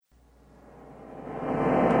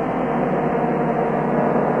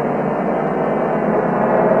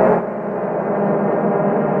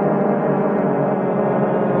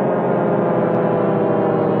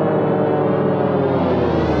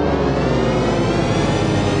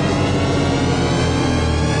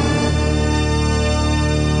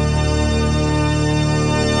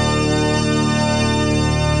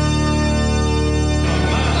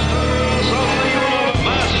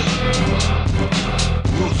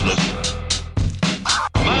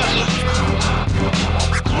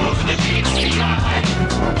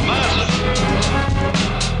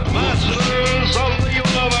Masters of the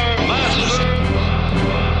universe.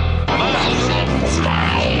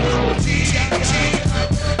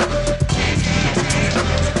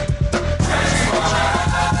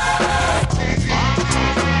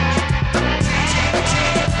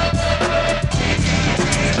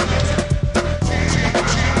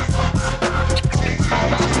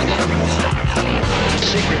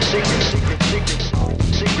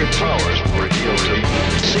 Secret powers were revealed to you.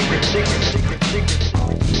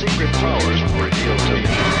 Secret powers were revealed to you.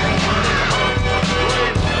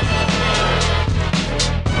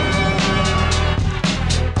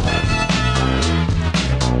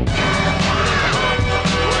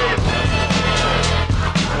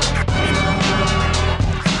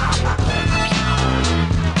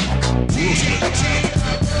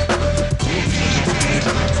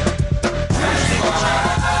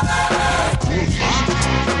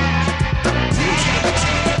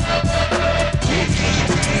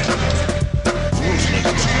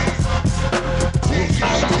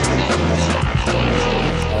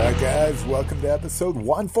 Welcome to episode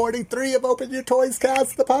 143 of Open Your Toys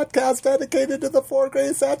Cast, the podcast dedicated to the four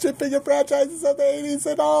greatest action figure franchises of the 80s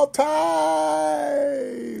and all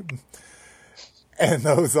time. And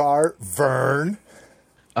those are Vern.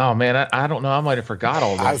 Oh, man, I don't know. I might have forgot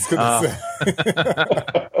all that. I was going to say.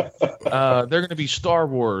 They're going to be Star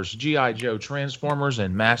Wars, G.I. Joe, Transformers,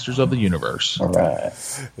 and Masters of the Universe. All right.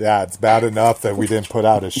 Yeah, it's bad enough that we didn't put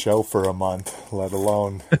out a show for a month, let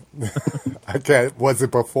alone... Was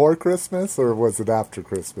it before Christmas or was it after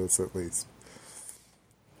Christmas at least?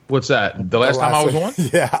 What's that? The last time I was on?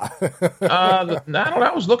 Yeah. I don't know.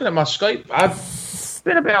 I was looking at my Skype. I've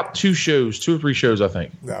been about two or three shows, I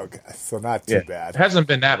think. Okay, so not too bad. It hasn't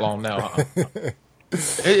been that long now.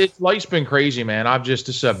 Life's been crazy, man. This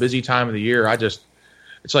is a busy time of the year. It's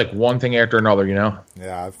like one thing after another, you know?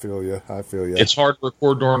 Yeah, I feel you. It's hard to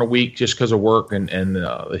record during the week just because of work and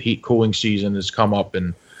the heat cooling season has come up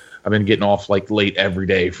and I've been getting off like late every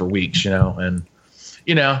day for weeks, you know, and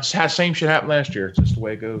same shit happened last year. It's just the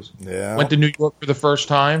way it goes. Yeah. Went to New York for the first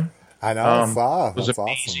time. I know. It was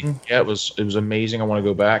amazing. Awesome. Yeah, it was amazing. I want to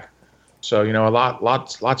go back. So, you know,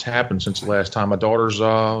 lots happened since the last time. My daughter's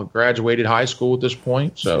graduated high school at this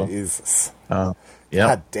point. So, Jesus. Yeah.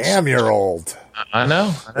 God damn, you're old. I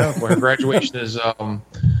know. Well, her graduation is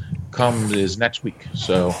next week.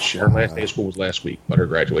 So her last day of school was last week, but her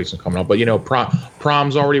graduation's coming up. But you know,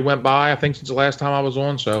 prom's already went by, I think, since the last time I was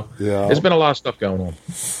on. So yeah, there's been a lot of stuff going on.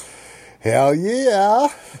 Hell yeah,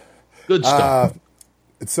 good stuff.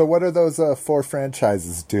 So what are those four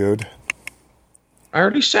franchises, dude? I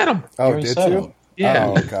already said them. Oh, did you? Yeah.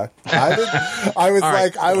 Oh, okay. I was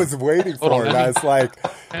like, I was waiting for it. I was like,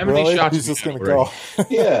 really? He's just going to go.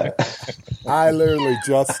 Yeah. I literally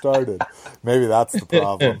just started. Maybe that's the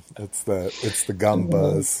problem. It's the gum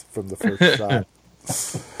buzz from the first shot.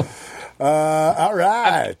 All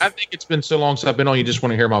right. I think it's been so long since I've been on. You just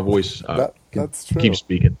want to hear my voice. That's true. Keep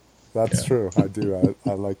speaking. That's true. I do.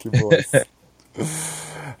 I like your voice.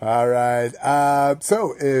 All right.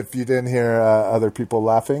 So if you didn't hear other people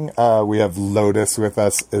laughing, we have Lotus with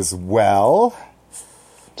us as well.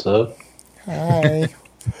 What's up? Hi.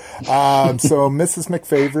 So Mrs.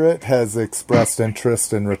 McFavorite has expressed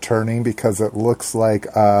interest in returning because it looks like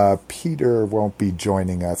Peter won't be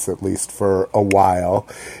joining us, at least for a while.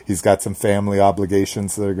 He's got some family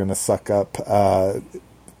obligations that are going to suck up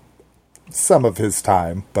some of his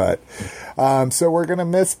time. But so we're going to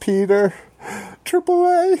miss Peter.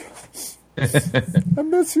 AAA. I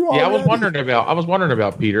miss you all. Yeah, I was wondering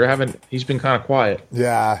about Peter. He's been kind of quiet.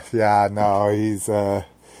 Yeah, no, he's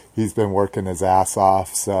been working his ass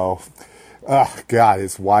off, so God,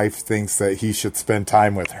 his wife thinks that he should spend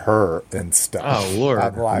time with her and stuff. Oh Lord.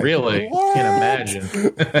 I'm like, really? What? Can't imagine.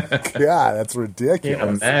 God, that's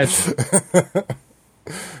ridiculous. Can't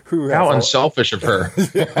imagine. How unselfish of her.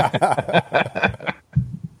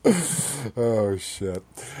 Oh shit!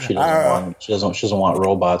 She doesn't want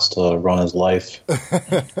robots to run his life.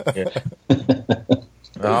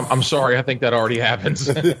 I'm sorry. I think that already happens.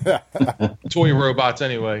 Toy robots,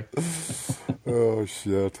 anyway. Oh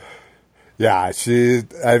shit! Yeah,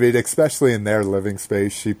 especially in their living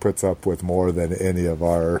space, she puts up with more than any of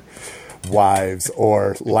our wives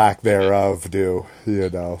or lack thereof do. You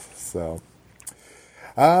know, so.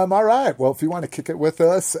 All right. Well, if you want to kick it with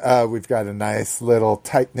us, we've got a nice little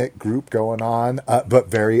tight-knit group going on, but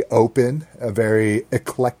very open, a very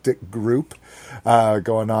eclectic group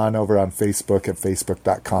going on over on Facebook at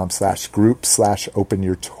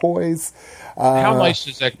facebook.com/group/openyourtoys. How nice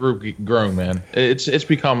has that group grown, man? It's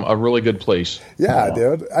become a really good place. Yeah,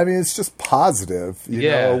 dude. I mean, it's just positive. You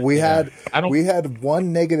know, we had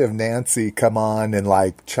one negative Nancy come on and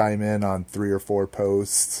like chime in on 3 or 4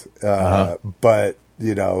 posts, but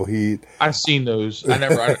you know, I've seen those.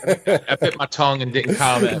 I bit my tongue and didn't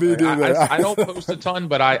comment. I don't post a ton,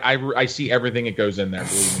 but I see everything that goes in there.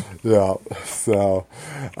 Believe me. Yeah. So,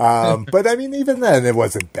 but I mean, even then, it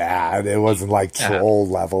wasn't bad. It wasn't like troll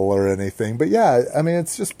level or anything. But yeah, I mean,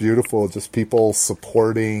 it's just beautiful. Just people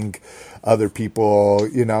supporting other people,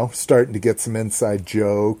 you know, starting to get some inside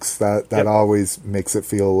jokes. That always makes it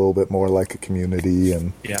feel a little bit more like a community.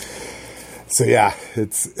 And so yeah,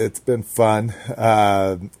 it's been fun.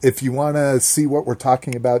 If you want to see what we're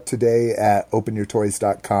talking about today at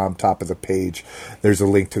openyourtoys.com, top of the page, there's a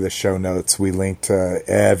link to the show notes. We link to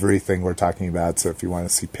everything we're talking about. So if you want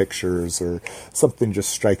to see pictures or something just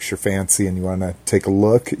strikes your fancy and you want to take a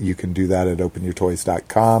look, you can do that at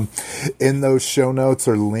openyourtoys.com. In those show notes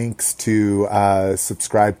are links to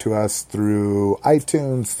subscribe to us through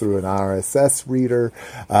iTunes, through an RSS reader,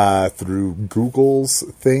 through Google's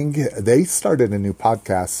thing. They started a new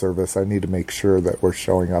podcast service. I need to make sure that we're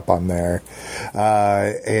showing up on there.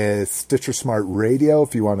 Stitcher Smart Radio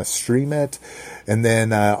if you want to stream it. And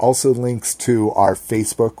then also links to our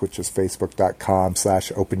Facebook, which is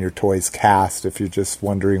facebook.com/openyourtoyscast if you're just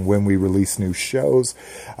wondering when we release new shows.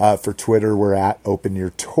 For Twitter, we're at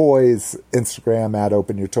openyourtoys. Instagram at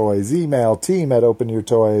openyourtoys. Email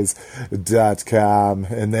team@openyourtoys.com.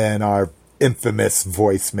 And then our infamous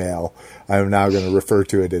voicemail. I'm now going to refer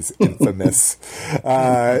to it as infamous.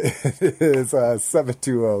 It is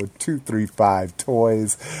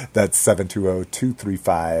 720-235-TOYS. That's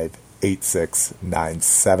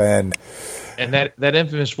 720-235-8697. And that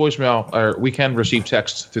infamous voicemail, we can receive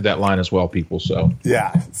texts through that line as well, people. So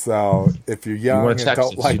yeah, so if you're young and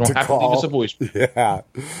don't like to call, leave us a voicemail.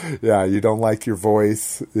 Yeah, you don't like your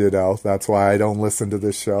voice, you know. That's why I don't listen to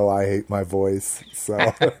this show. I hate my voice. So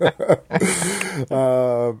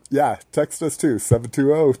text us too,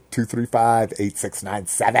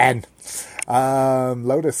 720-235-8697.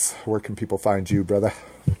 Lotus, where can people find you, brother?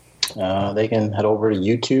 They can head over to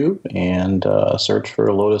YouTube and search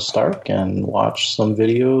for Lotus Stark and watch some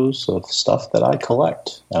videos of stuff that I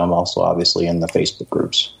collect. And I'm also obviously in the Facebook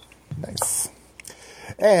groups. Nice.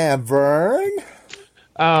 And Vern?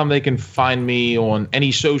 They can find me on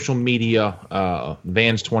any social media,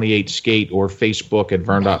 Vans28Skate or Facebook at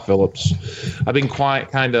Vern.Phillips. I've been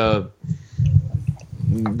kind of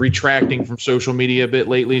retracting from social media a bit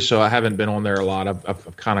lately, so I haven't been on there a lot.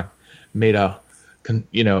 I've kind of made a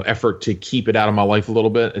effort to keep it out of my life a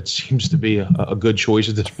little bit. It seems to be a good choice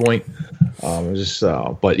at this point.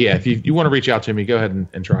 But yeah, if you want to reach out to me, go ahead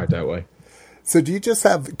and try it that way. So do you just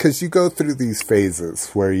have, because you go through these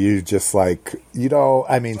phases where you just like,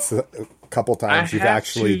 a couple times you've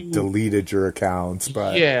actually deleted your accounts,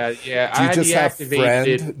 but yeah. Do you just have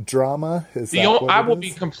friend drama? I will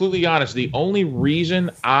be completely honest. The only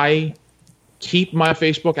reason I keep my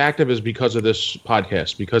Facebook active is because of this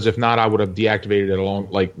podcast. Because if not, I would have deactivated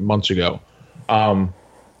it months ago.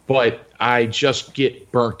 But I just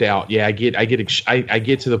get burnt out. Yeah, I get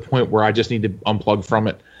to the point where I just need to unplug from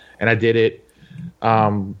it, and I did it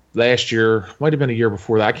last year. Might have been a year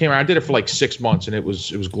before that. I came around. I did it for like 6 months, and it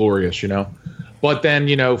was glorious, But then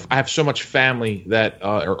I have so much family that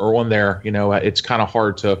are on there. It's kind of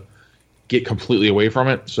hard to get completely away from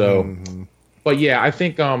it. So. Mm-hmm. But yeah, I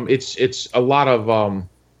think it's a lot of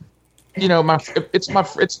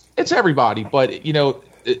it's everybody, but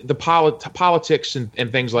the politics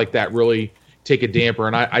and things like that really take a damper,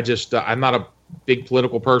 and I just I'm not a big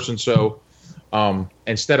political person, so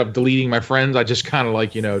instead of deleting my friends, I just kind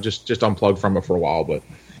of just unplug from it for a while. But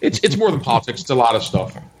it's more than politics; it's a lot of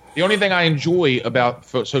stuff. The only thing I enjoy about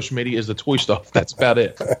social media is the toy stuff. That's about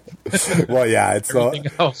it. Well, yeah, it's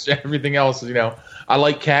everything else. I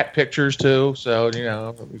like cat pictures too, so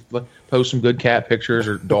post some good cat pictures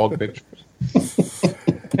or dog pictures.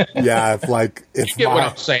 Yeah, you get what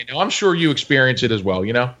I'm saying. Now, I'm sure you experience it as well.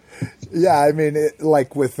 Yeah, I mean,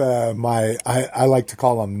 with I like to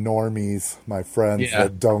call them normies, my friends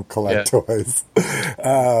that don't collect toys.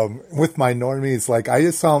 With my normies, I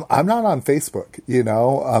just tell them, I'm not on Facebook,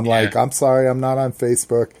 I'm like, I'm sorry, I'm not on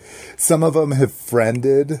Facebook. Some of them have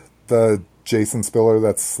friended the Jason Spiller,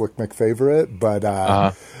 that's Slick McFavorite,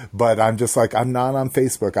 but I'm just like, I'm not on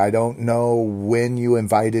Facebook. I don't know when you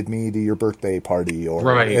invited me to your birthday party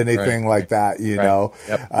or anything like that, you know.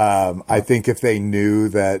 Yep. I think if they knew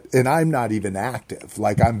that, and I'm not even active,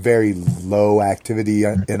 like I'm very low activity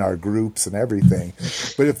in our groups and everything,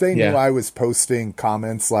 but if they knew I was posting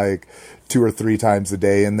comments like 2 or 3 times a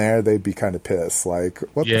day in there, they'd be kind of pissed. Like,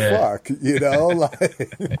 what the fuck, you know? Like,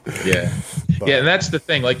 and that's the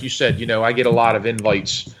thing. Like you said, you know, I get a lot of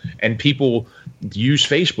invites, and people use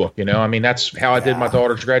Facebook. You know, I mean, that's how I did my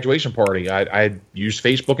daughter's graduation party. I used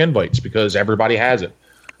Facebook invites because everybody has it.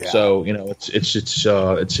 Yeah. So you know,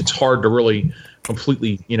 it's hard to really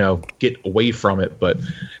completely, you know, get away from it. But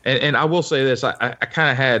and I will say this, I kind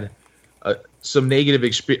of had some negative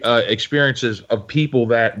experiences of people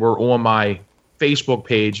that were on my Facebook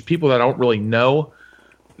page, people that I don't really know,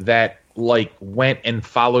 that like went and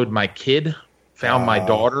followed my kid, found my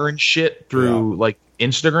daughter and shit through like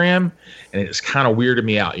Instagram, and it's kind of weirded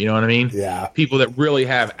me out. You know what I mean? Yeah. People that really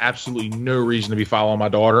have absolutely no reason to be following my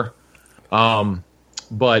daughter.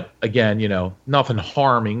 But again, you know, nothing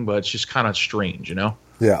harming, but it's just kind of strange, you know?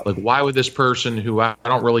 Yeah. Like, why would this person who I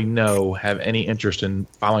don't really know have any interest in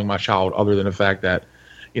following my child other than the fact that,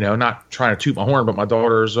 you know, not trying to toot my horn, but my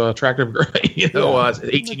daughter's attractive girl, you know,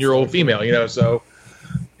 18-year-old female, you know, so,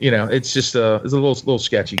 you know, it's just it's a little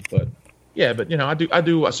sketchy, but yeah, but you know, I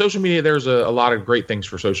do social media. There's a lot of great things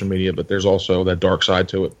for social media, but there's also that dark side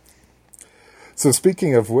to it. So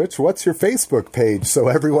speaking of which, what's your Facebook page so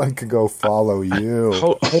everyone can go follow you?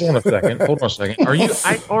 Hold on a second. Are you?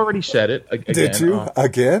 I already said it again. Did you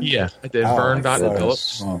again? Yeah, I did.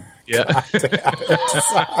 Vern.Phillips. Yeah.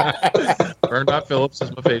 Vern.Phillips is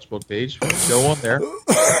my Facebook page. Go on there.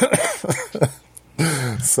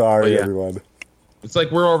 Sorry, everyone. It's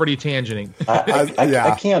like we're already tangenting.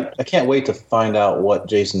 I can't wait to find out what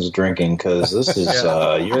Jason's drinking, because this is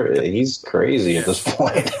he's crazy at this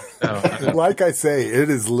point. Like I say,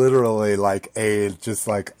 it is literally like just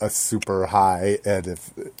like a super high. And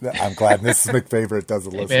if I'm glad Mrs. McFavorite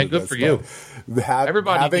doesn't listen. Man, to good this, for you.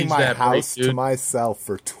 Everybody having needs my that house break, to myself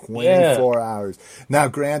for 24 hours. Now,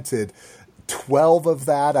 granted, 12 of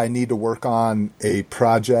that I need to work on a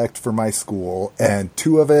project for my school, and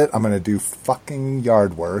 2 of it I'm going to do fucking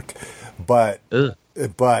yard work. But the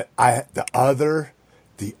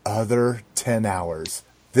other 10 hours,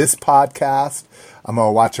 this podcast, I'm going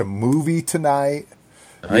to watch a movie tonight.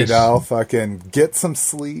 Nice. You know, fucking get some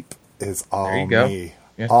sleep is all me.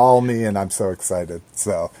 Yeah. All me, and I'm so excited.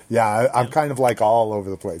 So, yeah, I'm kind of like all over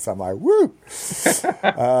the place. I'm like, woo!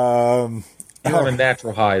 You're on a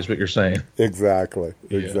natural high is what you're saying. Exactly.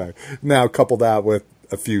 Now, couple that with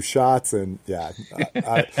a few shots, and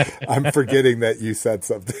I'm forgetting that you said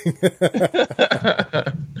something.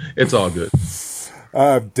 It's all good.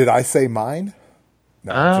 Did I say mine?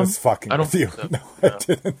 No, just fucking with you. So. No, I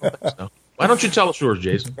didn't. So. Why don't you tell us yours,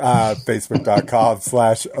 Jason?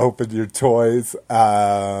 Facebook.com/openyourtoys.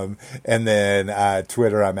 And then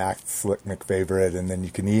Twitter, I'm at Slick McFavorite. And then you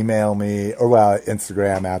can email me, or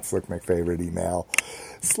Instagram at Slick McFavorite, email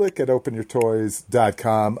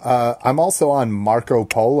slick@openyourtoys.com. I'm also on Marco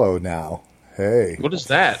Polo now. Hey. What is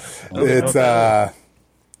that?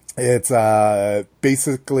 It's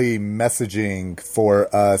basically messaging for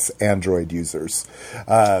us Android users.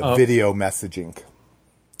 Video messaging.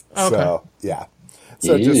 Okay. So, yeah.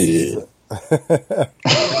 So just...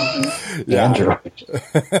 Android.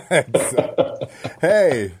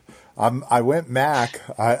 Hey, I went Mac.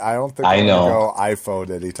 I don't think I'm going to go iPhone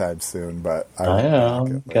anytime soon, but I know.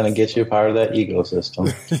 I'm going to get you part of that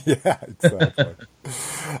ecosystem. Yeah, exactly.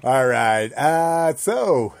 All right.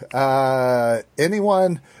 So,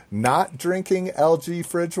 anyone not drinking LG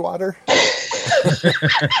fridge water?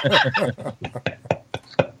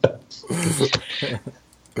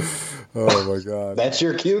 Oh my god! That's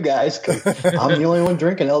your cue, guys. I'm the only one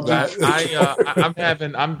drinking LG.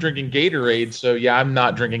 I'm drinking Gatorade, so yeah, I'm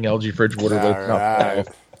not drinking LG fridge water. All right.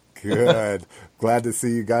 Good. Glad to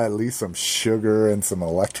see you got at least some sugar and some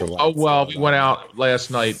electrolytes. Oh well, we went out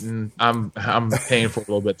last night, and I'm paying for a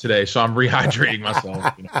little bit today, so I'm rehydrating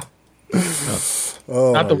myself. You know.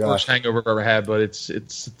 Not the worst hangover I've ever had, but it's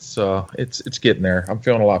getting there. I'm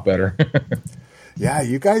feeling a lot better. Yeah,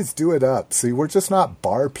 you guys do it up. See, we're just not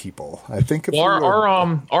bar people. I think if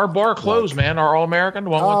our bar closed, man. Our All American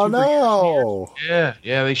one. Oh no! Yeah,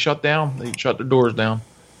 they shut down. They shut the doors down.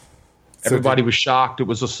 Everybody was shocked. It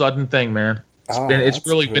was a sudden thing, man. It's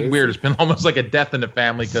really been weird. It's been almost like a death in the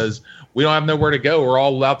family because we don't have nowhere to go. We're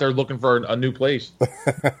all out there looking for a new place.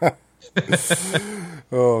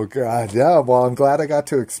 Oh God, yeah. Well, I'm glad I got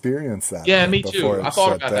to experience that. Yeah, man, me before too. it I thought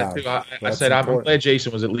shut about down. that too. I That's said I'm important. glad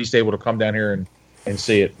Jason was at least able to come down here and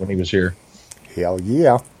see it when he was here. Hell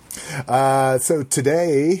yeah. So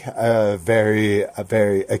today, very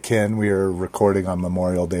akin, we are recording on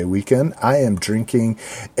Memorial Day weekend. I am drinking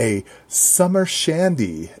a Summer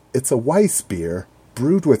Shandy. It's a Weiss beer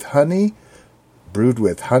brewed with honey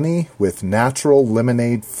with natural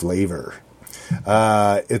lemonade flavor.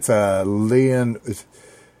 It's a Leon.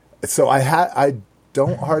 So I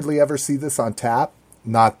don't hardly ever see this on tap.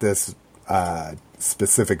 Not this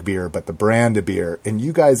specific beer, but the brand of beer. And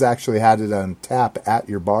you guys actually had it on tap at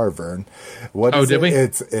your bar, Vern. What is did it? we?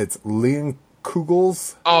 It's Leon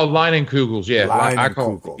Kugels. Oh, Leinenkugels, yeah.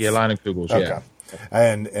 Leinenkugels. Yeah, Leinenkugels, Okay. yeah.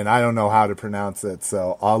 And I don't know how to pronounce it,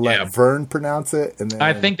 so I'll let Vern pronounce it. And then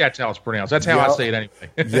I think that's how it's pronounced. That's how I say it anyway.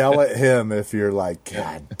 yell at him if you're like,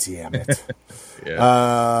 God damn it.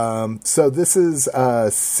 Yeah. So this is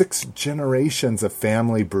 6 generations of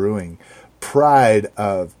family brewing. Pride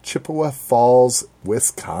of Chippewa Falls,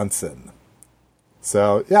 Wisconsin.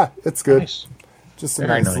 So, yeah, it's good. Nice. Just a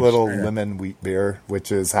Very nice nice, little very nice. lemon wheat beer,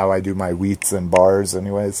 which is how I do my wheats and bars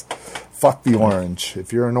anyways. Fuck the orange.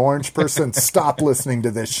 If you're an orange person, stop listening to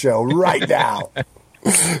this show right now.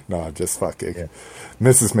 No, I'm just fucking. Yeah.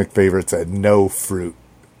 Mrs. McFavorite's a no fruit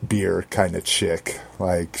beer kind of chick.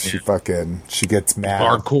 Like, she gets mad.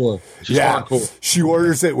 Hardcore. She's hardcore. She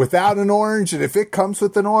orders it without an orange, and if it comes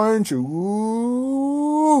with an orange,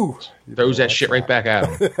 ooh. Throws that shit right back at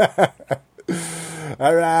him.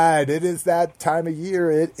 All right, it is that time of year.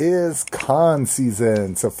 It is con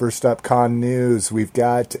season. So first up, con news. We've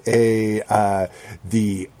got the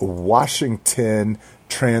Washington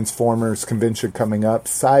Transformers convention coming up,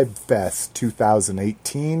 CyberFest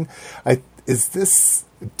 2018.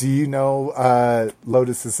 Do you know,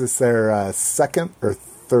 Lotus, is this their second or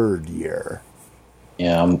third year?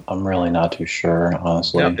 Yeah, I'm really not too sure,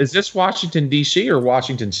 honestly. Now, is this Washington, D.C. or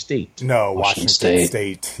Washington State? No, Washington Washington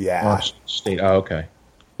State. Yeah. Washington State. Oh, okay. A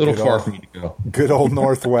little Good far old- for me to go. Good old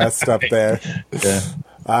Northwest up there. Yeah.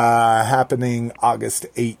 Happening August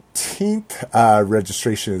 18th.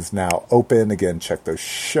 Registration is now open. Again, check those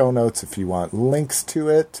show notes if you want links to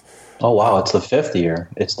it. Oh, wow, it's the 5th year.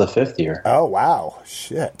 It's the 5th year. Oh, wow.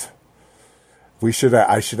 Shit. I should have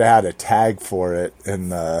had a tag for it in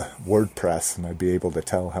the WordPress, and I'd be able to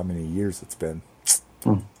tell how many years it's been.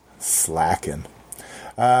 Slacking.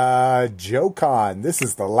 JoeCon. This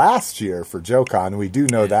is the last year for JoeCon. We do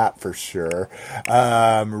know that for sure.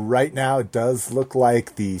 Right now, it does look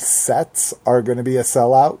like the sets are going to be a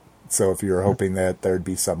sellout. So if you're hoping that there'd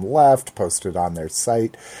be some left posted on their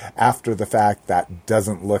site after the fact, that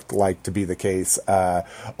doesn't look like to be the case.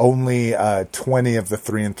 Only 20 of the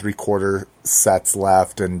 3 3/4 sets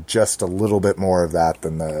left, and just a little bit more of that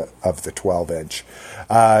than the 12-inch.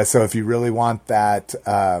 So if you really want that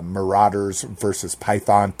Marauders versus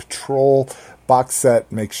Python Patrol box set,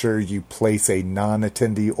 make sure you place a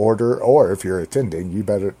non-attendee order, or if you're attending,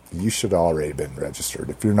 you should already been registered.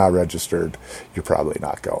 If you're not registered, you're probably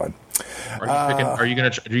not going. Are you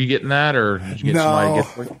getting that, or did you get somebody to get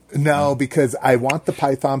for you? No, because I want the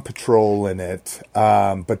Python Patrol in it,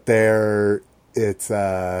 but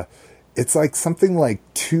it's like something like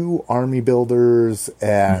 2 army builders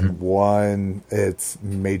and one, it's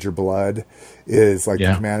Major Blood is like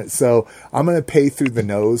the command. So I'm going to pay through the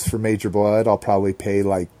nose for Major Blood. I'll probably pay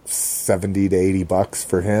like $70 to $80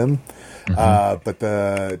 for him. But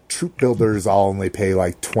the troop builders I'll only pay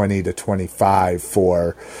like 20 to 25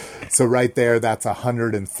 for. So right there, that's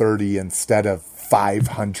 130 instead of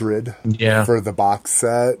 500 for the box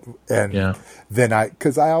set. And then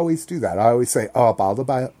because I always do that. I always say, I'll buy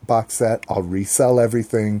the box set, I'll resell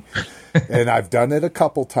everything. And I've done it a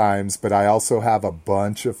couple times, but I also have a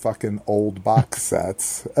bunch of fucking old box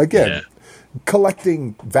sets. Again,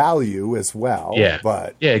 collecting value as well.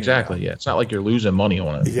 But exactly. It's not like you're losing money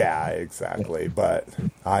on it. Yeah, exactly. But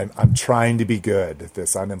I'm trying to be good.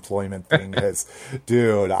 This unemployment thing is,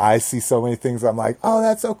 dude, I see so many things. I'm like, oh,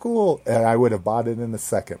 that's so cool. And I would have bought it in a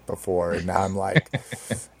second before. And now I'm like,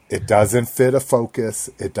 it doesn't fit a Focus.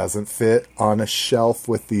 It doesn't fit on a shelf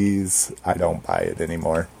with these. I don't buy it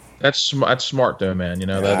anymore. That's smart though, man. You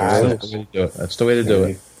know, that's the way to do it. That's the way to do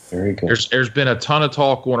it. Very good. There's been a ton of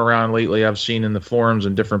talk going around lately. I've seen in the forums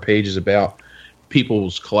and different pages about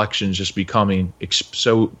people's collections just becoming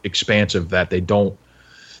so expansive that they don't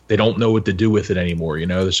know what to do with it anymore. You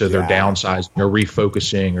know, so they're downsizing or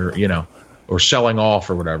refocusing, or or selling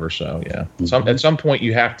off or whatever. So at some point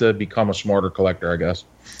you have to become a smarter collector, I guess.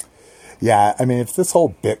 Yeah, I mean, if this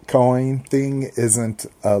whole Bitcoin thing isn't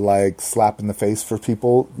like slap in the face for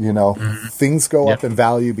people, things go up in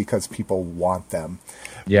value because people want them.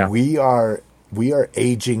 Yeah. We are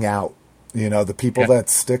aging out. The people that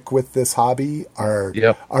stick with this hobby are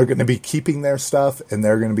going to be keeping their stuff, and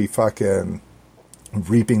they're going to be fucking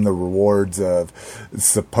reaping the rewards of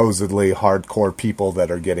supposedly hardcore people that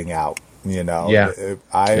are getting out.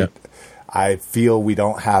 I feel we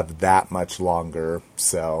don't have that much longer,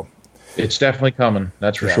 so it's definitely coming.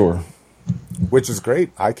 That's for sure. Which is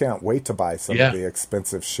great. I can't wait to buy some of the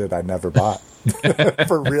expensive shit I never bought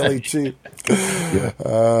for really cheap. Yeah.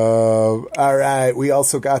 All right. We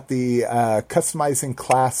also got the customizing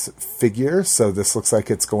class figure. So this looks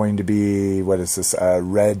like it's going to be, what is this?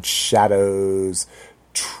 Red Shadows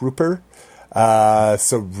Trooper.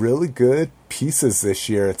 So really good pieces this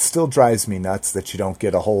year. It still drives me nuts that you don't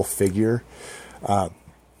get a whole figure.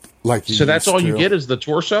 So that's all you get is the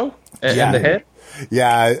torso and the head?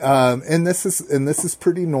 Yeah, and this is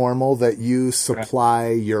pretty normal that you supply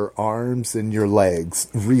your arms and your legs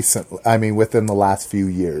recently. I mean, within the last few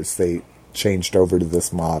years, they changed over to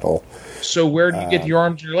this model. So where do you get your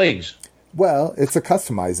arms and your legs? Well, it's a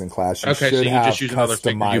customizing class. You so you just use another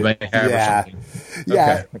figure you may have or something.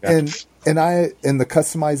 Yeah, and I in the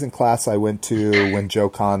customizing class I went to when Joe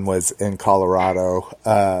Con was in Colorado.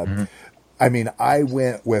 I mean, I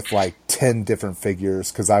went with like 10 different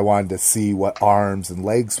figures because I wanted to see what arms and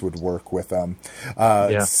legs would work with them.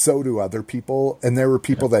 So do other people. And there were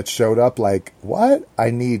people that showed up like, what? I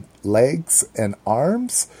need legs and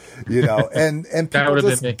arms? And people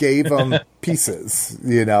just gave them pieces,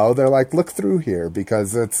 They're like, look through here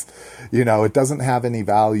because it's, it doesn't have any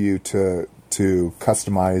value to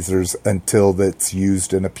customizers until that's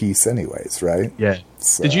used in a piece anyways, right? Yeah.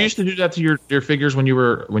 So, did you used to do that to your figures when you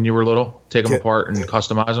were little? Take them apart and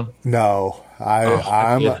customize them? No.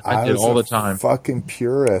 I did all the time. Fucking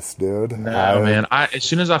purist, dude. No, man. As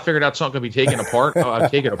soon as I figured out something could be taken apart,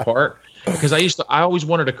 I'd take it apart. Because I always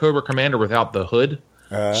wanted a Cobra Commander without the hood.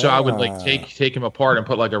 So I would like take him apart and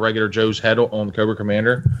put like a regular Joe's head on the Cobra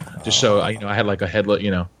Commander, just so I had like a headlet,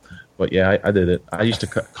 But yeah, I did it. I used to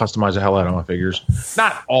customize the hell out of my figures.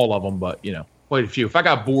 Not all of them, but quite a few. If I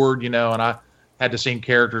got bored, and I had the same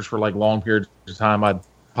characters for like long periods of time, I'd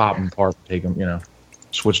pop them apart, take them,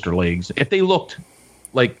 switch their legs. If they looked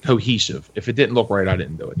like cohesive, if it didn't look right, I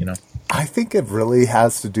didn't do it. I think it really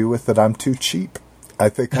has to do with that I'm too cheap. I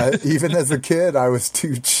think even as a kid, I was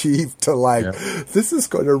too cheap to this is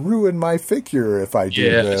going to ruin my figure if I do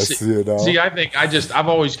this, See, I think I've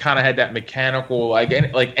always kind of had that mechanical, like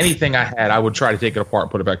anything I had, I would try to take it apart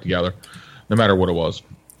and put it back together, no matter what it was.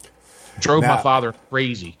 Drove my father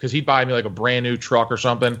crazy because he'd buy me like a brand new truck or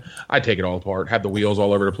something. I'd take it all apart, have the wheels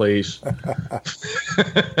all over the place.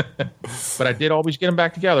 But I did always get them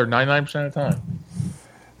back together 99% of the time.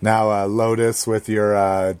 Now, Lotus, with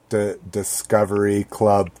your Discovery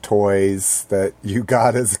Club toys that you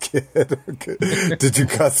got as a kid, did you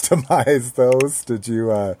customize those? Did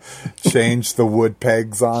you change the wood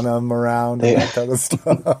pegs on them around and that kind of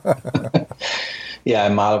stuff? Yeah, I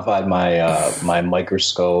modified my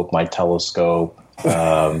microscope, my telescope,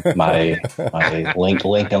 my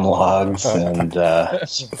Lincoln logs, and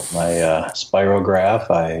my spirograph.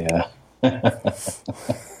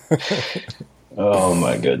 Oh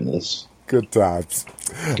my goodness! Good times.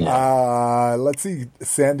 Yeah. Let's see,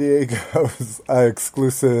 San Diego's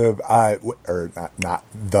exclusive, or not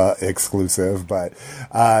the exclusive, but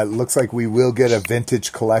looks like we will get a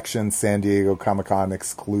vintage collection San Diego Comic-Con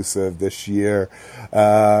exclusive this year.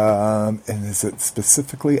 And is it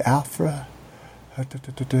specifically Alpha?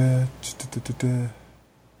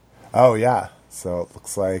 Oh yeah, so it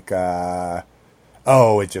looks like.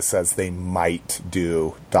 It just says they might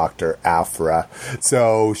do Dr. Aphra.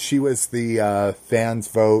 So she was the fans'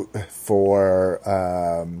 vote for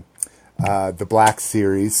the Black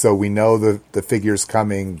Series. So we know the figure's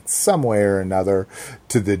coming some way or another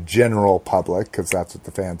to the general public because that's what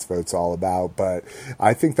the fans' vote's all about. But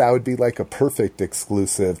I think that would be like a perfect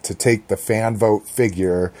exclusive to take the fan vote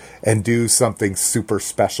figure and do something super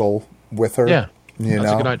special with her. Yeah,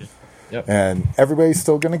 that's a good idea. Yep. And everybody's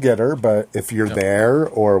still going to get her, but if you're there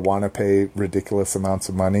or want to pay ridiculous amounts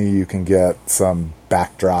of money, you can get some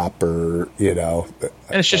backdrop or, And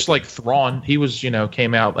it's just like Thrawn. He was,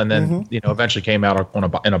 came out and then, eventually came out in a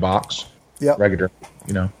box. Yeah. Regular,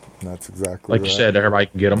 That's exactly like right. you said, everybody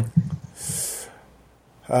can get them.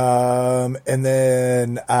 And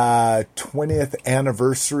then 20th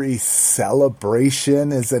anniversary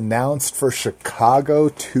celebration is announced for Chicago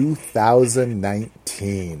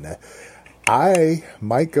 2019. I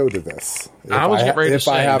might go to this. I was getting ready to if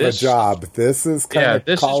say I have this- a job. This is kind of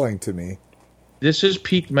this is- calling to me. This has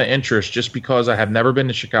piqued my interest just because I have never been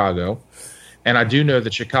to Chicago, and I do know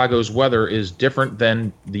that Chicago's weather is different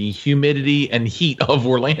than the humidity and heat of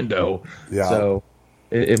Orlando. Yeah. So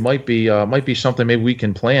it might be something maybe we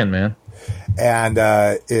can plan, man. And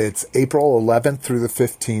it's April 11th through the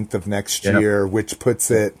 15th of next Yep. year, which puts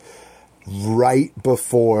it right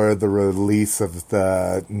before the release of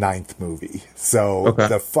the 9th movie. So Okay.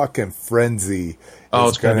 the fucking frenzy Oh, is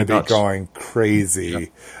it's gonna going be to be nuts. going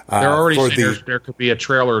crazy. They're already for saying there could be a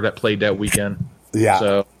trailer that played that weekend. Yeah.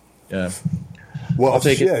 So yeah. Well, I'll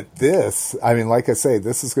take shit, this, I mean, like I say,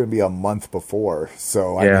 this is going to be a month before.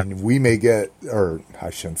 So, Yeah. I mean, we may get, or I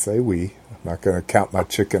shouldn't say we, I'm not going to count my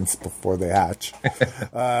chickens before they hatch.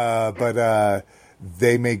 But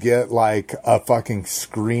they may get like a fucking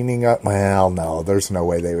screening up. Well, no, there's no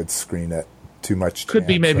way they would screen it. Too much. Could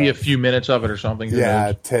be chance maybe a of- few minutes of it or something. Who Yeah,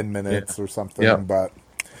 knows? 10 minutes or something. Yeah. But,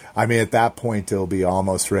 I mean, at that point, it'll be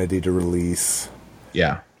almost ready to release.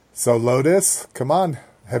 Yeah. So, Lotus, come on.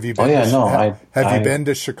 Have you been? yeah, to, no, have you I- been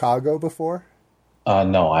to Chicago before?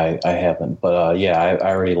 No, I haven't. But yeah, I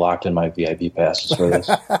already locked in my VIP passes for this.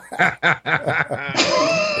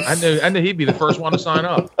 I knew he'd be the first one to sign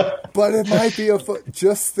up. But it might be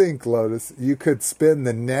just think, Lotus, you could spend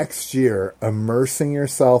the next year immersing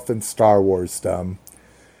yourself in Star Wars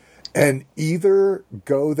and either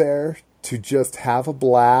go there to just have a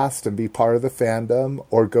blast and be part of the fandom,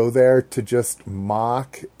 or go there to just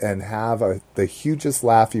mock and have the hugest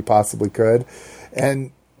laugh you possibly could.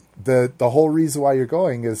 And the whole reason why you're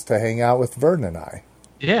going is to hang out with Vern and I.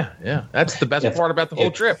 Yeah, yeah. That's the best part about the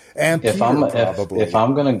whole trip. And If Peter, probably. if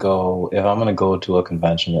I'm gonna go to a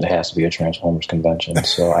convention, it has to be a Transformers convention.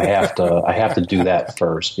 So I have to do that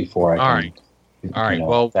first before I can. All right. All right. You know,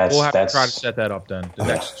 Well, that's- we'll have to that's- try to set that up then. The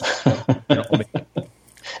next,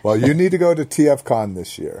 Well, you need to go to TFCon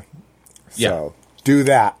this year. So do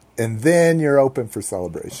that. And then you're open for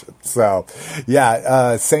celebration. So,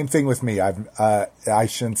 yeah, same thing with me. I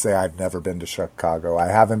shouldn't say I've never been to Chicago. I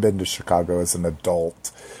haven't been to Chicago as an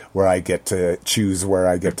adult where I get to choose where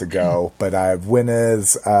I get to go. But I went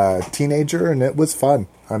as a teenager, and it was fun.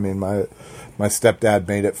 I mean, my stepdad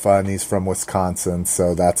made it fun. He's from Wisconsin,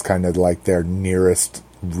 so that's kind of like their nearest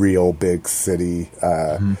real big city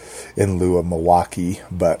in lieu of Milwaukee.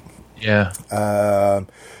 But yeah.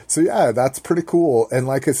 so yeah, that's pretty cool. And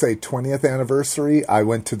like I say, 20th anniversary, I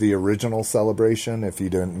went to the original celebration. If you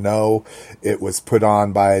didn't know, it was put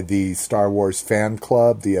on by the Star Wars fan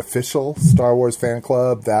club, the official Star Wars fan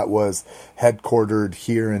club that was headquartered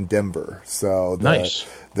here in Denver. So Nice.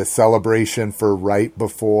 The celebration for right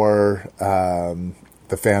before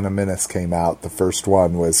the Phantom Menace came out, the first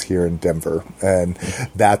one was here in Denver. And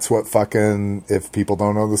that's what fucking, if people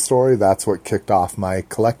don't know the story, that's what kicked off my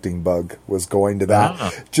collecting bug, was going to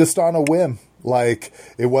that just on a whim. Like,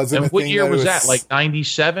 it wasn't And a what thing year that was that? Like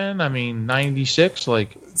 97? I mean, 96?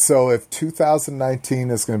 Like, So if 2019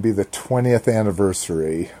 is going to be the 20th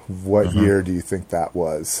anniversary, what year do you think that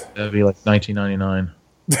was? that'd be like 1999.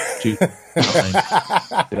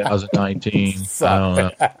 2019. I don't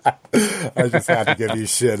know. I just had to give you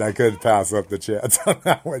shit. I couldn't pass up the chance on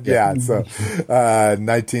that one. Yeah, so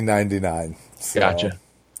 1999. So. Gotcha.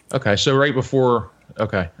 Okay, so right before.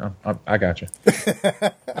 Okay, I gotcha.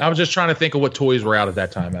 I was just trying to think of what toys were out at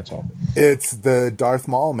that time. That's all. It's the Darth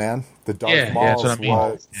Maul, man. The Darth Maul that's what I is mean.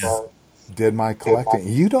 what did my collecting.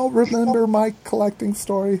 You don't remember my collecting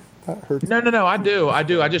story? That hurts. No. I do.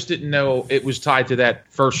 I just didn't know it was tied to that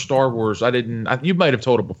first Star Wars. I didn't. You might have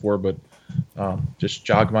told it before, but just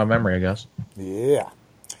jogged my memory, I guess. Yeah.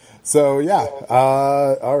 So, yeah.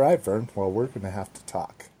 All right, Vern. Well, we're going to have to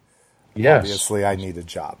talk. Yes. Obviously, I need a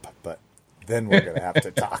job, but then we're going to have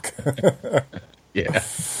to talk. Yeah.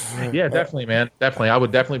 Yeah, definitely, man. Definitely. I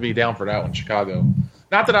would definitely be down for that one, Chicago.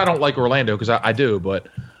 Not that I don't like Orlando, because I do, but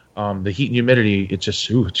the heat and humidity, it's just,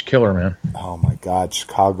 it's killer, man. Oh, my God.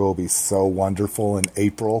 Chicago will be so wonderful in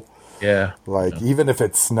April. Yeah. Like, even if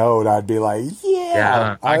it snowed, I'd be like,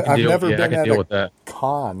 yeah. I can I've deal, never I been can at deal a with that.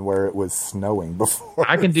 con where it was snowing before.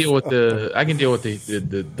 I can deal with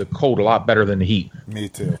the cold a lot better than the heat. Me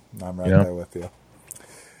too. I'm right Yeah. there with you.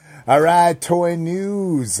 All right, toy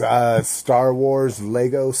news. Star Wars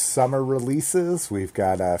Lego summer releases. We've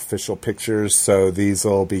got official pictures, so these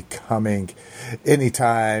will be coming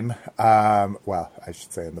anytime. Well, I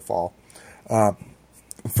should say in the fall.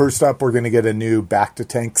 First up, we're going to get a new Back to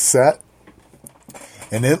Tank set.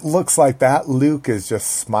 And it looks like that Luke is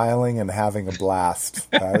just smiling and having a blast.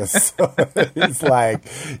 He's like,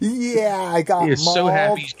 yeah, I got He is mauled. so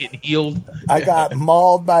happy he's getting healed. I got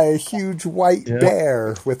mauled by a huge white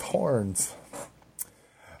bear with horns.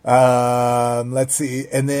 Let's see.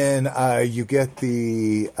 And then you get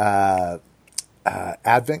the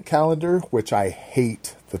Advent calendar, which I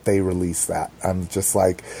hate that they release that. I'm just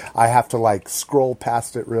like, I have to like scroll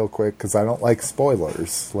past it real quick because I don't like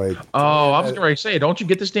spoilers. Like, I was going to say, don't you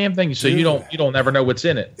get this damn thing so you don't ever know what's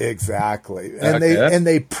in it? Exactly. And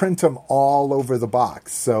they print them all over the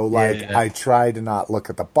box. So like, I try to not look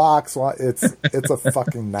at the box. It's a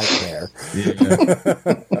fucking nightmare.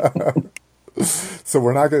 So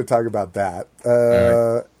we're not going to talk about that.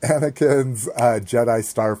 Right. Anakin's Jedi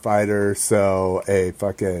Starfighter, so a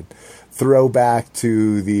fucking throwback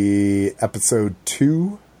to the episode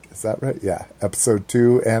 2. Is that right? Yeah, episode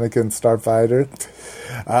 2, Anakin Starfighter.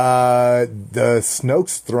 The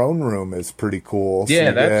Snoke's throne room is pretty cool.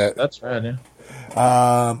 Yeah, so that's right. Yeah.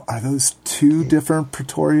 Are those 2 different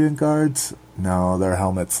Praetorian guards? No, their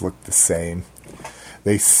helmets look the same.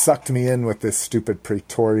 They sucked me in with this stupid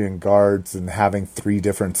Praetorian guards and having 3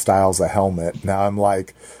 different styles of helmet. Now I'm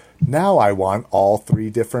like, now I want all 3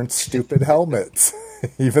 different stupid helmets,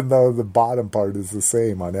 even though the bottom part is the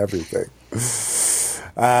same on everything.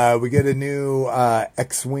 We get a new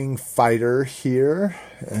X-Wing fighter here,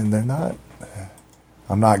 and they're not...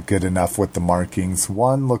 I'm not good enough with the markings.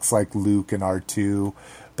 One looks like Luke and R2,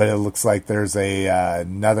 but it looks like there's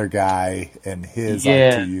another guy in his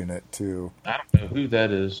R2 unit too. I don't know who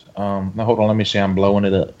that is. Now hold on, let me see. I'm blowing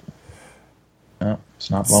it up. No,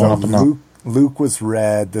 it's not blowing up enough. Luke was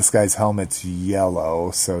red. This guy's helmet's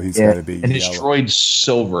yellow, so he's got to be and yellow. his droid's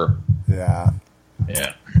silver. Yeah.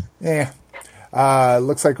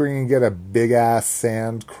 Looks like we're going to get a big-ass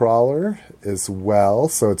sand crawler as well.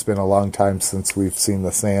 So it's been a long time since we've seen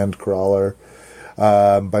the sand crawler.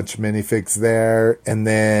 Bunch of minifigs there. And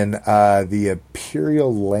then the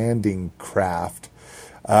Imperial landing craft.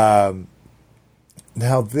 Now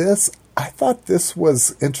this, I thought this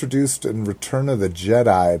was introduced in Return of the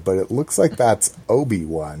Jedi, but it looks like that's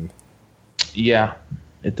Obi-Wan. Yeah,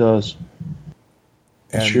 it does.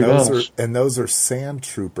 And sure those are sand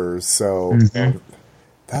troopers, so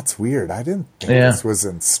that's weird. I didn't think this was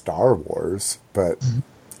in Star Wars, but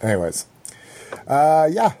anyways.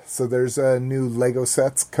 So there's new Lego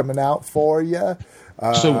sets coming out for you.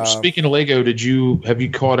 So speaking of Lego, have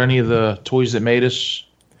you caught any of the Toys That Made Us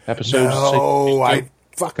episodes? No, I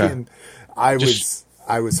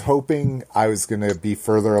was hoping I was going to be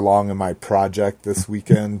further along in my project this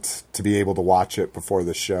weekend to be able to watch it before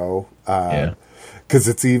the show. Because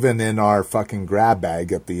it's even in our fucking grab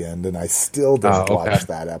bag at the end, and I still didn't watch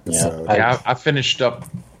that episode. Yeah, I finished up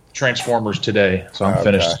Transformers today, so I'm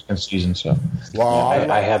finished the second season. So,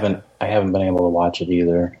 I haven't been able to watch it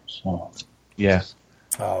either. So, yeah.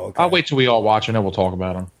 Oh, okay. I'll wait till we all watch, and then we'll talk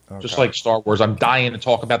about them. Okay. Just like Star Wars, I'm dying to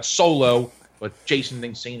talk about Solo, but Jason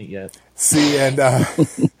ain't seen it yet. See, and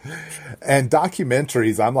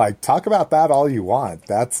documentaries, I'm like, talk about that all you want.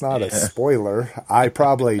 That's not a spoiler. I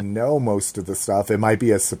probably know most of the stuff. It might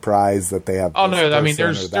be a surprise that they have. Oh no, I mean,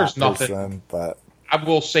 there's nothing. But I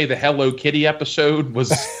will say the Hello Kitty episode was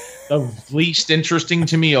the least interesting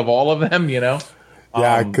to me of all of them. You know.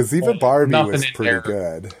 Yeah, because even Barbie was pretty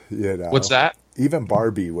good. You know. What's that? Even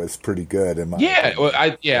Barbie was pretty good in my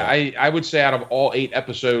opinion. I would say out of all 8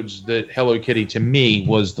 episodes that Hello Kitty to me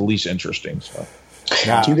was the least interesting. So,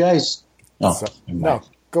 do you guys? No,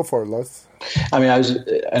 go for it, Lois. I mean,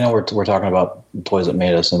 I know we're talking about Toys That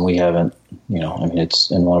Made Us, and we haven't. It's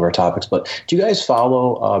in one of our topics. But do you guys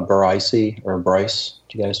follow Bryce?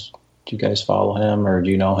 Do you guys follow him, or do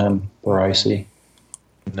you know him, Bryce?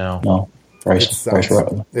 No. Bryce.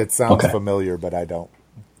 It sounds familiar, but I don't.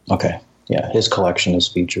 Okay. Yeah, his collection is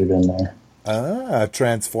featured in there.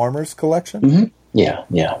 Transformers collection? Mm-hmm. Yeah.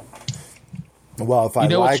 Well, if I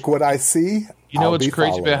like what I see, what's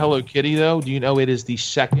crazy about Hello Kitty, though? Do you know it is the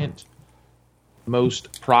second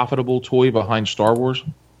most profitable toy behind Star Wars?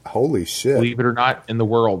 Holy shit. Believe it or not, in the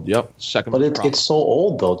world. Yep, second most profitable. But it's so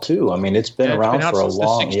old, though, too. I mean, it's been around for a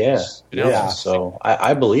long... Yeah, so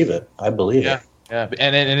I believe it. Yeah,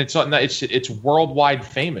 and it's worldwide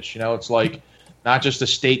famous. It's like... not just a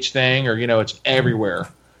States thing, or it's everywhere.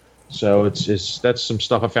 So that's some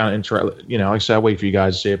stuff I found interesting. Like I said, I wait for you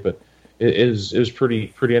guys to see it, but it was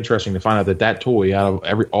pretty interesting to find out that toy out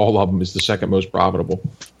of all of them is the second most profitable.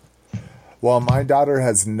 Well, my daughter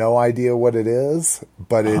has no idea what it is,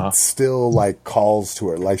 but it still like calls to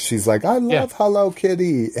her. Like she's like, I love Hello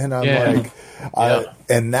Kitty, and I'm like,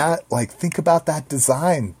 and that think about that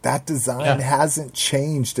design. That design hasn't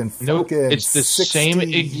changed in fucking it's the same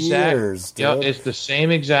exact years. Yeah, it's the same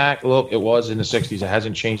exact look it was in the '60s. It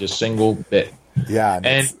hasn't changed a single bit. Yeah,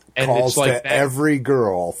 and calls it's like to that, every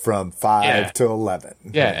girl from 5 to 11.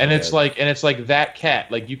 Yeah, and it's like that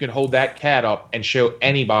cat. Like you can hold that cat up and show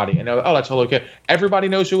anybody, and oh, that's Hello Kitty. Everybody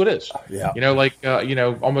knows who it is. Yeah,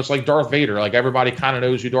 almost like Darth Vader. Like everybody kind of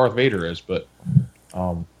knows who Darth Vader is, but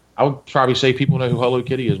I would probably say people know who Hello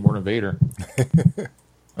Kitty is more than Vader.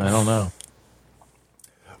 I don't know.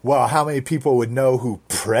 Well, how many people would know who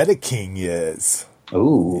Predaking is?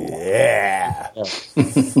 Ooh, yeah. Who's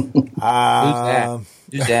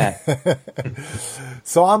that?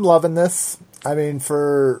 So I'm loving this. I mean,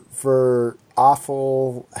 for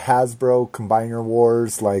awful Hasbro Combiner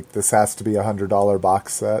Wars, like this has to be $100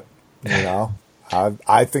 box set.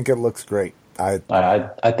 I think it looks great. I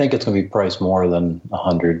think it's going to be priced more than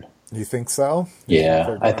 100. You think so?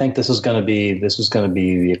 Yeah, I think this is going to be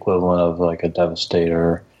the equivalent of like a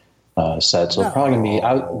Devastator set. So it's probably going to be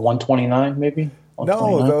 129 maybe.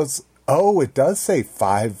 129? No, those. Oh, it does say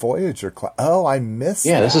 5 Voyager class. Oh, I missed.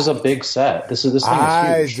 Yeah, that. This is a big set. This thing is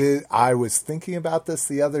huge. I was thinking about this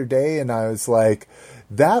the other day, and I was like,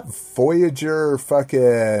 that Voyager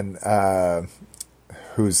fucking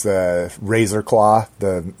who's the Razor Claw,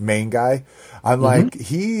 the main guy. I'm like,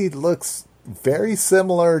 he looks very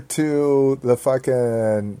similar to the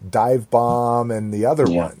fucking Dive Bomb and the other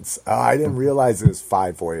ones. I didn't realize it was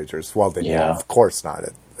 5 Voyagers. Well, then, of course not.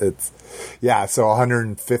 It's so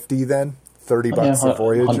 150 then, $30 a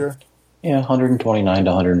Voyager. 129 to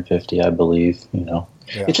 150, I believe.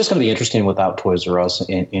 It's just going to be interesting without Toys R Us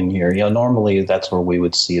in here. Normally that's where we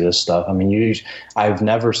would see this stuff. I mean, I've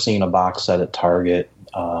never seen a box set at Target.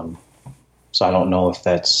 So I don't know if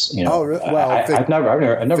that's I've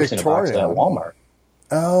never seen a box set at Walmart.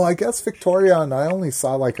 Oh, I guess Victorion I only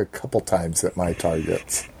saw like a couple times at my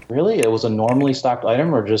Targets. Really? It was a normally stocked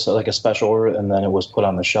item, or just like a special order, and then it was put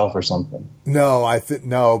on the shelf or something? No,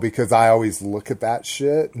 no, because I always look at that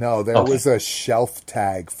shit. No, there was a shelf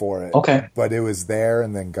tag for it. Okay, but it was there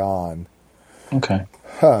and then gone. Okay.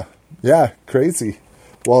 Huh. Yeah, crazy.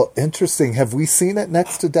 Well, interesting. Have we seen it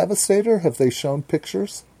next to Devastator? Have they shown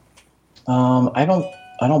pictures? I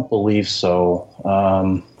don't believe so.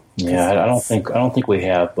 I don't think we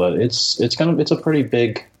have, but it's a pretty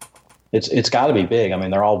big. It's got to be big. I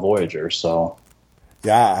mean, they're all Voyagers, so.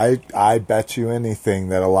 Yeah, I bet you anything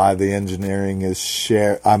that a lot of the engineering is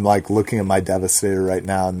shared. I'm like looking at my Devastator right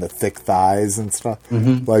now and the thick thighs and stuff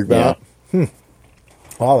like that. Yeah.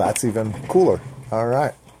 Well, that's even cooler. All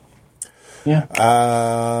right.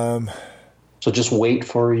 Yeah. So just wait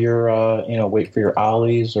for your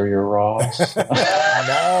Ollies or your Raws.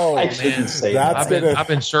 No, I shouldn't say that. I've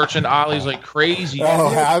been searching Ollies like crazy. Oh,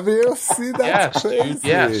 have you? See, that's crazy. Dude,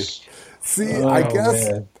 yes. See,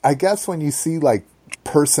 I guess when you see like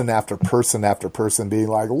person after person after person being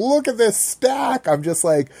like, look at this stack, I'm just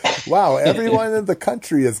like, wow, everyone in the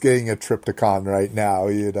country is getting a Trypticon right now,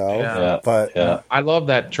 Yeah. But I love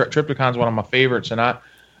that. Trypticon's one of my favorites, and I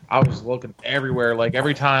was looking everywhere. Like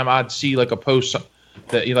every time I'd see like a post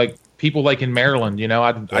that like people like in Maryland,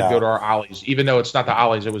 I'd go to our Ollies, even though it's not the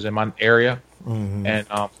Ollies, it was in my area, and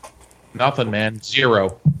nothing, man,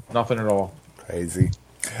 zero, nothing at all. Crazy.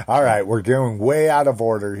 All right, we're going way out of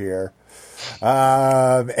order here.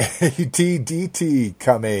 ATDT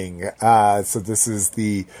coming. So this is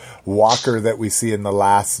the walker that we see in The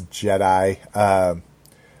Last Jedi.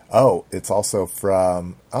 It's also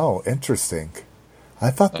from. Oh, interesting.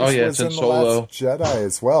 I thought this was in The Solo. Last Jedi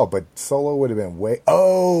as well, but Solo would have been way.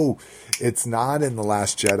 Oh, it's not in The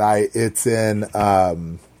Last Jedi. It's in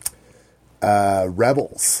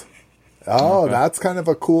Rebels. Oh, that's kind of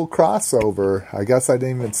a cool crossover. I guess I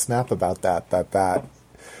didn't even snap about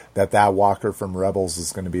that walker from Rebels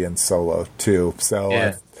is going to be in Solo too. So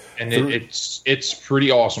and it's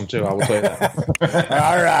pretty awesome too. I will say that.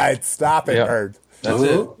 All right, stop it, nerd. That's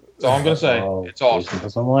it. That's all I'm going to say. It's awesome.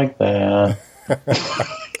 Something like that.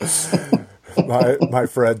 my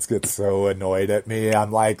friends get so annoyed at me.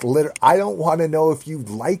 I'm like, I don't want to know if you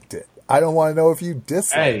liked it. I don't want to know if you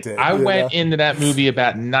disliked it. I went into that movie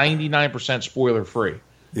about 99% spoiler free.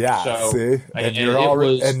 Yeah, so, see?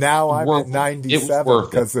 And now I'm at 97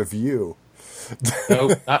 because of you. No,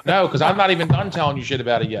 because I'm not even done telling you shit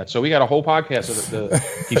about it yet. So we got a whole podcast to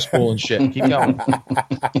keep spooling shit. Keep going.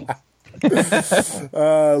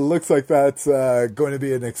 Looks like that's going to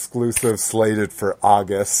be an exclusive slated for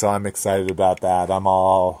August, so I'm excited about that. I'm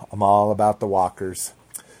all about the walkers.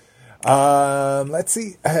 Let's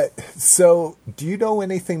see. So, do you know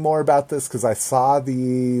anything more about this? Because I saw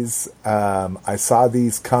these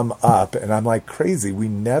come up, and I'm like, crazy. We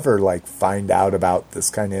never find out about this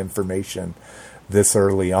kind of information this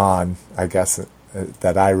early on. I guess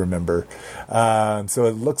that I remember. So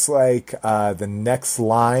it looks like the next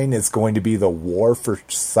line is going to be the War for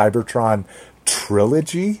Cybertron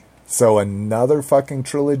trilogy. So another fucking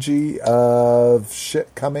trilogy of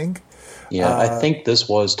shit coming. Yeah, I think this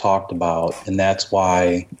was talked about, and that's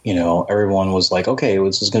why, everyone was like, okay,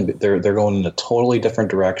 this is going to be, they're going in a totally different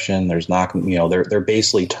direction. There's not, they're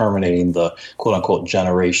basically terminating the quote unquote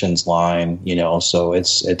Generations line, so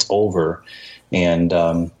it's over. And,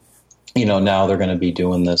 now they're going to be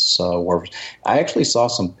doing this war. I actually saw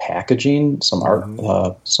some packaging, some art,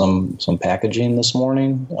 some packaging this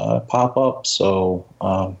morning pop up. So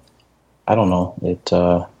I don't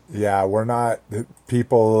know. Yeah, we're not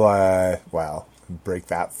people. Break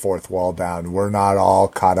that fourth wall down. We're not all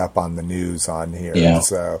caught up on the news on here. Yeah.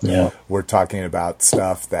 So we're talking about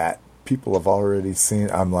stuff that people have already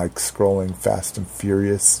seen. I'm like scrolling Fast and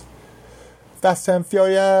Furious.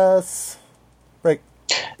 Break.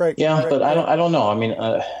 Yeah, break, but break. I don't know. I mean,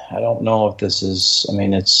 I don't know if this is. I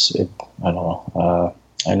mean, I don't know.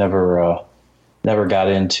 I never got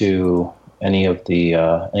into any of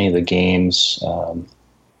the games.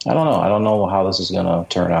 I don't know. I don't know how this is going to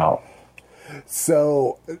turn out.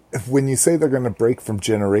 So when you say they're going to break from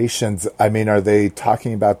Generations, I mean, are they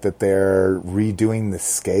talking about that they're redoing the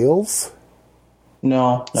scales?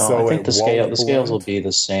 No. So I think the scales will be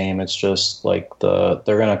the same. It's just like they're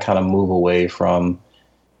going to kind of move away from,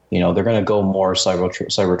 they're going to go more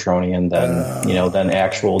Cybertronian than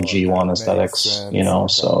actual G1 aesthetics,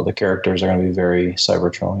 so the characters are going to be very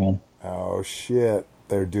Cybertronian. Oh, shit.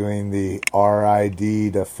 They're doing the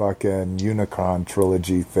RID to fucking Unicron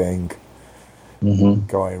trilogy thing. Mm-hmm.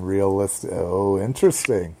 Going realistic. Oh,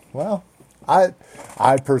 interesting. Well, I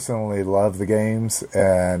personally love the games,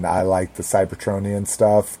 and I like the Cybertronian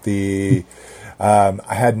stuff. I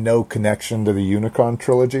had no connection to the Unicron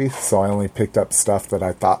trilogy, so I only picked up stuff that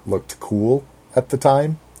I thought looked cool at the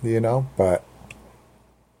time, but...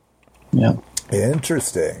 Yeah.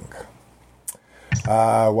 Interesting.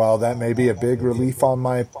 Well, that may be a big relief on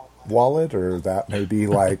my wallet, or that may be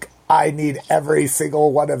like, I need every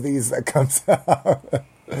single one of these that comes out.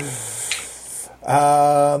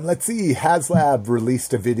 Let's see. HasLab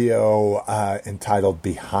released a video entitled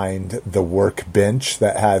Behind the Workbench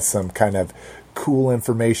that has some kind of cool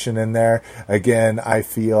information in there. Again, I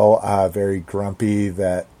feel very grumpy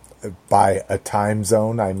that by a time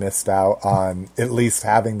zone I missed out on at least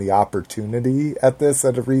having the opportunity at this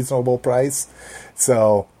at a reasonable price.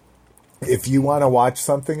 So if you want to watch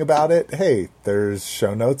something about it, hey, there's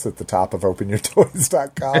show notes at the top of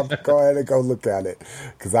openyourtoys.com. Go ahead and go look at it,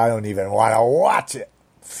 because I don't even want to watch it.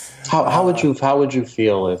 How would you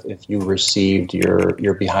feel if you received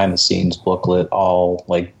your behind the scenes booklet all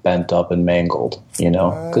like bent up and mangled?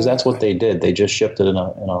 Because that's what they did. They just shipped it in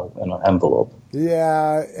an envelope.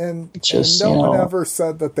 Yeah, and no one ever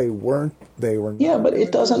said that they weren't. They were. Yeah, but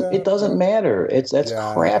it doesn't matter. That's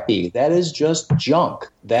crappy. That is just junk.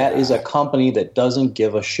 That is a company that doesn't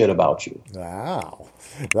give a shit about you. Wow.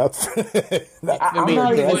 That's I'm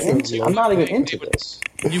not even into this.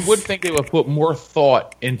 You would think they would put more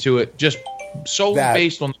thought into it, just solely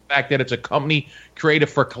based on the fact that it's a company created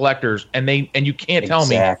for collectors, and you can't tell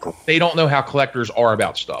me they don't know how collectors are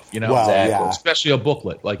about stuff. Especially a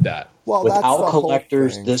booklet like that. Well, without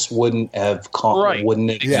collectors, this wouldn't have come. Right. Wouldn't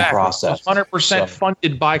have been processed. 100%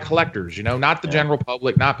 funded by collectors. Not the general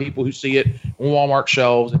public, not people who see it on Walmart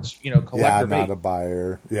shelves. It's collector made. Not a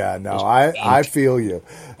buyer. Yeah, no, I feel you.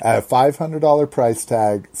 At a $500 price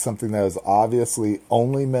tag, something that is obviously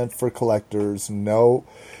only meant for collectors. No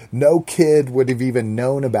kid would have even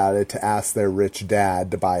known about it to ask their rich dad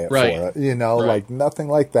to buy it for it. Like nothing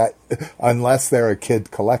like that, unless they're a kid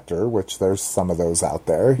collector, which there's some of those out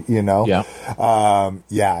there. Yeah,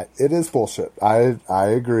 it is bullshit. I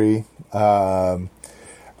agree. Yeah,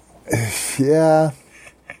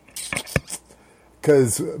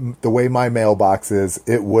 because the way my mailbox is,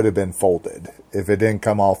 it would have been folded. If it didn't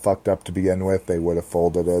come all fucked up to begin with, they would have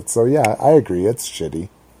folded it. So yeah, I agree. It's shitty.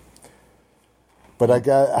 But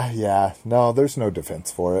there's no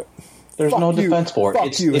defense for it. There's no defense for it.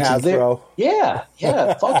 Fuck you, Hasbro. Yeah,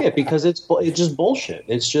 fuck it, because it's just bullshit.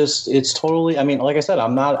 It's totally. I mean, like I said,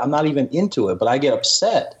 I'm not even into it, but I get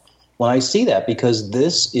upset when I see that, because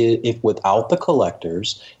this is, if without the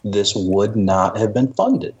collectors, this would not have been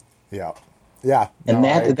funded. Yeah. And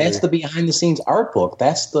that's the behind the scenes art book.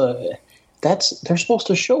 They're supposed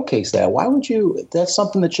to showcase that. Why would you? That's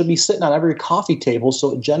something that should be sitting on every coffee table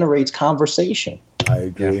so it generates conversation. I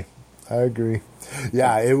agree. I agree.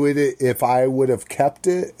 Yeah, it would. If I would have kept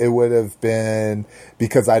it, it would have been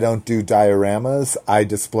because I don't do dioramas. I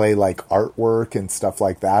display like artwork and stuff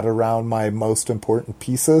like that around my most important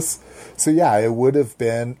pieces. So yeah, it would have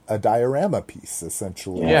been a diorama piece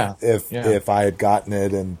essentially. Yeah. If I had gotten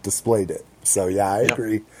it and displayed it. So yeah, I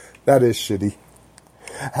agree. That is shitty.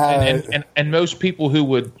 And most people who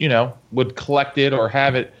would collect it or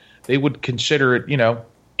have it, they would consider it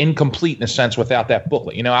incomplete in a sense without that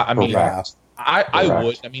booklet. I mean. Correct. I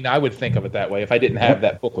would. I mean, I would think of it that way. If I didn't have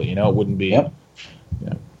that booklet, it wouldn't be. Yep.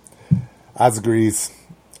 As agrees.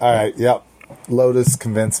 All right. Yep. Lotus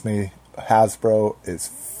convinced me Hasbro is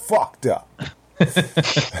fucked up.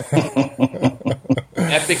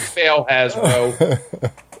 Epic fail, Hasbro.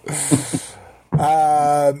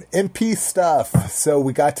 MP stuff. So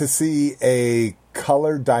we got to see a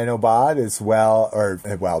colored Dinobot as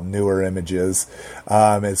well, newer images,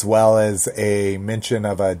 as well as a mention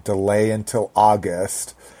of a delay until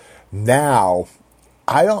August. Now,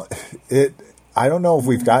 I don't know if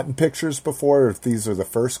we've gotten pictures before, or if these are the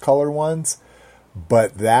first color ones,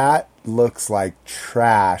 but that looks like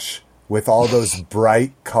trash with all those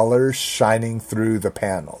bright colors shining through the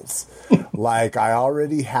panels. Like, I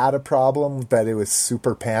already had a problem that it was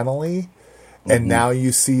super panel-y, and now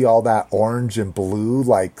you see all that orange and blue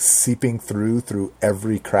like seeping through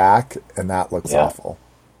every crack, and that looks awful.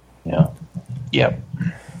 Yeah. Yep.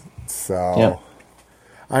 So,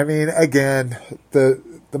 I mean, again, the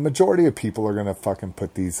majority of people are going to fucking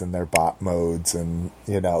put these in their bot modes and,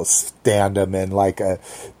 stand them in like a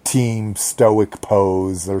team stoic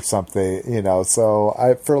pose or something,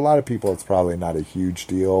 So, for a lot of people, it's probably not a huge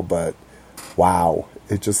deal, but wow.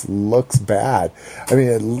 It just looks bad. I mean,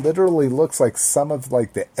 it literally looks like some of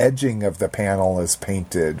like the edging of the panel is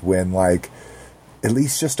painted when like, at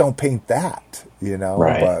least just don't paint that,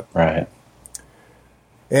 Right. Right.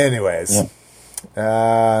 Anyways,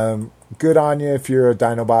 good on you if you're a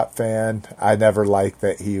Dinobot fan. I never liked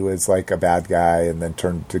that he was like a bad guy and then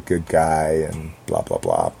turned to good guy and blah, blah,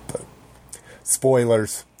 blah. But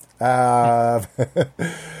spoilers. I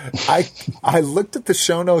looked at the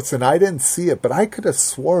show notes and I didn't see it, but I could have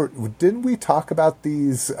swore, didn't we talk about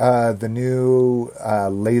these, the new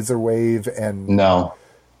laser wave and... No?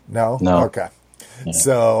 Okay. Yeah.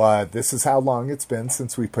 So this is how long it's been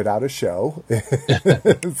since we put out a show. It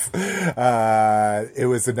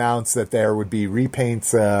was announced that there would be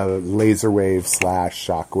repaints Laserwave /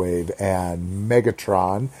 Shockwave and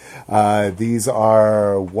Megatron. These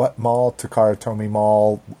are What Mall, Takara Tomy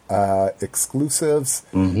Mall exclusives.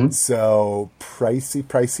 So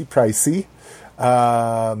pricey.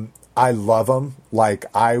 I love them. Like,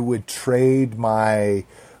 I would trade my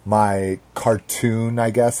cartoon, I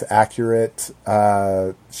guess, accurate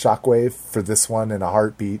Shockwave for this one in a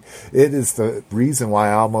heartbeat. It is the reason why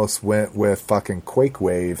I almost went with fucking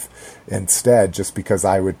Quakewave instead, just because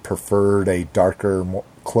I would prefer a darker,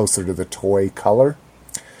 closer to the toy color.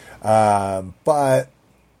 But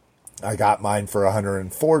I got mine for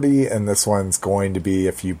 $140, and this one's going to be,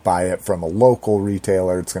 if you buy it from a local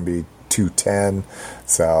retailer, it's going to be $210.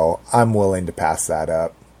 So I'm willing to pass that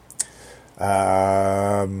up.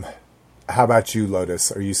 How about you,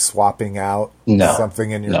 Lotus? Are you swapping out something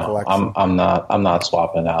in your collection? I'm not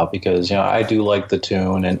swapping out because, I do like the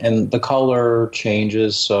tune and the color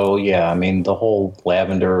changes. So yeah, I mean, the whole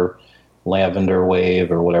lavender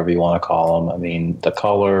wave or whatever you want to call them. I mean, the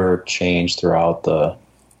color changed throughout the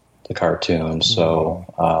cartoon. So,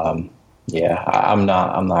 yeah, I'm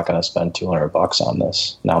not going to spend $200 on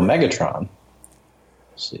this. Now Megatron,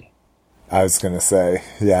 let's see. I was going to say,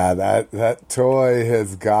 yeah, that toy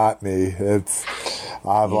has got me.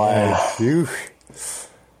 I'm like, whew.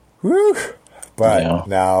 But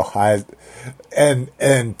no,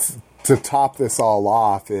 and to top this all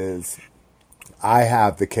off is I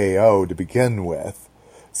have the KO to begin with.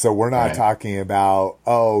 So we're not talking about,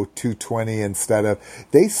 220 instead of,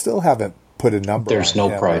 they still haven't put a number There's on no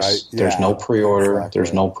him, price. right? There's no pre-order. Exactly.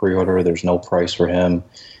 There's no pre-order. There's no price for him.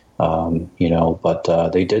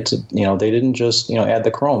 But they did, they didn't just, add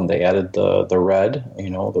the chrome. They added the red,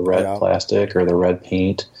 the red plastic or the red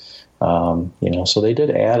paint. So they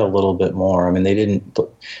did add a little bit more. I mean, I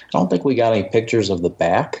don't think we got any pictures of the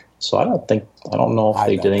back. So I don't know if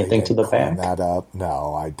they did anything to the back. That up?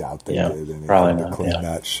 No, I doubt they did anything probably to clean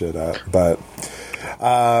that shit up. But,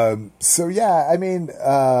 so yeah, I mean,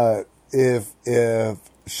 if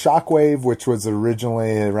Shockwave, which was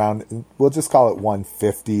originally around, we'll just call it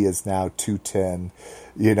 150, is now 210.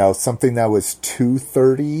 Something that was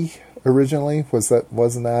 230 originally, wasn't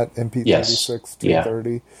that MP36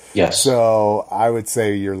 230? Yes. So I would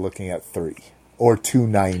say you're looking at 3 or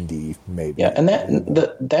 $290 maybe. Yeah, and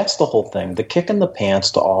that's the whole thing. The kick in the pants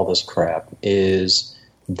to all this crap is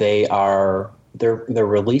they're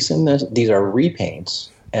releasing this. These are repaints,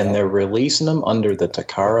 and they're releasing them under the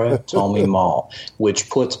Takara Tomy Mall, which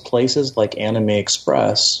puts places like Anime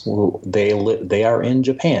Express. They are in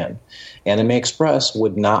Japan. Anime Express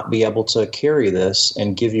would not be able to carry this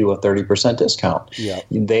and give you a 30% discount. Yeah.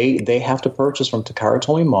 They have to purchase from Takara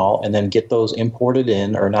Tomy Mall and then get those imported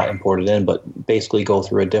in, or not imported in, but basically go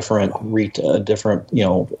through a different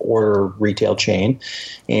order retail chain,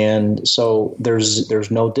 and so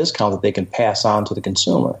there's no discount that they can pass on to the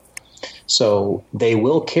consumer. So they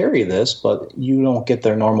will carry this, but you don't get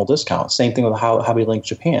their normal discount. Same thing with Hobby Link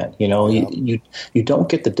Japan. You don't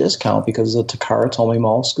get the discount because it's a Takara Tomy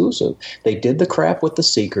Mall exclusive. They did the crap with the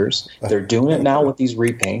Seekers. They're doing it now with these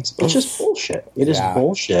repaints. It's just bullshit. It is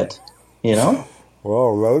bullshit.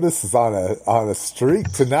 Whoa, Lotus is on a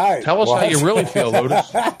streak tonight. Tell us how you really feel, Lotus.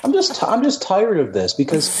 I'm just tired of this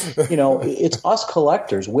because it's us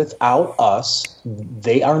collectors. Without us,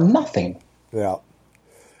 they are nothing. Yeah.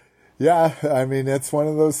 Yeah, I mean, it's one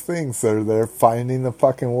of those things. They're finding the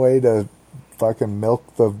fucking way to fucking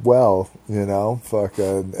milk the well,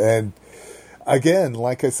 fucking. And again,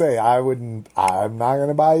 like I say, I'm not going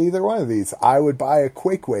to buy either one of these. I would buy a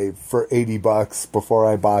Quakewave for $80 before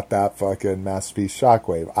I bought that fucking Masterpiece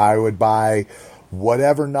Shockwave. I would buy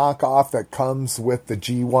whatever knockoff that comes with the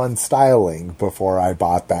G1 styling before I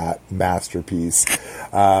bought that Masterpiece.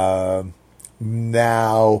 Now,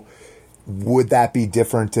 would that be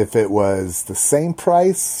different if it was the same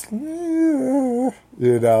price? For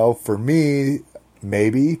me,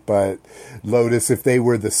 maybe. But Lotus, if they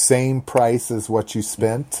were the same price as what you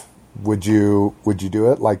spent, would you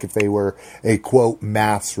do it? Like if they were a quote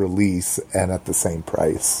mass release and at the same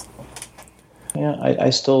price? Yeah,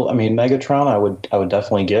 I still. I mean, Megatron, I would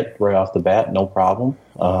definitely get right off the bat, no problem.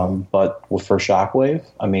 But for Shockwave,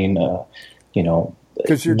 I mean,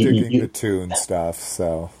 because you're digging the Toon stuff,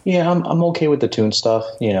 so yeah, I'm okay with the Toon stuff,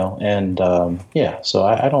 and so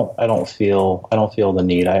I don't feel the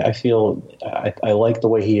need. I feel I like the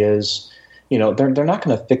way he is. They're not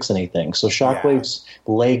going to fix anything. So Shockwave's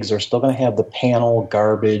legs are still going to have the panel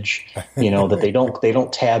garbage, that they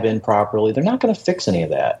don't tab in properly. They're not going to fix any of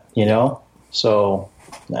that, So.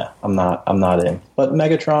 Nah, I'm not in. But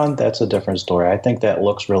Megatron, that's a different story. I think that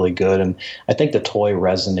looks really good, and I think the toy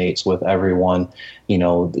resonates with everyone.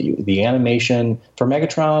 The animation for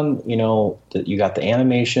Megatron, you got the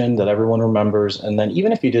animation that everyone remembers, and then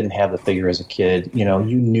even if you didn't have the figure as a kid, you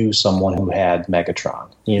knew someone who had Megatron.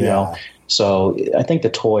 So I think the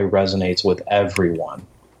toy resonates with everyone.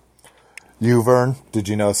 You, Vern, did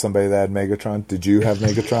you know somebody that had Megatron? Did you have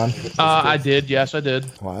Megatron? I did. Yes, I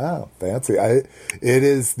did. Wow, fancy. It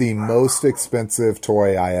is the most expensive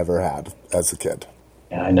toy I ever had as a kid.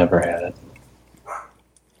 Yeah, I never had it.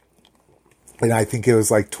 And I think it was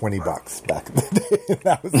like $20 back in the day.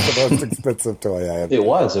 That was the most expensive toy I had. It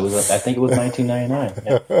was. I think it was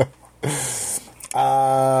 $19.99.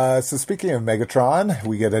 Yeah. So speaking of Megatron,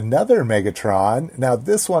 we get another Megatron. Now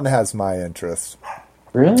this one has my interest.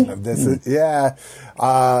 Really? This is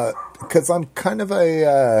because I'm kind of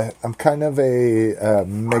a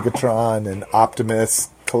Megatron and Optimus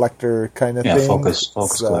collector kind of thing. Focus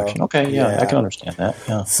collection. Okay, yeah, I can understand that.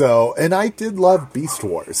 Yeah. So, and I did love Beast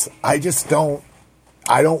Wars. I just don't.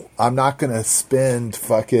 I'm not gonna spend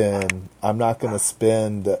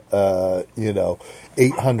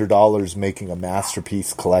 $800 making a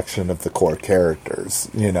Masterpiece collection of the core characters,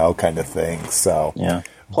 kind of thing. So yeah.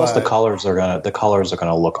 Plus, the colors are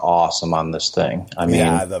gonna look awesome on this thing. I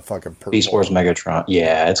mean, the fucking purple. Beast Wars Megatron.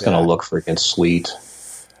 Yeah, it's gonna look freaking sweet.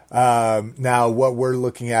 Now, what we're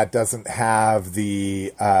looking at doesn't have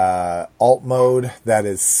the alt mode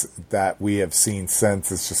that we have seen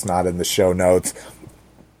since. It's just not in the show notes.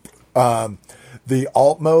 The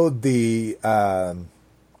alt mode, the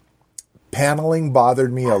paneling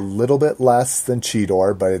bothered me a little bit less than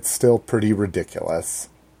Cheetor, but it's still pretty ridiculous.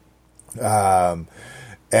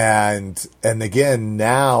 And again,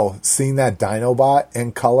 now seeing that Dinobot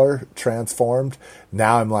in color transformed,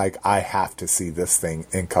 now I'm like, I have to see this thing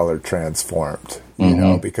in color transformed,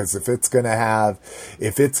 because if it's going to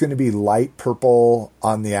be light purple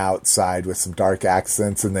on the outside with some dark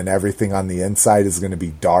accents, and then everything on the inside is going to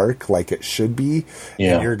be dark like it should be,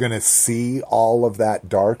 and you're going to see all of that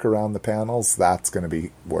dark around the panels, that's going to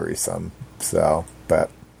be worrisome. So, but.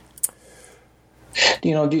 Do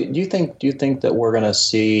you think that we're going to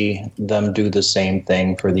see them do the same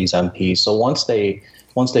thing for these MPs? So once they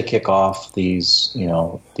kick off these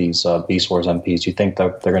Beast Wars MPs, do you think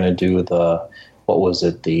that they're going to do what was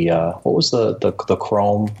it? What was the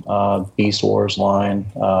Chrome Beast Wars line?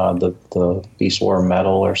 The Beast War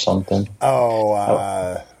metal or something?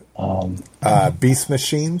 Beast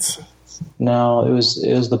Machines? No, it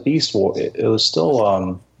was the Beast War. It was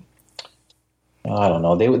still I don't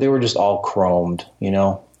know. They were just all chromed,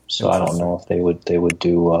 So I don't know if they would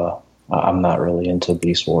do. I'm not really into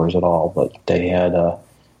Beast Wars at all, but they had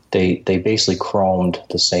they basically chromed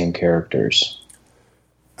the same characters.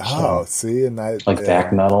 Oh, see, and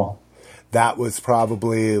back metal. That was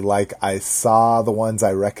probably like I saw the ones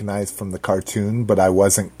I recognized from the cartoon, but I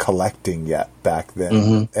wasn't collecting yet back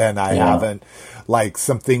then, and I haven't. Like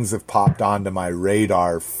some things have popped onto my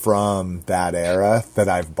radar from that era that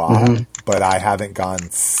I've bought, but I haven't gone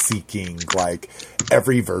seeking like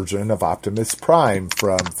every version of Optimus Prime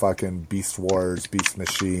from fucking Beast Wars, Beast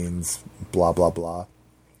Machines, blah, blah, blah.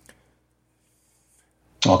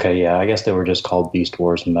 Okay, yeah, I guess they were just called Beast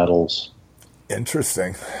Wars medals.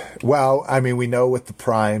 Interesting. Well, I mean, we know with the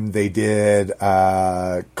Prime, they did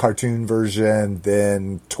cartoon version,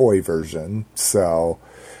 then toy version, so...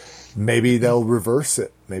 Maybe they'll reverse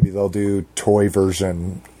it. Maybe they'll do toy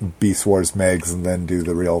version Beast Wars Megs and then do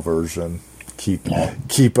the real version.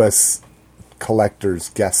 Keep us collectors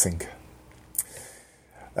guessing.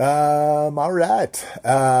 All right.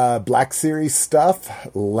 Black Series stuff.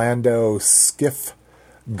 Lando Skiff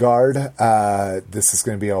Guard. This is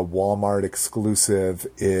going to be a Walmart exclusive.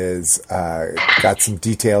 Is got some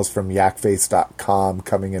details from yakface.com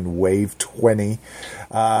coming in wave 20.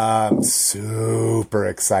 Super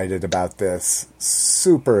excited about this.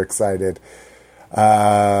 Super excited.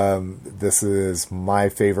 This is my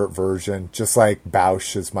favorite version. Just like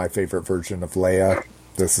Bausch is my favorite version of Leia.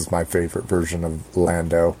 This is my favorite version of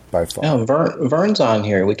Lando by far. Yeah, Vern's on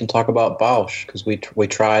here. We can talk about Bausch because we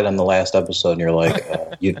tried on the last episode, and you're like,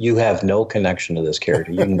 you have no connection to this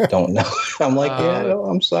character. You don't know. I'm like,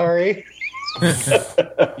 I'm sorry.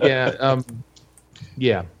 Yeah.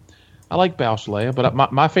 I like Bausch Leia,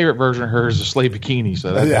 but my favorite version of her is a slave bikini.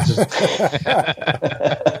 So that's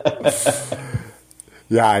just...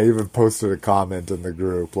 Yeah, I even posted a comment in the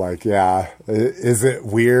group like, is it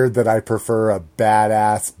weird that I prefer a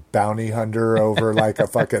badass bounty hunter over like a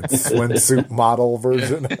fucking swimsuit model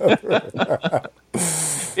version of her?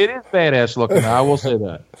 It is badass looking, I will say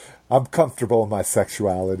that. I'm comfortable in my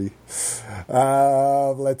sexuality.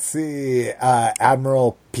 Let's see.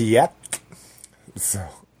 Admiral Piet. So...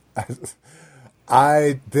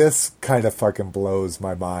 this kind of fucking blows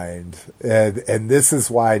my mind, and this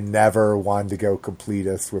is why I never wanted to go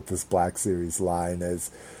completist with this Black Series line.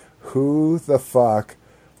 Is who the fuck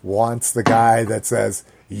wants the guy that says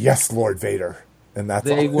yes, Lord Vader, and that's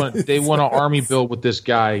they want an army build with this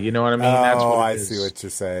guy. You know what I mean? That's what I see what you're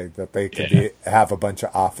saying. That they could have a bunch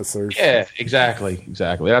of officers. Yeah, exactly.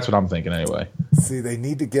 That's what I'm thinking anyway. See, they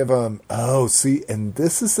need to give him... and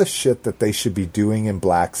this is the shit that they should be doing in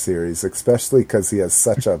Black Series, especially because he has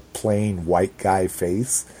such a plain white guy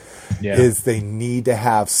face, is they need to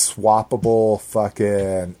have swappable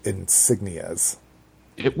fucking insignias.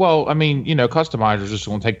 Customizers just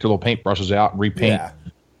want to take their little paintbrushes out and repaint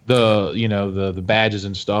the badges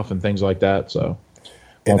and stuff and things like that, so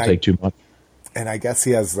it won't take too much. And I guess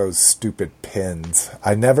he has those stupid pins.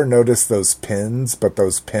 I never noticed those pins, but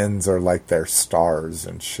those pins are like their stars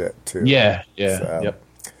and shit, too. Yeah. So, yep.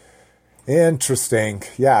 Interesting.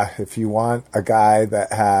 Yeah, if you want a guy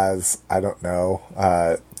that has,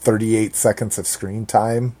 38 seconds of screen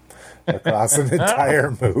time across an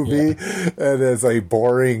entire movie and is a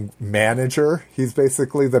boring manager, he's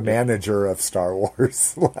basically the manager of Star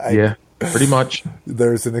Wars. Pretty much.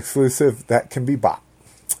 There's an exclusive that can be bought.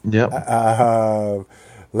 Yep.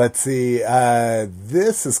 Let's see.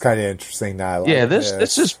 This is kind of interesting now.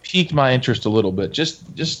 This has piqued my interest a little bit.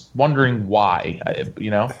 Just wondering why.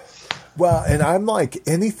 Well, and I'm like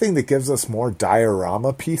anything that gives us more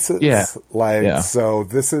diorama pieces. So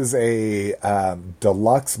this is a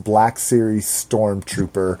deluxe Black Series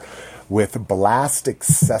Stormtrooper with blast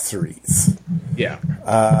accessories. Yeah.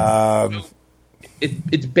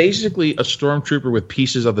 It's basically a Stormtrooper with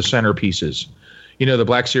pieces of the centerpieces. The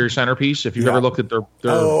Black Series centerpiece. If you've ever looked at their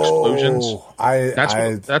explosions,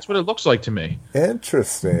 that's what it looks like to me.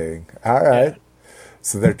 Interesting. All right. Yeah.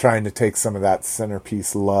 So they're trying to take some of that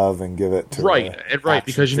centerpiece love and give it to right,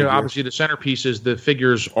 because obviously the centerpieces, the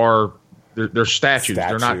figures are they're statues.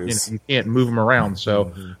 They're not. You can't move them around.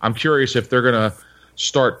 So I'm curious if they're going to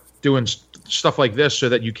start doing stuff like this so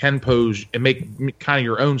that you can pose and make kind of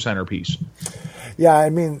your own centerpiece. Yeah, I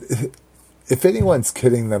mean, if anyone's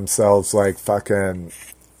kidding themselves, like fucking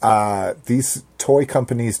these toy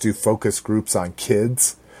companies do focus groups on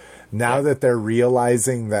kids. Now that they're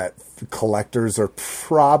realizing that collectors are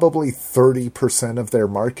probably 30% of their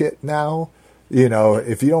market now. You know,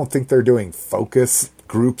 if you don't think they're doing focus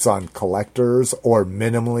groups on collectors or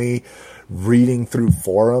minimally reading through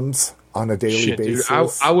forums on a daily basis. Dude,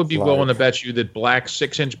 I would be willing to bet you that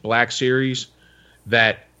 6-inch Black Series,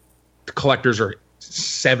 that collectors are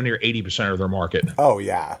 70 or 80% of their market. Oh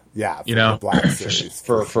yeah. You know, Black Series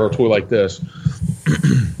for a toy like this.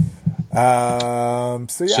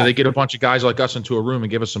 So they get a bunch of guys like us into a room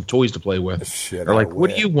and give us some toys to play with. Shit, They're like, what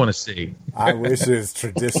do you want to see? I wish it was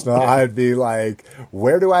traditional. I'd be like,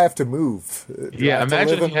 where do I have to move?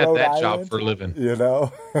 Imagine if you had that job for a living. You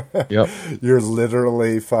know? Yep. You're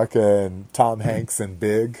literally fucking Tom Hanks and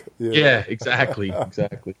Big. Yeah, exactly.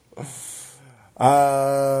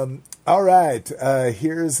 All right.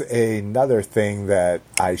 Here's another thing that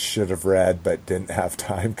I should have read but didn't have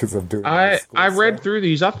time because I'm doing. I read through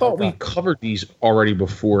these. I thought we covered these already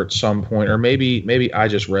before at some point, or maybe I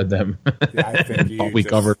just read them. Yeah, I think we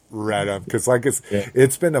covered read them because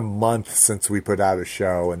it's been a month since we put out a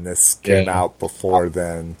show, and this came out before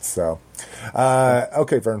then. So,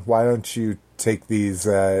 okay, Vern, why don't you take these?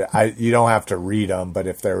 You don't have to read them, but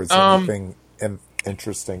if there was anything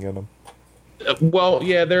interesting in them. Well,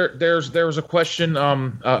 yeah, there was a question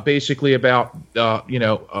basically about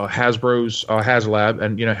Hasbro's HasLab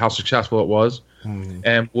and how successful it was,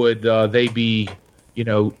 and would they be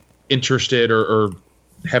interested or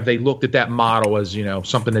have they looked at that model as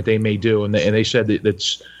something that they may do, and they said that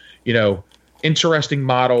it's interesting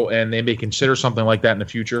model and they may consider something like that in the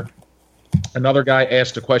future. Another guy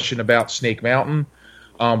asked a question about Snake Mountain.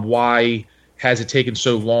 Why has it taken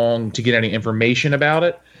so long to get any information about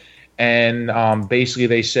it? And basically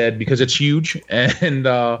they said because it's huge and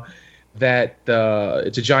that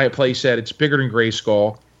it's a giant play set. It's bigger than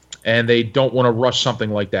Grayskull, and they don't want to rush something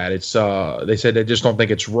like that. It's they said they just don't think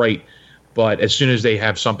it's right. But as soon as they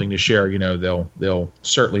have something to share, they'll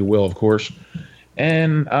certainly will, of course.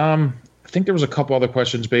 And I think there was a couple other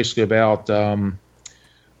questions basically about there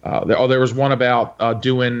was one about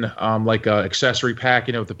doing like a accessory pack,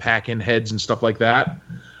 with the pack-in heads and stuff like that.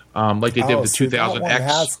 Like they did with the 2000X. That one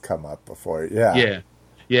has come up before, yeah,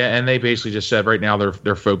 and they basically just said right now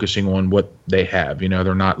they're focusing on what they have.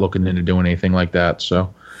 They're not looking into doing anything like that.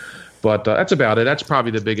 So, but that's about it. That's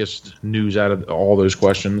probably the biggest news out of all those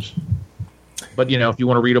questions. But if you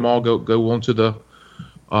want to read them all, go onto the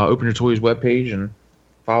Open Your Toys webpage and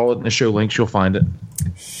follow it in the show links. You'll find it.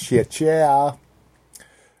 Shit, yeah.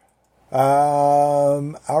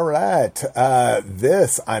 All right.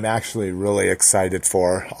 This I'm actually really excited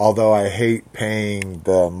for, although I hate paying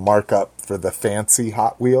the markup for the fancy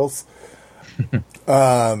Hot Wheels.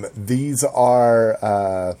 These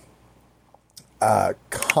are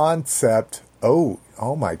concept.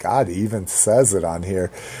 Oh my God, he even says it on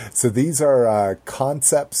here. So these are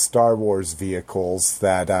concept Star Wars vehicles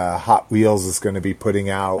that Hot Wheels is going to be putting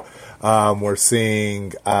out. We're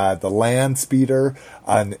seeing the Land Speeder,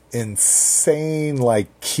 an insane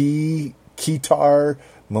Keytar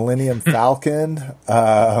Millennium Falcon,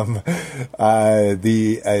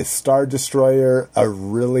 the Star Destroyer, a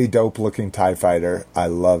really dope looking TIE Fighter. I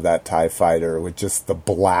love that TIE Fighter with just the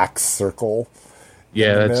black circle.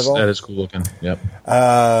 Yeah, that is cool looking. Yep.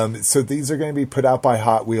 So these are going to be put out by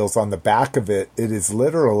Hot Wheels. On the back of it, it is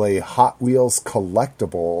literally Hot Wheels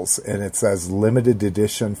collectibles, and it says limited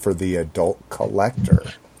edition for the adult collector.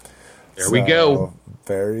 There we go.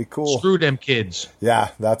 Very cool. Screw them kids.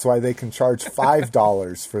 Yeah, that's why they can charge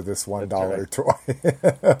 $5 for this $1 toy.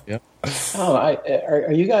 Yep.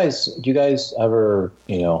 Are you guys? Do you guys ever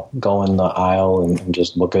go in the aisle and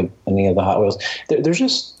just look at any of the Hot Wheels? There's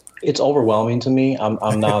just. It's overwhelming to me.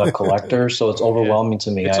 I'm not a collector, so it's overwhelming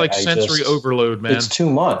to me. It's like sensory overload, man. It's too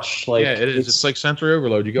much. Like, it is. It's like sensory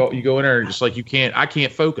overload. You go in there and just like I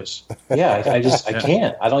can't focus. Yeah, I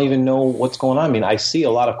can't. I don't even know what's going on. I mean, I see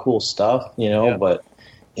a lot of cool stuff, but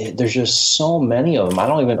there's just so many of them. I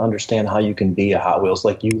don't even understand how you can be a Hot Wheels.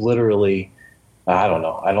 Like you literally. I don't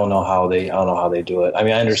know. I don't know how they do it. I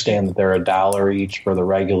mean, I understand that they're $1 each for the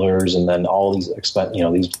regulars, and then all these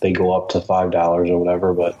these they go up to $5 or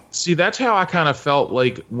whatever. But see, that's how I kind of felt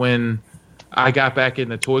like when I got back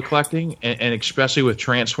into toy collecting, and especially with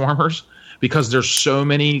Transformers, because there's so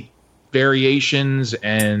many variations,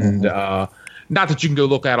 and not that you can go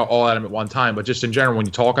look at all at them at one time, but just in general, when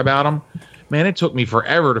you talk about them. Man, it took me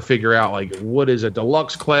forever to figure out like what is a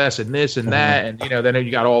deluxe class and this and that, and then you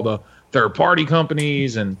got all the third-party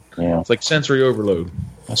companies, and it's like sensory overload.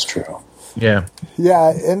 That's true. Yeah,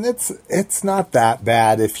 and it's not that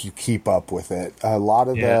bad if you keep up with it. A lot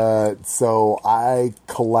of so I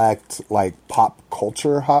collect like pop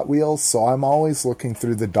culture Hot Wheels, so I'm always looking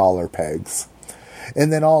through the dollar pegs.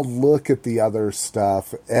 And then I'll look at the other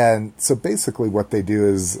stuff. And so basically what they do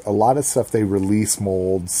is a lot of stuff they release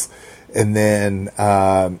molds, and then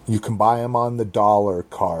you can buy them on the dollar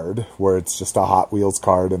card, where it's just a Hot Wheels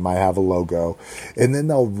card and might have a logo. And then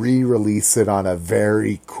they'll re-release it on a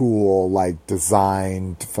very cool, like,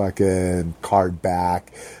 designed fucking card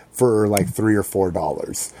back for like $3 or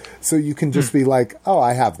 $4. So you can just be like, oh,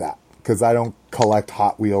 I have that, because I don't collect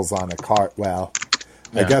Hot Wheels on a card. Well,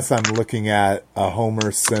 I guess I'm looking at a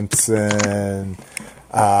Homer Simpson,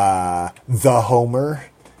 the Homer,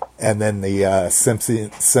 and then the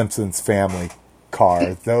Simpsons family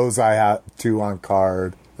card. Those I have 2 on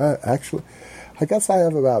card. Actually, I guess I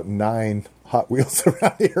have about 9 Hot Wheels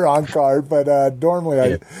around here on card, but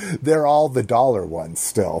normally they're all the dollar ones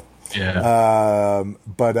still. Yeah.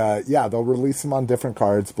 Yeah, they'll release them on different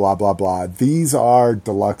cards, blah, blah, blah. These are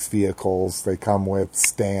deluxe vehicles. They come with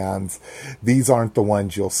stands. These aren't the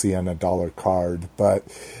ones you'll see on a dollar card. But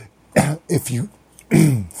if you,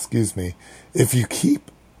 excuse me, if you keep,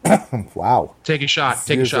 wow. Take a shot.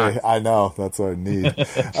 Take a shot. I know. That's what I need.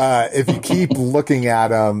 If you keep looking at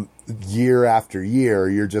them year after year,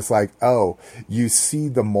 you're just like, oh, you see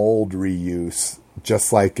the mold reuse,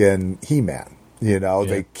 just like in He-Man. You know,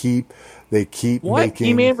 they keep what? making...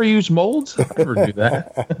 He-Man reuse molds? I never knew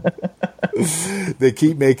that. They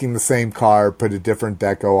keep making the same card, put a different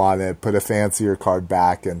deco on it, put a fancier card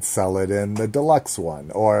back, and sell it in the deluxe one.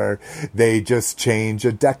 Or they just change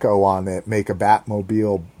a deco on it, make a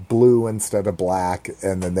Batmobile blue instead of black,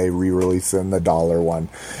 and then they re-release in the dollar one.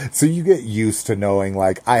 So you get used to knowing,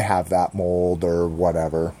 like, I have that mold or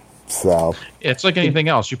whatever. So it's like anything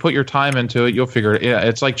else. You put your time into it, you'll figure it. Yeah,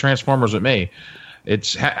 it's like Transformers with me.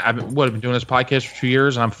 I've been doing this podcast for 2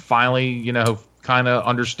 years, and I'm finally, kind of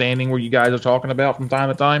understanding what you guys are talking about from time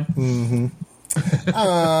to time. Mm-hmm.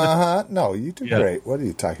 No, you do great. What are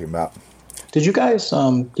you talking about? Did you guys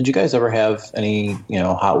ever have any,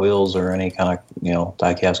 Hot Wheels or any kind of,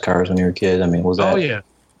 die-cast cars when you were a kid? I mean, was that? Oh yeah,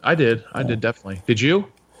 I did. I did definitely. Did you?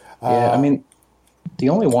 Yeah, I mean, the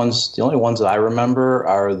only ones that I remember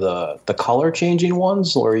are the color changing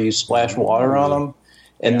ones where you splash water on them,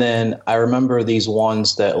 and then I remember these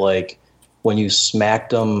ones that, like, when you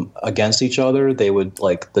smacked them against each other, they would,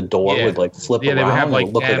 like, the door would, like, flip around. They would have, like,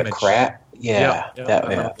 and look damage. like a crack.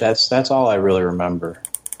 That's all I really remember.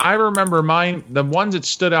 I remember mine. The ones that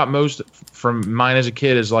stood out most from mine as a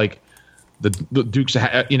kid is like the Dukes,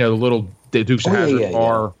 the little Dukes of Hazzard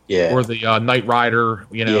car, or the Knight Rider.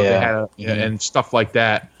 They had and stuff like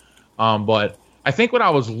that. But I think when I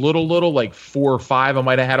was little, like 4 or 5, I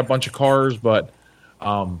might have had a bunch of cars. But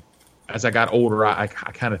as I got older, I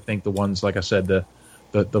kind of think the ones, like I said, the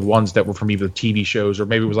ones that were from either TV shows or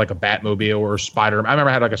maybe it was like a Batmobile or a Spider. I remember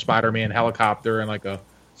I had like a Spider-Man helicopter and like a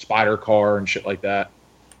Spider car and shit like that.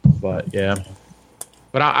 But yeah,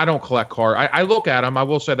 but I don't collect cars. I look at them. I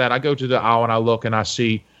will say that I go to the aisle and I look and I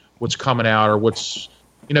see what's coming out or what's,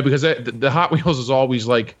 because the Hot Wheels is always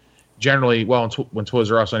like generally, well, when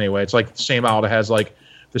Toys R Us anyway, it's like the same aisle that has like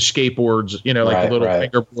the skateboards, like the little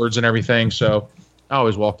fingerboards and everything. So I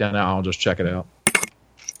always walk down the aisle and just check it out.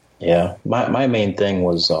 Yeah, my main thing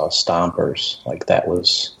was Stompers. Like that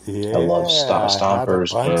was, I love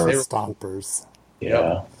Stompers. I had a bunch of Stompers.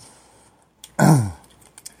 Yeah.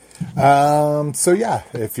 So yeah,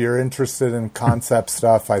 if you're interested in concept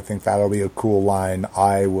stuff, I think that'll be a cool line.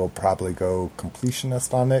 I will probably go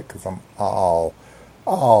completionist on it because I'm all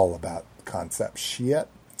about concept shit.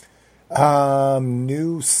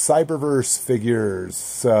 New Cyberverse figures.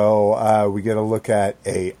 So we get a look at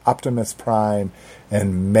a Optimus Prime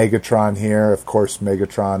and Megatron here. Of course,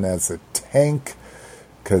 Megatron as a tank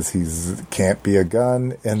because he's can't be a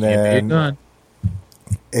gun, and then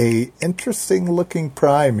a interesting looking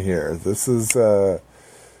Prime here. This is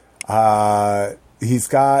he's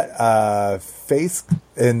got a face,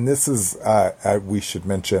 and this is we should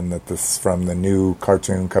mention that this is from the new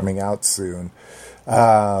cartoon coming out soon.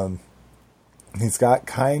 He's got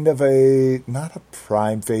kind of not a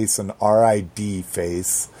Prime face, an RID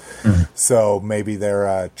face. Mm-hmm. So maybe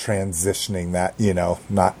they're transitioning that,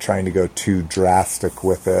 not trying to go too drastic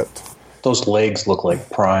with it. Those legs look like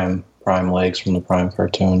Prime legs from the Prime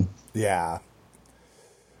cartoon. Yeah.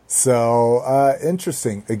 So,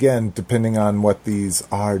 interesting. Again, depending on what these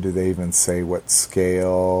are, do they even say what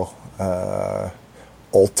scale?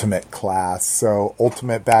 Ultimate class. So,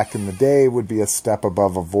 Ultimate back in the day would be a step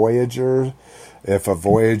above a Voyager. If a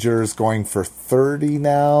Voyager is going for $30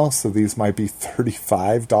 now, so these might be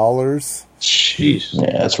 $35. Jeez.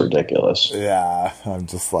 Yeah, that's ridiculous. Yeah, I'm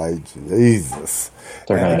just like, Jesus.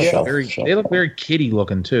 They're they look very kiddie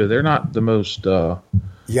looking too. They're not the most.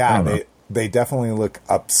 Yeah, they definitely look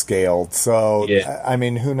upscaled. So, Yeah. I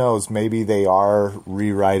mean, who knows? Maybe they are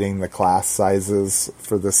rewriting the class sizes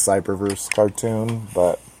for this Cyberverse cartoon.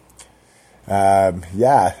 But,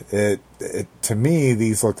 yeah, it to me,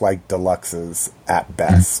 these look like deluxes at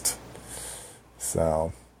best.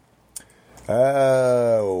 So,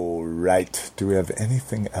 oh, right. Do we have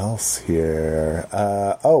anything else here?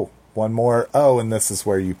 One more. Oh, and this is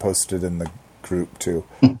where you posted in the group, too.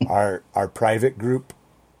 Our private group.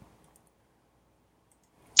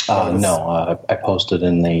 No, I posted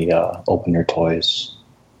in the Open Your Toys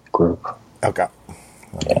group. Okay.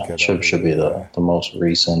 Yeah, should be the most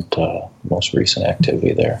recent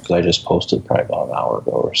activity there, because I just posted probably about an hour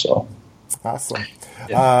ago or so. Awesome.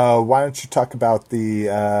 Yeah. Why don't you talk about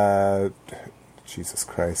the Jesus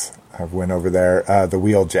Christ, I went over there, the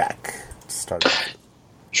Wheeljack. Start.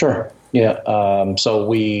 Sure. Yeah. So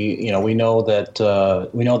we know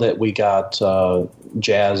that we got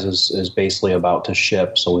Jazz is basically about to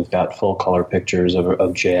ship. So we've got full color pictures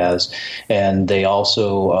of Jazz, and they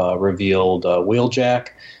also revealed Wheeljack,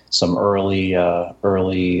 some early renders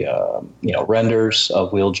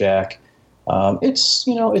of Wheeljack. It's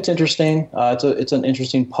interesting. It's an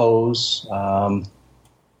interesting pose.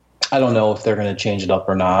 I don't know if they're going to change it up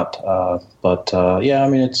or not. But yeah, I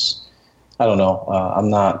mean, I don't know. I'm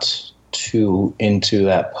not too into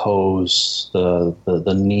that pose,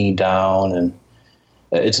 the knee down, and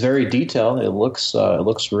it's very detailed. It looks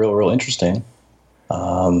real interesting.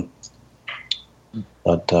 But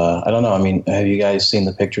I don't know. I mean, have you guys seen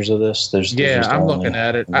the pictures of this? I'm looking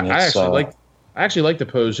at it. I actually like the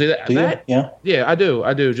pose. Yeah, I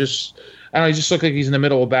do. Just I don't know. He just looks like he's in the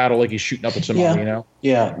middle of battle, like he's shooting up at somebody. You know.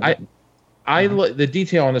 Yeah. The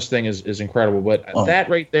detail on this thing is incredible. But that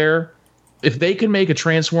right there, if they can make a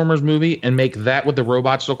Transformers movie and make that what the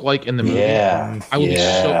robots look like in the movie, I would be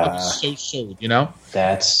so sold. You know.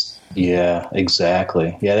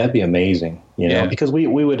 Exactly. Yeah, that'd be amazing. You know, because we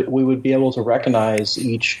would be able to recognize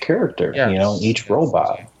each character. Yes. You know, each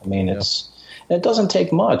robot. I mean, it doesn't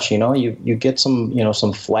take much. You know, you get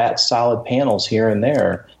some flat, solid panels here and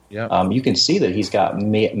there. Yeah. You can see that he's got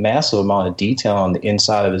massive amount of detail on the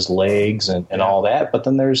inside of his legs and all that. But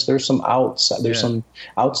then there's some some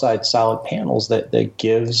outside solid panels that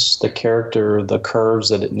gives the character the curves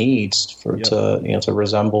that it needs to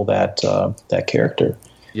resemble that character.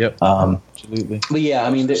 Yep. Absolutely. But yeah, I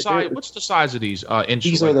mean, what's the size of these? Inch?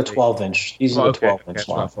 These are the 12-inch. These are the 12-inch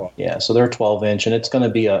long. Yeah, so they're 12-inch, and it's going to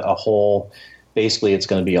be a whole. Basically, it's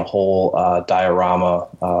going to be a whole diorama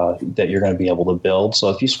that you're going to be able to build. So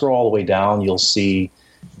if you scroll all the way down, you'll see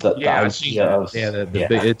the idea of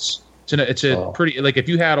it's a pretty, like, if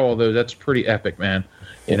you had all those, that's pretty epic, man.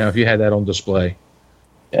 You know, if you had that on display.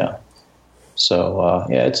 Yeah. So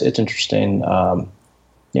it's interesting.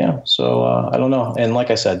 So I don't know. And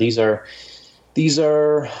like I said, these are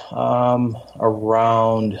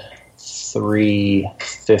around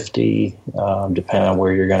 $350, depending on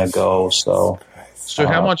where you're going to go. So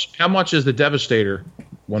how much is the Devastator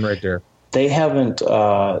one right there? They haven't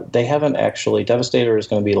actually. Devastator is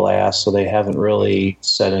going to be last, so they haven't really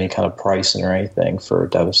set any kind of pricing or anything for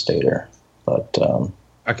Devastator. But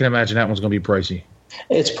I can imagine that one's going to be pricey.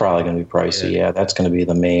 It's probably going to be pricey. Yeah, that's going to be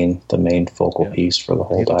the main focal piece for the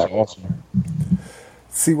whole diet. Awesome.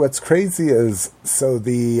 See, what's crazy is, so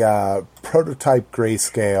the prototype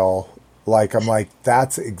grayscale, like, I'm like,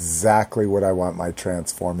 that's exactly what I want my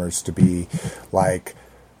Transformers to be. Like,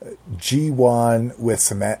 G1 with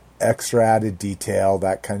some extra added detail,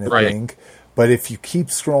 that kind of thing. But if you keep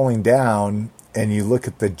scrolling down and you look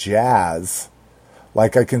at the Jazz,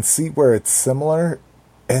 like, I can see where it's similar,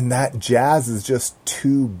 and that Jazz is just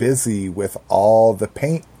too busy with all the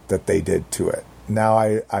paint that they did to it. Now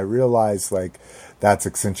I realize, like, that's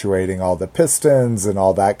accentuating all the pistons and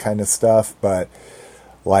all that kind of stuff, but,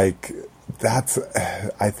 like, I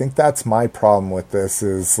think that's my problem with this,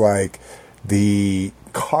 is, like, the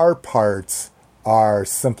car parts are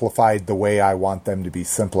simplified the way I want them to be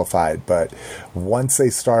simplified, but once they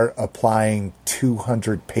start applying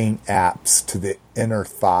 200 paint apps to the inner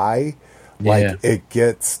thigh, like, it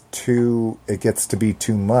gets to be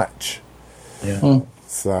too much. Yeah.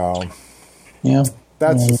 So, yeah,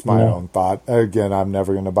 that's just my own thought. Again, I'm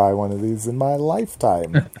never going to buy one of these in my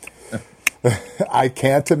lifetime. I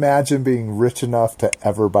can't imagine being rich enough to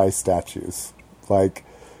ever buy statues. Like,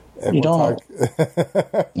 you don't.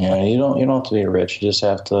 You don't have to be rich. You just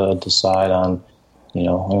have to decide on You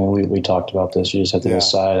know, I mean, we talked about this. You just have to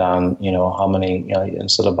decide on, you know, how many, you know,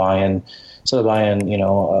 instead of buying, you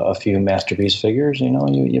know, a few masterpiece figures, you know,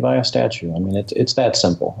 you buy a statue. I mean, it's that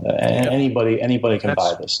simple. And anybody can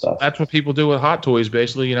buy this stuff. That's what people do with Hot Toys,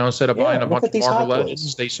 basically. You know, instead of buying a bunch of Marvel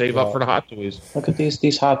Legends, they save up for the Hot Toys. Look at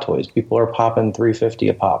these Hot Toys. People are popping $350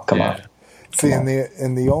 a pop. Come on. See, and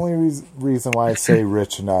the only reason why I say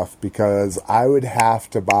rich enough, because I would have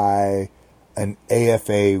to buy an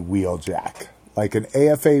AFA wheeljack. Like an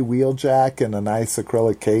AFA wheeljack in a nice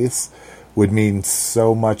acrylic case would mean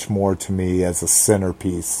so much more to me as a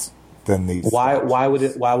centerpiece than these. Why would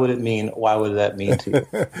that mean to you?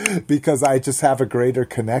 Because I just have a greater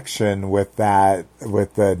connection with the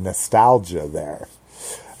nostalgia there.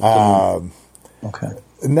 Okay.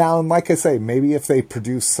 Now, like I say, maybe if they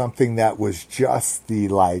produced something that was just the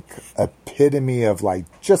like epitome of like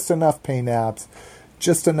just enough paint apps,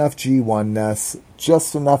 just enough G1-ness,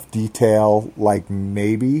 just enough detail, like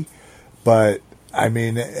maybe. But I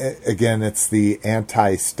mean, again, it's the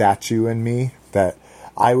anti-statue in me that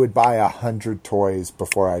I would buy 100 toys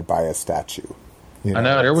before I'd buy a statue. You know, I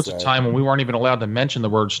know there was a time when we weren't even allowed to mention the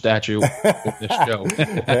word statue in this show.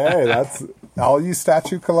 Hey, that's all you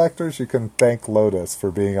statue collectors. You can thank Lotus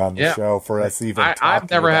for being on the show for us even. I've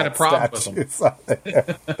never had a problem with them.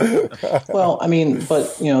 Well, I mean,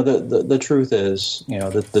 but you know, the truth is, you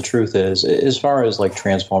know, the truth is, as far as like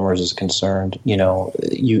Transformers is concerned, you know,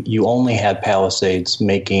 you only had Palisades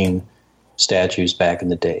making statues back in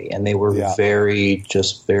the day, and they were very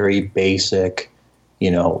basic. You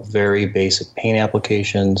know, very basic paint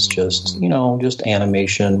applications, just, you know, just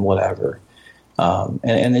animation, whatever.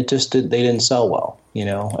 And it just they didn't sell well. You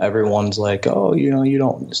know, everyone's like, oh, you know, you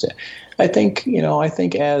don't understand. I think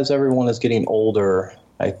as everyone is getting older,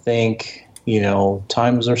 I think, you know,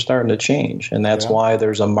 times are starting to change. And that's why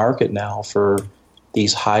there's a market now for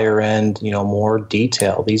these higher end, you know, more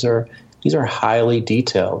detail. These are highly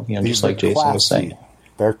detailed, you know, just like Jason was saying.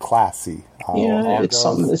 They're classy.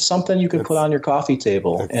 It's something you can put on your coffee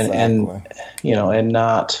table and you know, and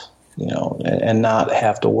not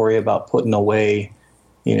have to worry about putting away,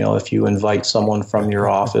 you know, if you invite someone from your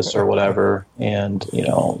office or whatever, and you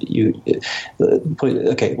know,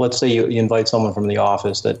 let's say you invite someone from the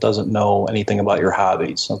office that doesn't know anything about your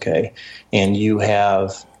hobbies, okay, and you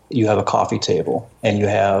have a coffee table and you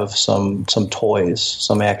have some toys,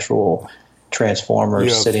 some actual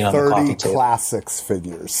Transformers sitting on the coffee table. 30 classics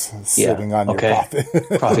figures sitting on your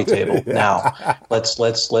coffee table. Now,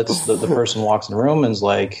 the person walks in the room and is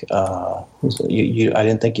like, I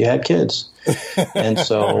didn't think you had kids. And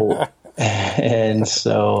so,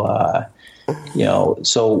 you know,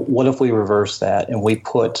 so what if we reverse that and we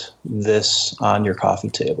put this on your coffee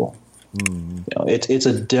table? You know, it's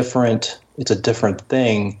a different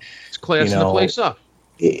thing. It's classing the place up.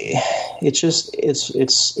 It's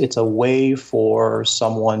a way for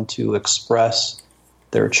someone to express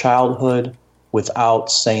their childhood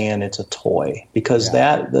without saying it's a toy, because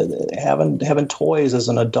having toys as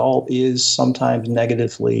an adult is sometimes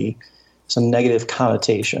some negative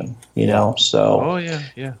connotation, you know. So you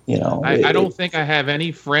know, I don't think I have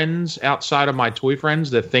any friends outside of my toy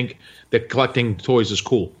friends that think that collecting toys is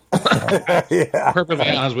cool. Perfectly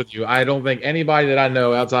honest with you, I don't think anybody that I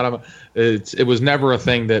know outside of it was never a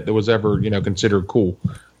thing that was ever, you know, considered cool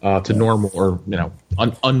to normal or, you know,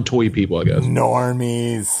 untoy people, I guess.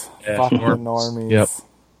 Normies, fucking normies. Yep.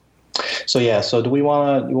 So do we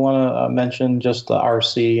want to mention just the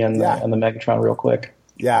RC and the Megatron real quick?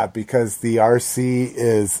 Yeah, because the RC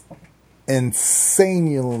is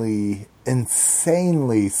insanely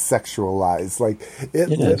sexualized. Like it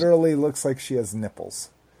literally looks like she has nipples.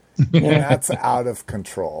 And that's out of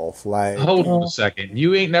control. Like, hold on a second.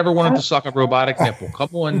 You ain't never wanted to suck a robotic nipple. Come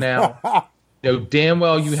on now. You know damn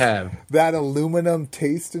well you have. That aluminum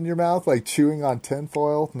taste in your mouth, like chewing on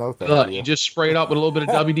tinfoil? No thank you. You just spray it up with a little bit of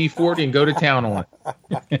WD-40 and go to town on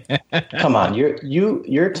it. Come on,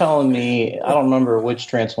 you're telling me, I don't remember which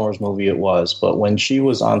Transformers movie it was, but when she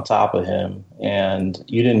was on top of him and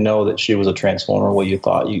you didn't know that she was a Transformer, well, you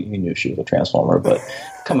thought you knew she was a Transformer, but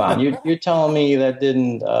come on, you're telling me that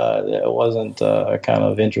it wasn't kind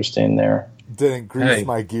of interesting there. Didn't grease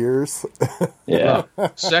my gears. Yeah.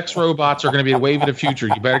 Sex robots are going to be the wave of the future.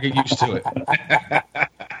 You better get used to it.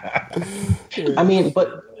 I mean,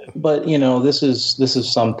 but you know, this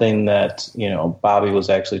is something that, you know, Bobby was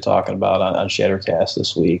actually talking about on Shattercast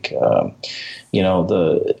this week. You know,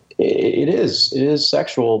 it is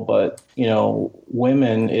sexual, but you know,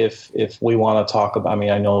 women, if we want to talk about, I mean,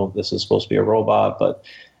 I know this is supposed to be a robot, but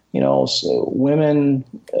you know, so women,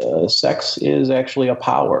 sex is actually a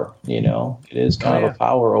power, you know, it is kind of a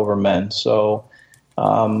power over men. So,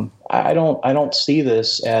 I don't see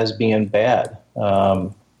this as being bad. I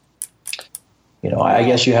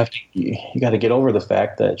guess you got to get over the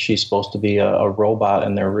fact that she's supposed to be a robot,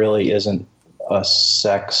 and there really isn't a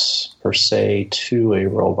sex per se to a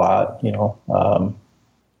robot.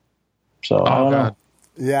 So I don't know.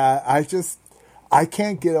 Yeah, I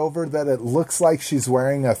can't get over that. It looks like she's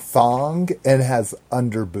wearing a thong and has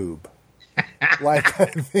under boob. Like, I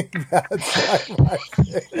think that's like my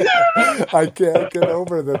thing. I can't get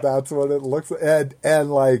over that. That's what it looks like.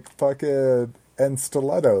 And like fucking, and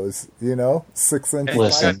stilettos, 6 inch.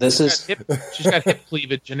 Listen, she's got hip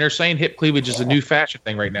cleavage, and they're saying hip cleavage is a new fashion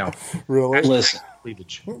thing right now. Really? Listen,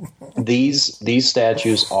 cleavage. These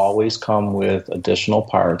statues always come with additional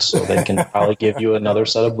parts, so they can probably give you another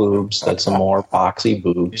set of boobs that's a more boxy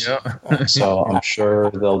boobs. Yeah. So I'm sure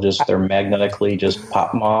they're magnetically just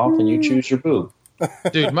pop them off, and you choose your boob.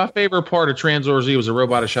 Dude, my favorite part of Transor Z was a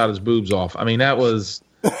robot that shot his boobs off. I mean, that was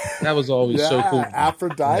always so cool.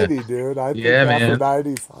 Aphrodite, dude. I think man.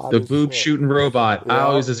 Aphrodite's hot. The as boob shit. shooting robot. Yeah. I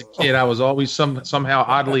always, as a kid, I was always somehow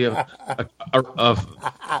oddly thought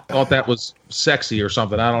that was sexy or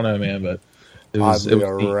something. I don't know, man, but it was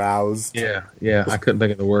aroused. Yeah. I couldn't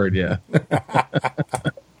think of the word. Yeah.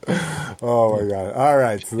 Oh my god! All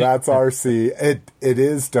right, so that's RC. It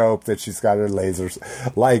is dope that she's got her lasers.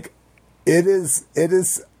 Like, it is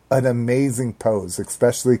an amazing pose,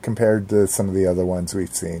 especially compared to some of the other ones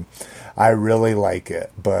we've seen. I really like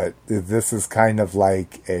it, but this is kind of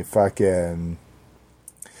like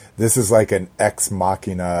this is like an Ex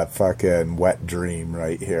Machina fucking wet dream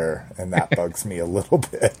right here, and that bugs me a little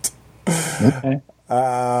bit. Okay.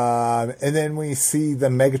 And then we see the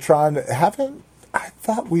Megatron. I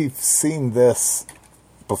thought we've seen this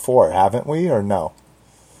before, haven't we, or no?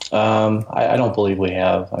 I don't believe we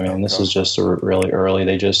have. I mean, this is just really early.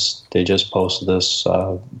 They just posted this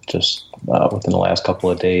within the last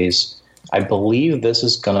couple of days. I believe this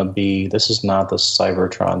is not the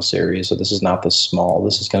Cybertron series, so this is not the small.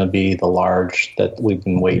 This is going to be the large that we've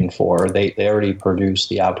been waiting for. They already produced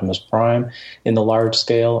the Optimus Prime in the large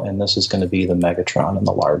scale, and this is going to be the Megatron in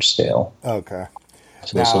the large scale. Okay.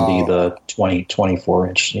 So this will be the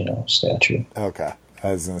 24-inch, statue. Okay.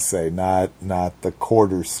 I was going to say, not the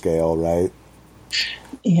quarter scale, right?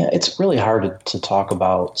 Yeah, it's really hard to talk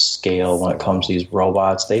about scale when it comes to these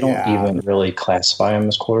robots. They don't even really classify them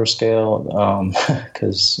as quarter scale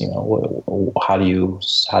because how do you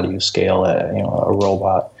scale a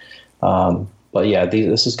robot? But yeah,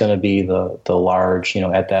 this is going to be the large,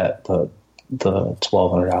 at that the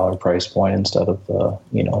 $1,200 price point instead of the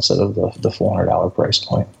 $400 price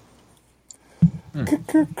point.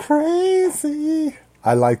 Crazy.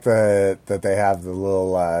 I like that they have the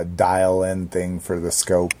little dial-in thing for the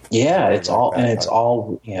scope. Yeah, it's all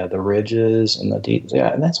the ridges and the details.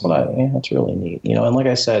 Yeah, and that's that's really neat. And like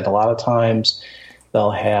I said, a lot of times they'll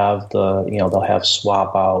have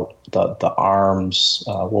swap out the arms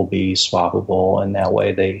will be swappable, and that way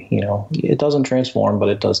it doesn't transform, but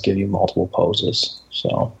it does give you multiple poses.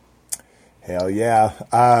 So. Hell yeah.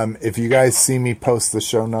 If you guys see me post the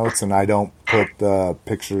show notes and I don't put the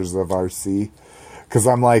pictures of RC, because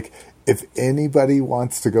I'm like, if anybody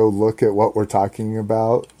wants to go look at what we're talking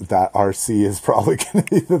about, that RC is probably going to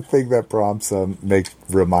be the thing that prompts them,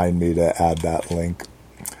 remind me to add that link.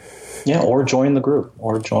 Yeah, or join the group,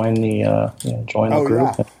 or join the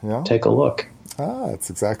group. And take a look. Ah, that's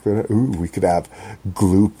exactly it. Ooh, we could have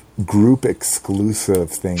group exclusive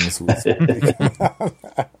things.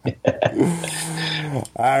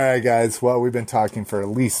 All right, guys. Well, we've been talking for at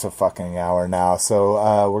least a fucking hour now,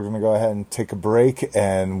 so we're going to go ahead and take a break,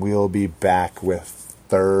 and we'll be back with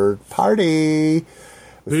Third Party.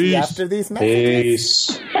 We'll see you after these messages.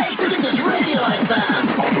 Peace.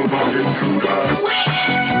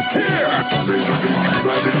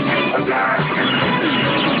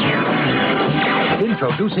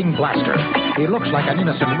 Introducing Blaster. He looks like an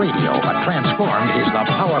innocent radio, but transformed is the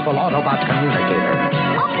powerful Autobot communicator.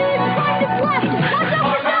 Oh,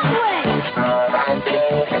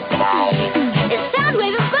 it's Soundwave! It's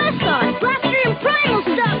Soundwave and Buzzsaw, Blaster and Primal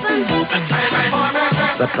stuff.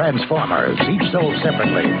 The Transformers, each sold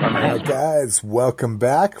separately. All right, guys, welcome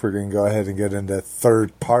back. We're going to go ahead and get into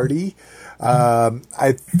Third Party.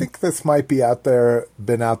 I think this might be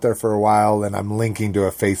been out there for a while, and I'm linking to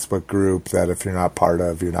a Facebook group that if you're not part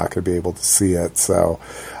of, you're not going to be able to see it. So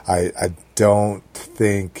I don't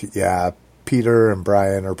think, Peter and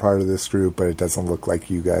Brian are part of this group, but it doesn't look like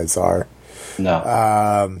you guys are. No.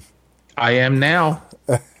 I am now.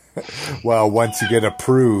 Well, once you get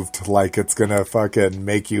approved, like it's gonna fucking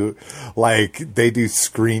make you like they do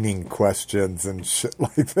screening questions and shit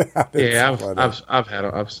like that. Yeah, I've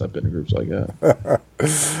been in groups like that.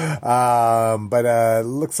 But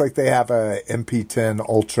looks like they have a MP10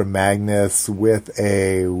 Ultra Magnus with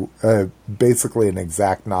a basically an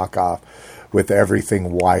exact knockoff with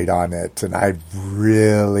everything white on it, and I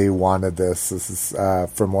really wanted this. This is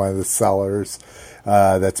from one of the sellers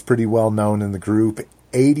that's pretty well known in the group.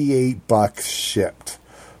 $88 shipped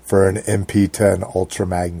for an MP10 Ultra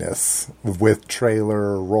Magnus with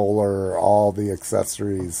trailer, roller, all the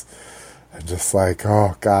accessories. I'm just like,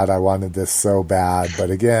 oh God, I wanted this so bad.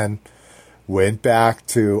 But again, went back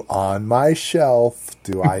to on my shelf,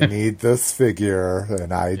 do I need this figure?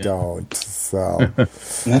 And I don't. So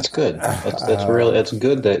that's good. That's really, it's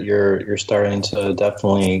good that you're starting to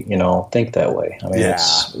definitely, think that way. I mean,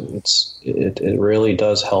 it really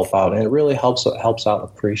does help out, and it really helps out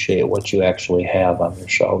appreciate what you actually have on your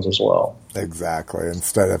shelves as well. Exactly.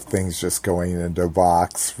 Instead of things just going into a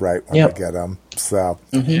box right when you get them. So,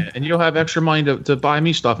 yeah, and you don't have extra money to buy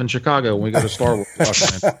me stuff in Chicago when we go to Star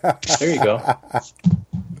Wars. There you go.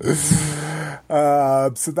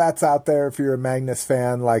 So that's out there if you're a Magnus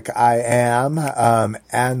fan like I am.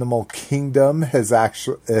 Animal Kingdom has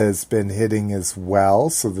been hitting as well.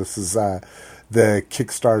 So this is the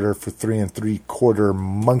Kickstarter for 3 3/4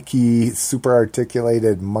 monkey, super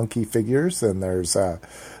articulated monkey figures, and there's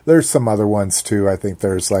some other ones too. I think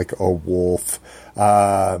there's like a wolf.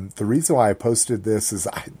 The reason why I posted this is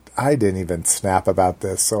I didn't even snap about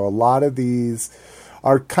this. So a lot of these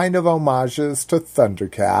are kind of homages to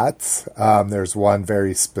Thundercats. There's one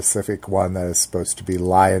very specific one that is supposed to be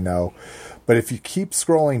Lion-O. But if you keep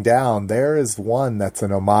scrolling down, there is one that's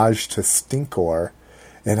an homage to Stinkor.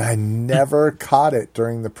 And I never caught it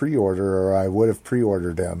during the pre-order, or I would have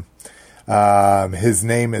pre-ordered him. His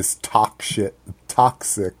name is Toxix.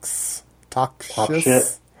 Toxious.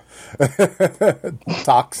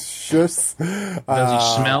 Toxious. Does he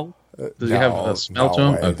smell? Does he have a smell to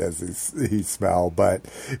him? No, does he smell? But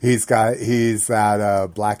he's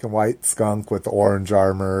that black and white skunk with orange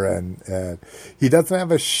armor, and he doesn't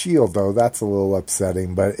have a shield though. That's a little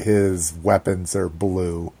upsetting. But his weapons are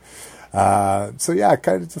blue. So yeah,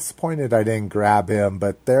 kind of disappointed I didn't grab him,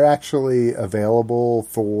 but they're actually available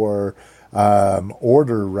for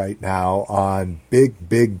order right now on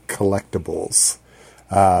Big Collectibles.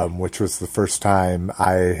 Which was the first time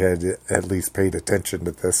I had at least paid attention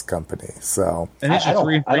to this company. So, and he's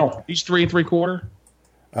 3 3/4. 3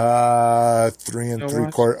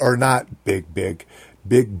 3/3, or not big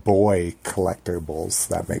boy collectibles.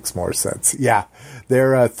 That makes more sense. Yeah,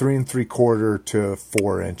 they're 3 3/4 to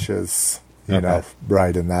 4 inches.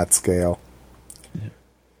 Right in that scale.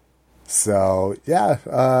 So, yeah,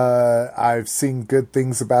 I've seen good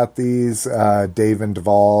things about these. Dave and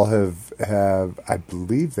Duvall have I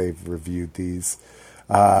believe they've reviewed these,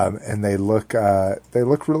 and they look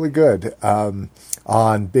really good. On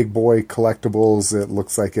Big Boy Collectibles, it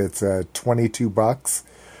looks like it's $22,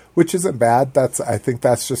 which isn't bad. I think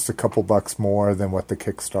that's just a couple bucks more than what the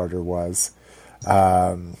Kickstarter was.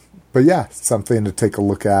 But yeah, something to take a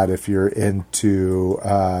look at if you're into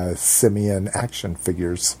simian action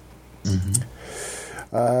figures. Mm-hmm.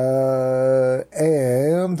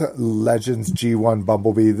 And Legends G1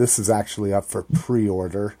 Bumblebee. This is actually up for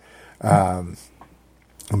pre-order,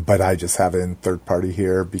 but I just have it in third party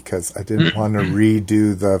here because I didn't want to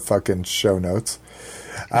redo the fucking show notes.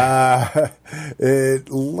 It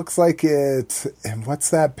looks like it. And what's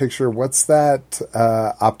that picture? What's that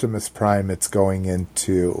Optimus Prime it's going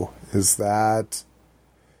into? Is that?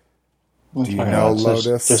 Do you know,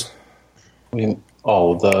 Lotus?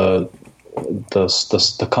 The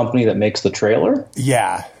company that makes the trailer?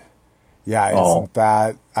 Yeah. Isn't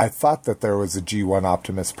that? I thought that there was a G1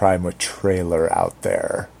 Optimus Prime with trailer out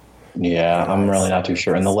there. Yeah, I'm really not too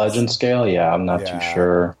sure. In the Legend scale, I'm not too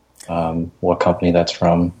sure what company that's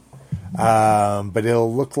from. But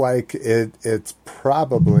it'll look like it's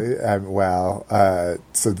probably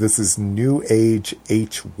so this is New Age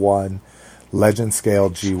H1 Legend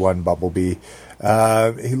Scale G1 Bumblebee.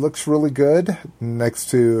 He looks really good next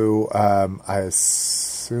to, I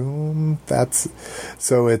assume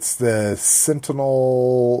it's the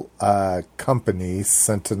Sentinel company,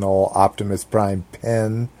 Sentinel Optimus Prime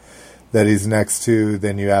pin that he's next to.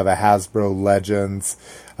 Then you have a Hasbro Legends,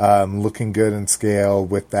 looking good in scale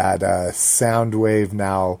with that Soundwave.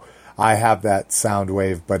 Now, I have that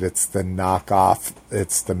Soundwave, but it's the knockoff.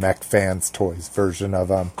 It's the Mech Fans Toys version of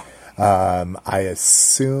them. I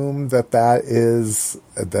assume that is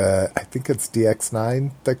I think it's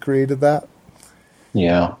DX9 that created that.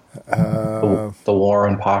 Yeah. The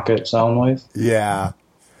Warren Pocket Soundwave. Yeah.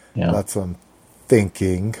 Yeah. That's what I'm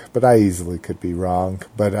thinking, but I easily could be wrong.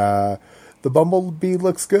 But the Bumblebee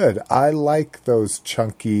looks good. I like those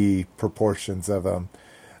chunky proportions of them.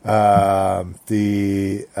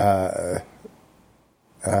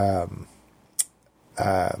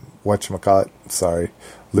 Whatchamacallit? Sorry,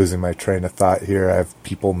 losing my train of thought here. I have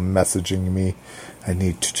people messaging me. I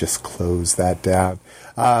need to just close that down.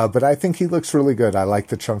 But I think he looks really good. I like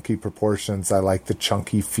the chunky proportions. I like the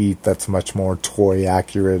chunky feet. That's much more toy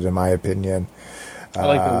accurate, in my opinion. I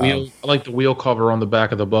like the wheel. I like the wheel cover on the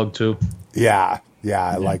back of the Bug too. Yeah.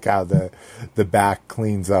 I like how the back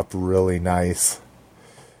cleans up really nice.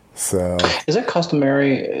 So, is it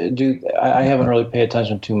customary? I haven't really paid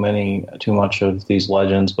attention too much of these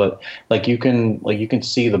Legends, but you can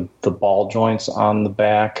see the ball joints on the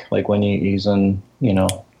back, like when you're using,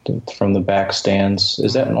 from the back stands.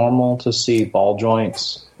 Is that normal to see ball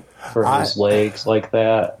joints for his legs like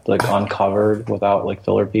that, like uncovered without like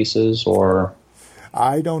filler pieces? Or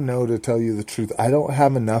I don't know, to tell you the truth. I don't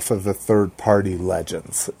have enough of the third-party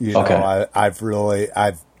Legends. Okay.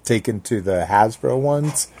 I've taken to the Hasbro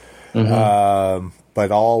ones,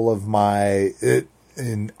 but all of my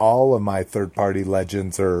third-party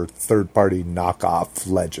Legends are third-party knockoff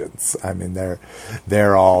Legends. I mean,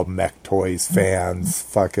 they're all Mech Toys fans,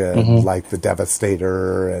 fucking like the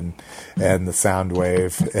Devastator and the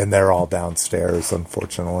Soundwave, and they're all downstairs,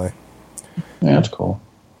 unfortunately. Yeah, that's cool.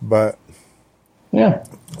 But yeah,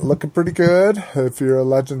 looking pretty good. If you're a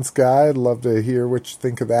Legends guy, I'd love to hear what you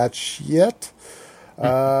think of that shit.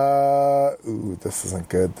 This isn't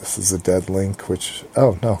good. This is a dead link,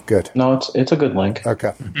 oh, no, good. No, it's a good link.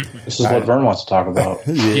 Okay. This is what Vern wants to talk about.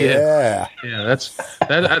 Yeah. That's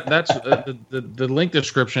the link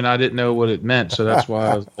description. I didn't know what it meant, so that's why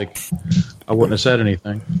I was like, I wouldn't have said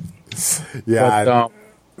anything. Yeah. But,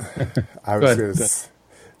 I was going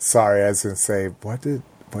to say, what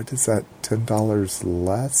is that, $10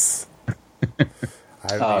 less?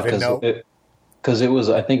 I don't even know. Because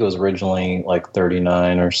I think it was originally like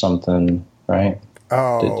 $39 or something, right?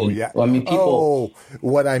 Oh, yeah. Well, I mean, people. Oh,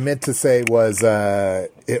 what I meant to say was,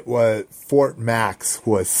 it was Fort Max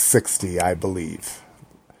was $60, I believe.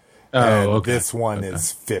 And okay. This one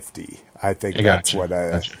is $50. I think Gotcha. What I.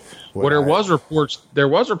 Gotcha. There was reports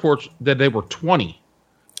that they were $20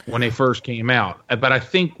 when they first came out, but I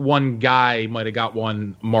think one guy might have got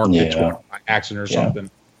one marked at $20 by accident or something.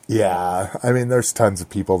 Yeah, I mean, there's tons of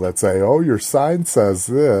people that say, "Oh, your sign says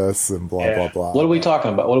this," and blah blah blah. What are we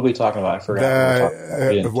talking about? I forgot.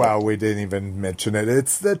 We didn't even mention it.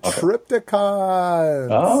 It's the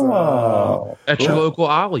Trypticons. Oh, at your local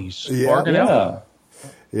Ollie's.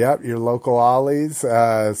 Yep, your local Ollie's.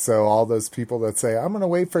 So all those people that say, "I'm going to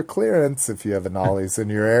wait for clearance," if you have an Ollie's in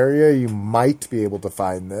your area, you might be able to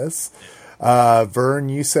find this. Vern,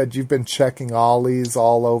 you said you've been checking Ollie's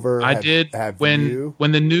all over. I did. When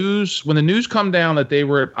the news come down that they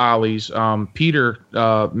were at Ollie's, me and Peter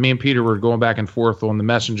were going back and forth on the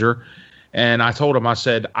messenger, and I told him, I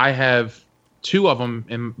said, I have two of them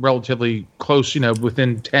in relatively close,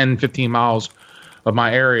 within 10, 15 miles of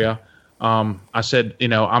my area. I said,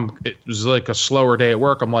 it was like a slower day at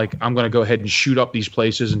work. I'm like, I'm going to go ahead and shoot up these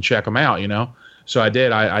places and check them out, So I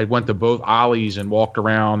did. I went to both Ollie's and walked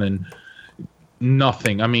around, and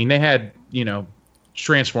nothing. I mean, they had,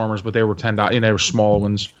 Transformers, but they were $10. They were small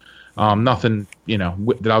ones. Nothing,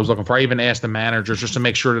 that I was looking for. I even asked the managers just to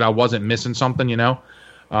make sure that I wasn't missing something, and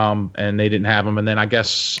they didn't have them. And then I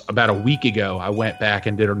guess about a week ago, I went back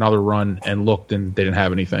and did another run and looked, and they didn't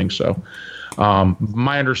have anything. So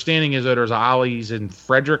my understanding is that there's Ollie's in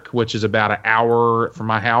Frederick, which is about an hour from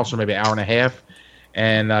my house, or maybe an hour and a half.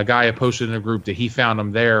 And a guy had posted in a group that he found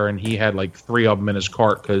them there, and he had like 3 of them in his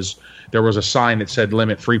cart because there was a sign that said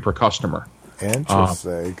limit 3 per customer.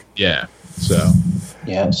 Interesting.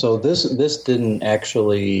 So this didn't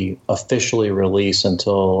actually officially release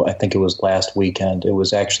until I think it was last weekend. It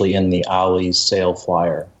was actually in the Ollie's sale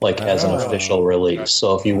flyer, as an official release.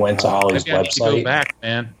 So if you went to Ollie's website, go back,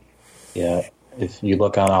 man. Yeah, if you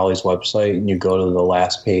look on Ollie's website and you go to the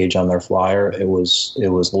last page on their flyer, it was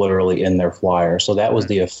literally in their flyer. So that was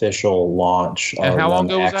the official launch. And how long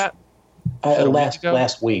ago was that?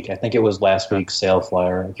 Last week. I think it was last week's sale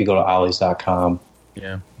flyer. If you go to ollies.com.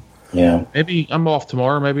 Yeah. Maybe I'm off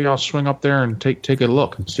tomorrow. Maybe I'll swing up there and take a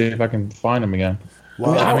look and see if I can find them again.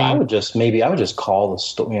 Well, I would just call the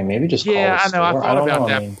store. Maybe just call the store. I thought about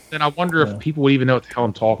that. Then I wonder if people would even know what the hell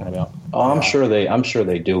I'm talking about. Oh, I'm sure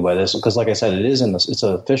they do by this, because like I said, it's an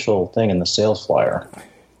official thing in the sales flyer.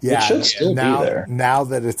 Yeah, it should still be there. Now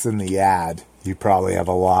that it's in the ad, you probably have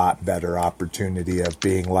a lot better opportunity of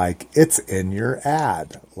being like, it's in your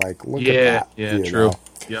ad. Like, look at that. Yeah, you true. know?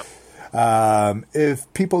 Yep.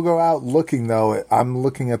 If people go out looking, though, I'm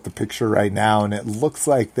looking at the picture right now, and it looks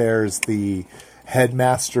like there's the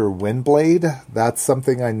Headmaster Windblade. That's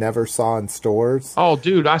something I never saw in stores. Oh,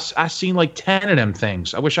 dude, I seen like 10 of them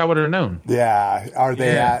things. I wish I would have known. Yeah. Are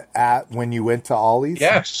they at when you went to Ollie's?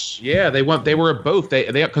 Yes. Yeah, they were at both.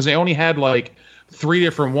 They because they only had like 3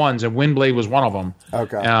 different ones, and Windblade was one of them.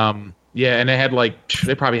 Okay. Yeah, and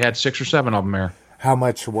they probably had 6 or 7 of them there. How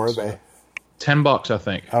much were they? $10, I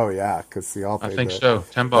think. Oh yeah, because I think so.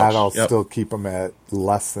 $10. That'll Yep. still keep them at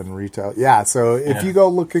less than retail. Yeah. So if you go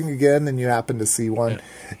looking again and you happen to see one,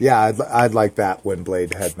 I'd like that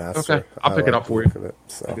Windblade Headmaster. Okay, I'll pick it up for you.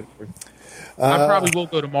 I probably will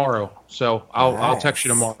go tomorrow, so I'll text you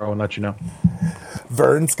tomorrow and let you know.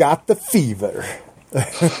 Vern's got the fever.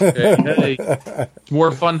 Hey, it's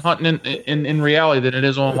more fun hunting in reality than it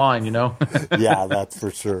is online, you know. Yeah, that's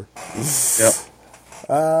for sure. Yep.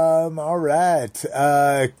 All right.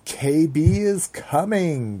 KB is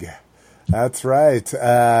coming. That's right.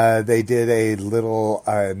 They did a little,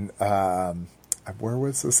 where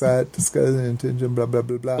was this at? Discussing intention, blah, blah,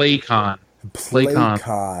 blah, blah. PlayCon.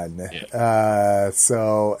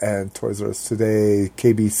 So, and Toys R Us today,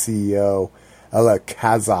 KB CEO, Elia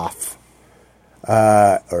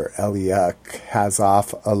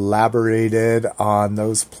Kazoff, elaborated on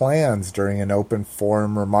those plans during an open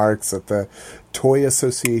forum remarks at the Toy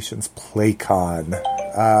Association's PlayCon.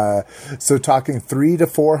 So talking 300 to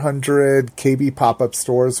 400 KB pop-up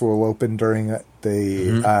stores will open during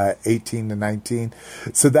the 18 to 19.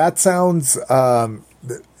 So that sounds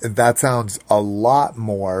a lot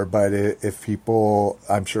more, but if people,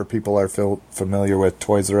 I'm sure people are familiar with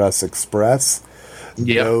Toys R Us Express.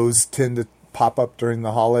 Yep. Those tend to pop up during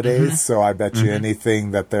the holidays, so I bet you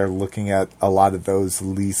anything that they're looking at a lot of those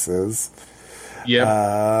leases.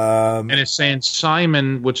 Yeah. And it's saying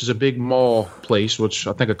Simon, which is a big mall place, which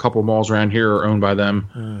I think a couple malls around here are owned by them.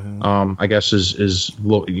 I guess is it's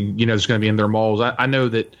going to be in their malls. I know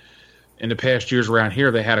that in the past years around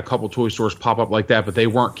here, they had a couple toy stores pop up like that, but they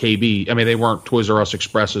weren't KB. I mean, they weren't Toys R Us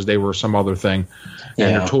Expresses. They were some other thing.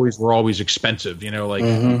 And their toys were always expensive,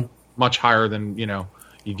 much higher than,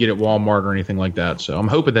 you get at Walmart or anything like that. So I'm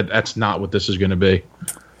hoping that that's not what this is going to be.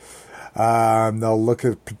 They'll look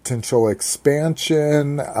at potential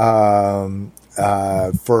expansion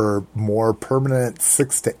for more permanent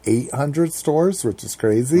 600 to 800 stores, which is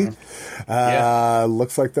crazy.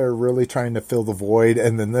 Looks like they're really trying to fill the void.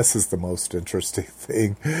 And then this is the most interesting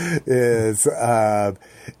thing is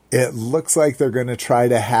it looks like they're going to try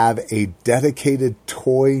to have a dedicated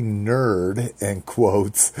toy nerd, in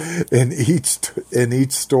quotes, in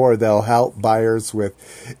each store. They'll help buyers with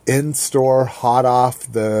in-store, hot off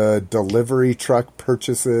the delivery truck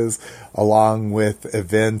purchases, along with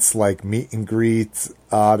events like meet and greets,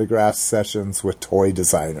 autograph sessions with toy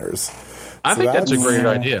designers. I think that's a great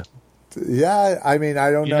idea. Yeah, I mean,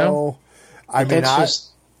 I don't know. I mean,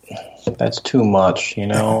 that's too much,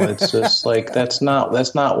 It's just like that's not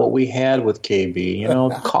what we had with KB.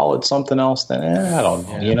 Call it something else. Then I don't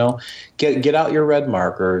know. Get out your red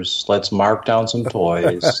markers. Let's mark down some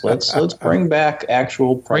toys. Let's bring back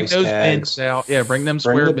actual price tags. Bring those tags. bins out. Yeah, bring them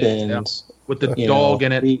square bins out with the dog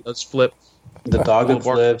in it. Let's flip. The dog that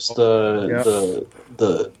flips. The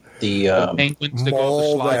penguins that go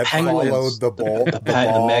the slide.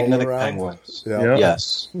 The magnetic penguins. Yep.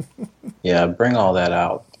 Yes. Yeah, bring all that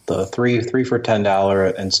out. The three for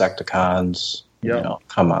 $10 Insecticons. Yep.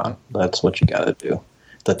 Come on. That's what you got to do.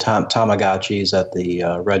 The Tamagotchis at the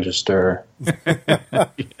register.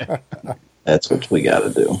 That's what we got to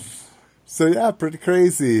do. So yeah, pretty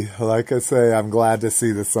crazy. Like I say, I'm glad to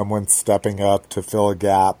see that someone's stepping up to fill a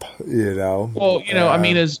gap, Well, I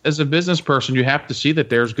mean, as a business person, you have to see that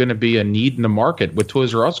there's going to be a need in the market with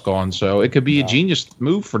Toys R Us gone. So it could be a genius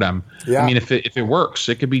move for them. Yeah. I mean, if it works,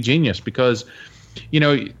 it could be genius because,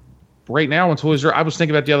 right now when Toys R Us, I was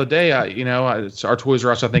thinking about the other day, our Toys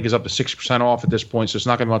R Us, I think, is up to 6% off at this point. So it's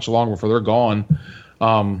not going to be much longer before they're gone.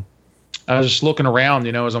 I was just looking around,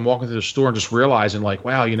 as I'm walking through the store and just realizing like,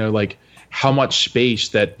 wow, like, how much space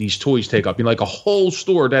that these toys take up. Like a whole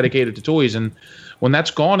store dedicated to toys. And when that's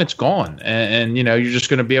gone, it's gone. And you're just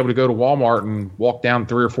going to be able to go to Walmart and walk down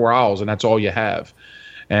 3 or 4 aisles and that's all you have.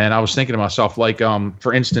 And I was thinking to myself, like,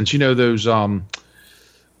 for instance, those,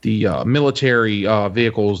 the military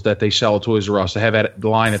vehicles that they sell at Toys R Us. They have that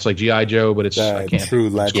line. It's like G.I. Joe, but it's I can't. True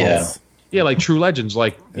Legends. Yeah, like True Legends,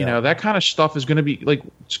 like you know that kind of stuff is going to be like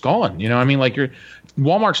it's gone. You know, what I mean, like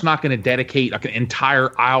Walmart's not going to dedicate like an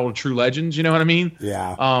entire aisle of True Legends. You know what I mean?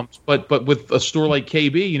 Yeah. But with a store like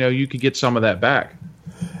KB, you know, you could get some of that back.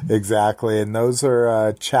 Exactly, and those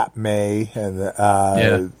are Chap May and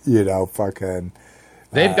you know, fucking.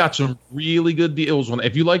 They've got some really good deals on.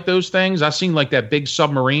 If you like those things, I've seen like that big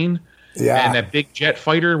submarine, and that big jet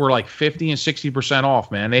fighter were like 50 and 60%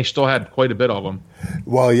 off. Man, they still had quite a bit of them.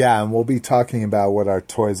 Well, yeah, and we'll be talking about what our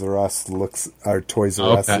Toys R Us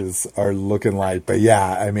are looking like. But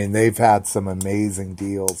yeah, I mean, they've had some amazing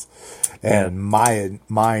deals, and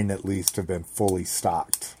mine at least have been fully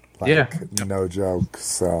stocked. No joke.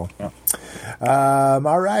 So,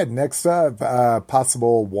 all right. Next up,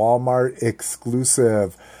 possible Walmart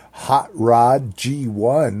exclusive Hot Rod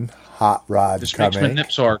G1 Hot Rod this coming. Makes my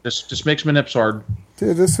nips hard. This makes my nips hard.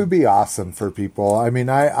 Dude, this would be awesome for people. I mean,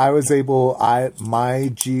 my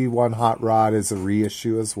G1 Hot Rod is a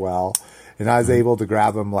reissue as well, and I was able to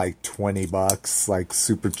grab them like $20, like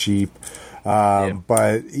super cheap.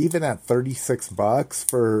 But even at $36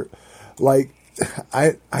 for like.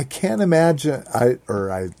 I can't imagine.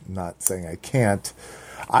 I'm not saying I can't.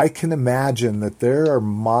 I can imagine that there are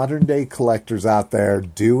modern day collectors out there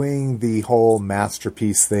doing the whole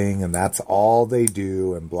masterpiece thing, and that's all they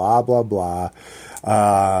do, and blah blah blah.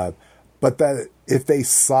 But that if they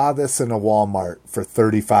saw this in a Walmart for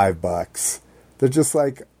 $35, they're just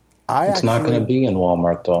like, It's not going to be in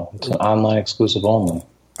Walmart though. It's an online exclusive only.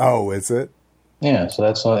 Oh, is it? Yeah, so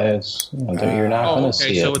that's you're not going to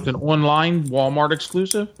see it. So it's an online Walmart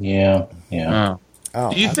exclusive? Yeah. Do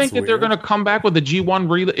you think that they're going to come back with the G1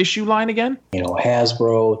 reissue line again? You know,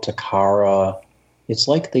 Hasbro, Takara, it's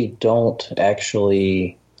like they don't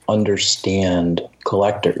actually understand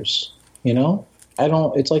collectors, you know?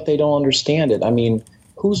 It's like they don't understand it. I mean,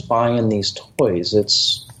 who's buying these toys?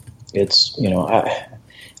 It's you know,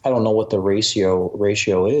 I don't know what the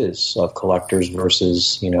ratio is of collectors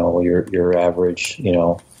versus, you know, your average, you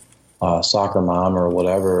know, soccer mom or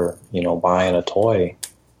whatever, you know, buying a toy.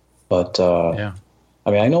 But I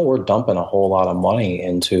mean, I know we're dumping a whole lot of money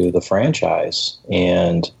into the franchise,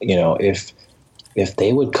 and you know, if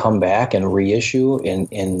they would come back and reissue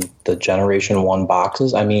in the Generation 1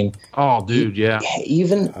 boxes, I mean, oh, dude,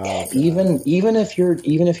 even if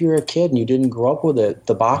you're a kid and you didn't grow up with it,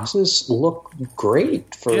 the boxes look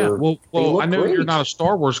great. Well, I know you're not a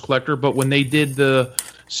Star Wars collector, but when they did the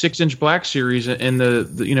 6-inch Black Series and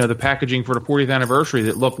the packaging for the 40th anniversary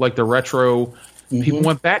that looked like the retro, people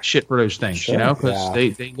went batshit for those things, you know, because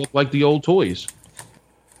they look like the old toys.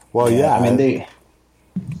 Well, I mean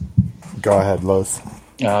Go ahead, Los.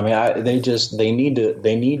 I mean, they need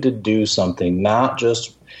to do something, not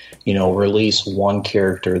just, you know, release one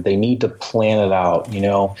character. They need to plan it out. You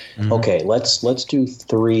know, okay, let's do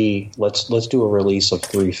three. Let's do a release of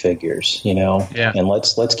 3 figures. You know, and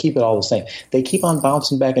let's keep it all the same. They keep on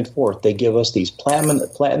bouncing back and forth. They give us these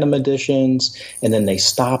platinum editions, and then they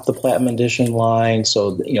stop the platinum edition line.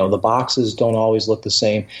 So you know, the boxes don't always look the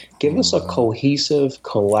same. Give us a cohesive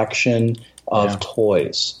collection of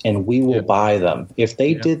toys, and we will buy them. If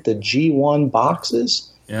they did the G1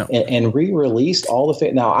 boxes and re-released all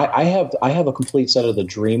the now, I have a complete set of the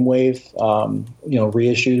Dreamwave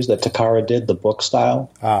reissues that Takara did, the book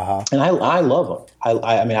style, and I love them.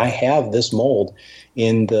 I mean, I have this mold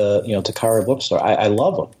in the Takara bookstore. I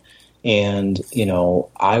love them, and you know,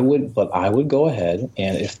 I would go ahead,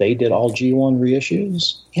 and if they did all G1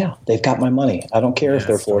 reissues, they've got my money. I don't care if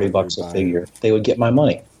they're $40 a figure; they would get my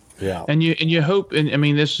money. Yeah, and you hope, and I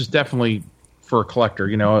mean, this is definitely for a collector.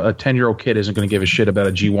 You know, a 10-year-old kid isn't going to give a shit about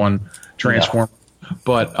a G1 Transformer,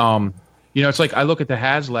 but you know, it's like I look at the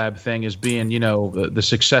HasLab thing as being, you know, the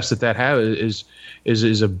success that has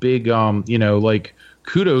is a big, you know, like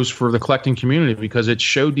kudos for the collecting community, because it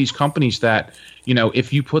showed these companies that, you know,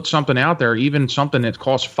 if you put something out there, even something that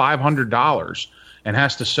costs $500 and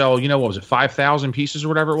has to sell, you know, what was it, 5,000 pieces or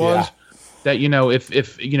whatever it was. Yeah. That, you know,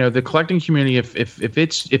 if you know, the collecting community, if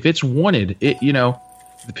it's wanted, it, you know,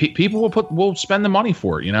 the people will spend the money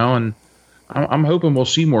for it, you know, and I'm hoping we'll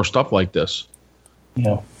see more stuff like this.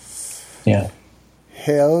 Yeah.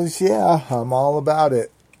 Hells yeah, I'm all about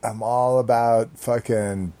it. I'm all about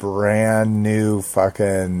fucking brand new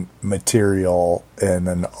fucking material in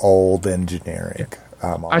an old engineering.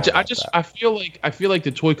 I feel like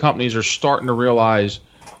the toy companies are starting to realize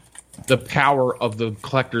the power of the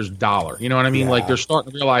collector's dollar. You know what I mean? Yeah. Like, they're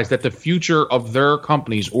starting to realize that the future of their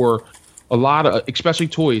companies, or a lot of, especially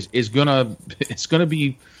toys, it's gonna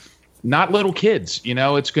be not little kids. You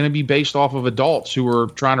know, it's gonna be based off of adults who are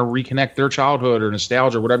trying to reconnect their childhood or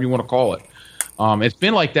nostalgia, or whatever you want to call it. It's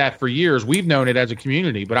been like that for years. We've known it as a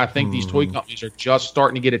community, but I think these toy companies are just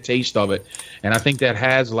starting to get a taste of it. And I think that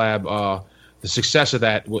HasLab, the success of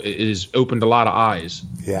that is opened a lot of eyes.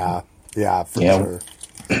 Yeah, for sure.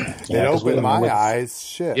 It opened my eyes.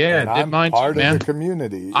 Shit. Yeah, and it did I'm mine part too, of man. the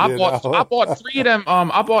community. I bought 3 of them.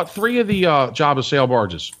 I bought 3 of the Jabba sail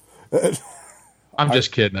barges. I'm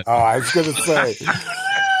just kidding. Oh, I was going to say.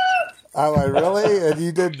 Oh, I really? And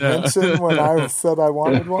you didn't mention when I said I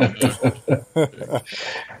wanted one?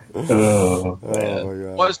 Oh, my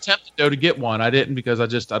God. I was tempted though to get one. I didn't because I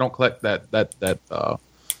don't collect that.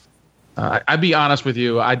 I'd be honest with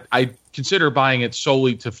you. I consider buying it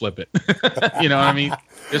solely to flip it. You know what I mean?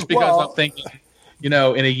 Just because I'm thinking, in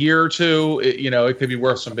a year or two, it could be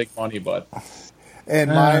worth some big money. But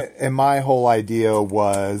my whole idea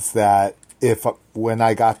was that when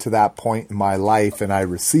I got to that point in my life and I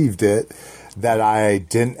received it, that I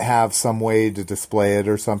didn't have some way to display it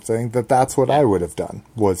or something, that's what I would have done,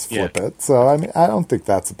 was flip it. So, I mean, I don't think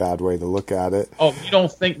that's a bad way to look at it. Oh, you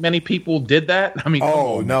don't think many people did that? I mean,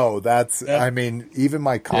 no, I mean, even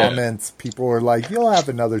my comments, people were like, you'll have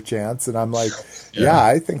another chance. And I'm like,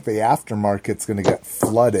 I think the aftermarket's going to get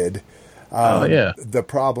flooded. The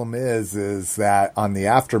problem is that on the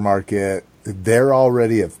aftermarket, they're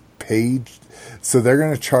already paid, so they're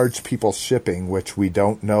going to charge people shipping, which we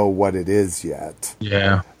don't know what it is yet.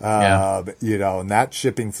 And that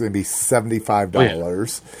shipping's going to be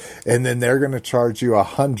 $75, and then they're going to charge you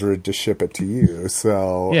 $100 to ship it to you.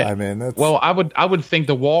 So I mean, I would think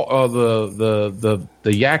the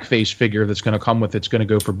yak face figure that's going to come with it's going to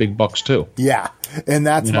go for big bucks too. Yeah, and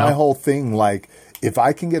that's my whole thing. Like, if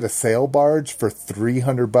I can get a sail barge for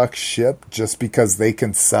 $300 shipped just because they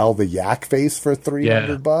can sell the yak face for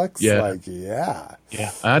 $300,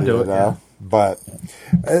 I'd do it. Yeah. But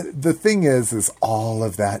the thing is all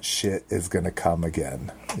of that shit is going to come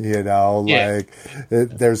again. There's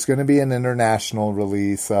going to be an international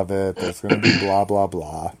release of it. There's going to be blah blah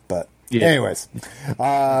blah. But anyways,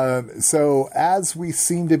 so as we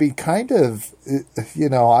seem to be kind of,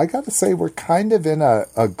 I got to say we're kind of in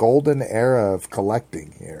a golden era of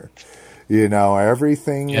collecting here.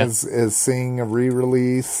 Everything is seeing a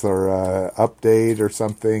re-release or a update or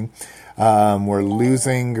something. We're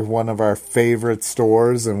losing one of our favorite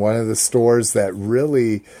stores, and one of the stores that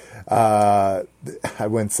really, I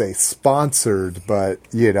wouldn't say sponsored, but,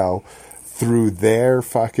 through their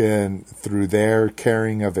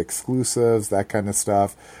carrying of exclusives, that kind of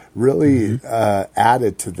stuff, really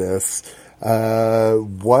added to this.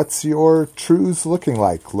 What's your Trues looking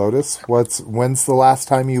like, Lotus? When's the last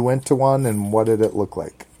time you went to one, and what did it look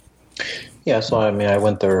like? Yeah, so I mean, I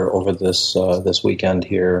went there over this weekend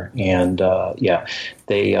here, and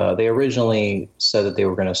they originally said that they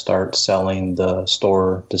were going to start selling the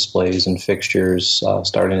store displays and fixtures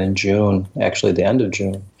starting in June, actually the end of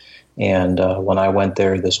June. And when I went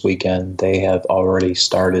there this weekend, they have already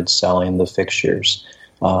started selling the fixtures.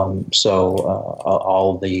 So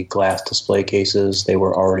all the glass display cases, they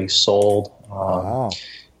were already sold. Wow.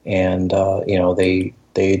 And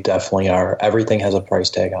they definitely are. Everything has a price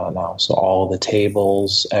tag on it now. So all the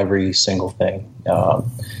tables, every single thing. I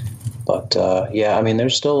mean,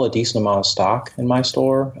 there's still a decent amount of stock in my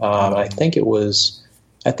store. I think it was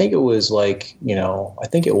like, I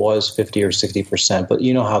think it was 50 or 60%, but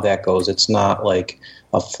you know how that goes. It's not like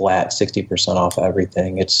a flat 60% off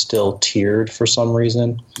everything. It's still tiered for some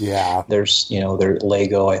reason. Yeah. There's, their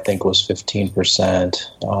Lego, I think, was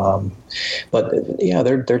 15%. But yeah,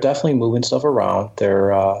 they're definitely moving stuff around.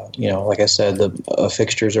 They're, like I said, the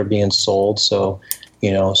fixtures are being sold. So,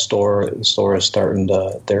 store is starting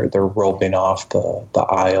to, they're roping off the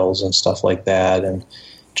aisles and stuff like that, and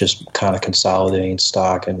just kind of consolidating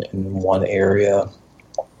stock in one area.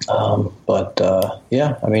 I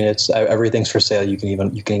mean, it's everything's for sale. You can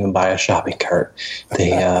even buy a shopping cart.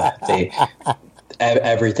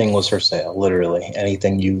 Everything was for sale. Literally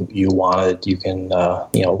anything you wanted, you can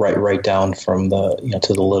right down from the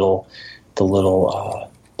to the little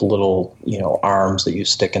arms that you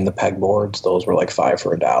stick in the pegboards. Those were like $5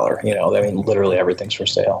 for $1. I mean, literally everything's for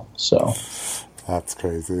sale. So that's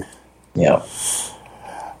crazy. Yeah.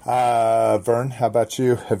 Vern, how about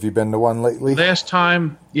you? Have you been to one lately? Last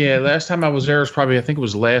time I was there was probably, I think it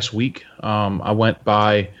was last week. I went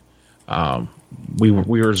by, we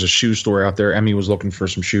were as a shoe store out there. Emmy was looking for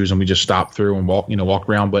some shoes, and we just stopped through and walked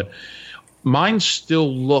around. But mine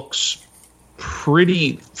still looks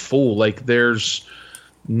pretty full. Like there's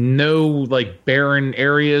no like barren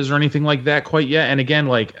areas or anything like that quite yet. And again,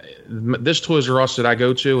 like this Toys R Us that I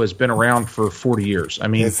go to has been around for 40 years. I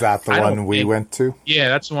mean, is that the one we went to? Yeah,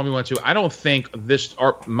 that's the one we went to. I don't think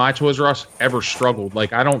my Toys R Us ever struggled.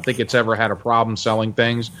 Like, I don't think it's ever had a problem selling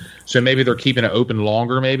things. So maybe they're keeping it open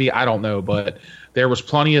longer. Maybe, I don't know, but there was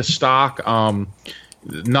plenty of stock.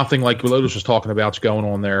 Nothing like Lotus was talking about going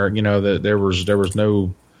on there. You know, that there was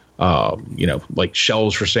no, like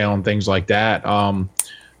shelves for sale and things like that.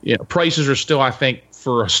 Prices are still, I think,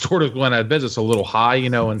 for a store to go out of business, a little high,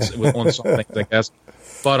 and on some things, I guess.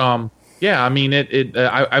 But yeah, I mean,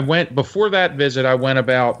 I went before that visit. I went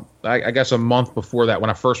about, I guess, a month before that when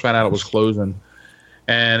I first found out it was closing,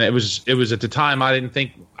 and it was at the time I didn't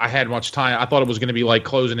think I had much time. I thought it was going to be like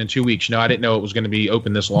closing in 2 weeks. I didn't know it was going to be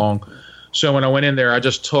open this long. So when I went in there, I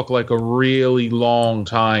just took like a really long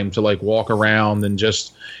time to like walk around and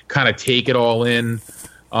just kind of take it all in,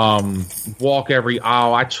 walk every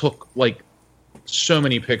aisle. I took like so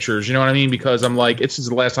many pictures, you know what I mean? Because I'm like, this is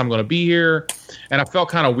the last time I'm going to be here. And I felt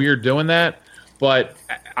kind of weird doing that. But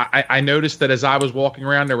I noticed that as I was walking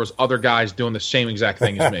around, there was other guys doing the same exact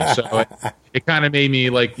thing as me. So it kind of made me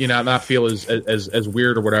like, not feel as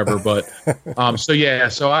weird or whatever. But so yeah,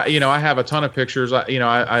 so I have a ton of pictures.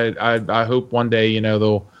 I hope one day,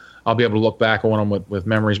 I'll be able to look back on them with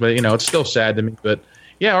memories. But it's still sad to me. But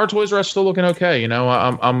yeah, our Toys R Us still looking okay.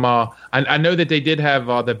 I know that they did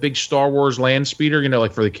have the big Star Wars land speeder,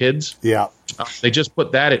 like for the kids. Yeah, they just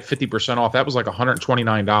put that at 50% off. That was like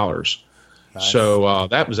 $129. Nice. So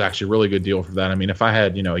that was actually a really good deal for that. I mean, if I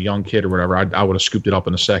had a young kid or whatever, I would have scooped it up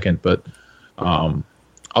in a second. But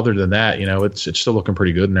other than that, it's still looking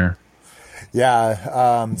pretty good in there.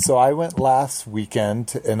 Yeah. So I went last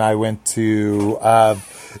weekend, and I went to.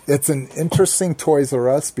 It's an interesting Toys R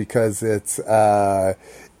Us because it's on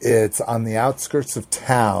the outskirts of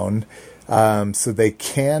town, so they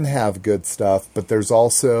can have good stuff. But there's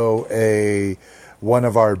also one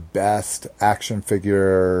of our best action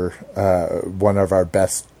figure, one of our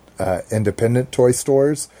best independent toy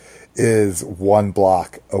stores is one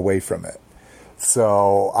block away from it.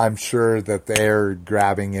 So I'm sure that they're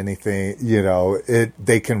grabbing anything,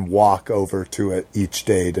 they can walk over to it each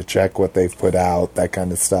day to check what they've put out, that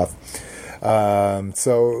kind of stuff.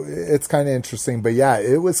 So it's kind of interesting, but yeah,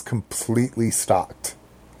 it was completely stocked.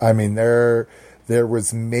 I mean, there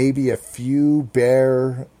was maybe a few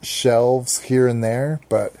bare shelves here and there,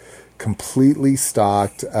 but completely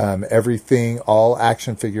stocked. Everything, all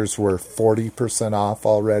action figures were 40% off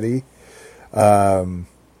already.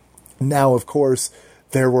 Now, of course,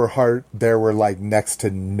 there were like next to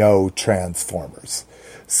no Transformers.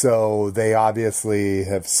 So they obviously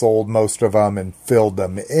have sold most of them and filled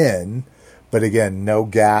them in. But again, no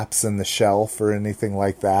gaps in the shelf or anything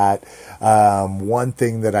like that. One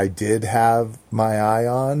thing that I did have my eye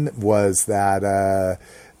on was that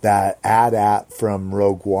AT-AT from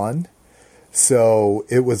Rogue One. So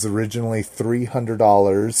it was originally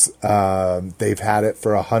 $300. They've had it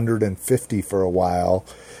for $150 for a while.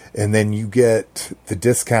 And then you get the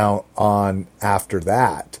discount on after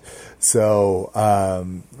that. So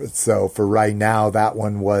for right now, that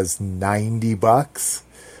one was $90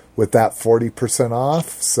 with that 40%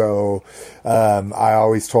 off. So I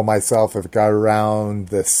always told myself if it got around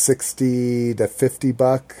the $60 to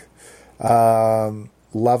 $50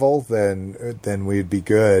 level, then we'd be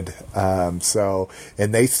good. And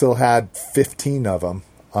they still had 15 of them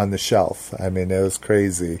on the shelf. I mean, it was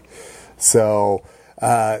crazy. So.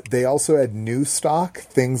 They also had new stock,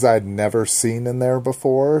 things I'd never seen in there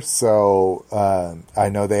before. So I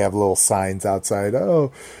know they have little signs outside.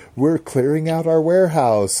 Oh, we're clearing out our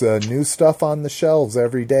warehouse. New stuff on the shelves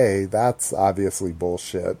every day. That's obviously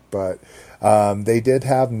bullshit. But they did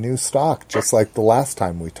have new stock, just like the last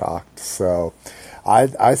time we talked. So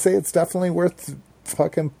I say it's definitely worth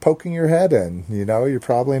fucking poking your head in. You're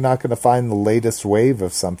probably not going to find the latest wave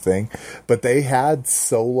of something, but they had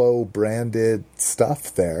Solo branded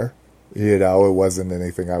stuff there. It wasn't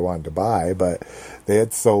anything I wanted to buy, but they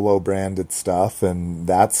had Solo branded stuff, and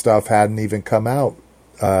that stuff hadn't even come out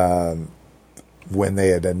when they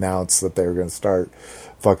had announced that they were going to start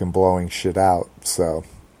fucking blowing shit out. So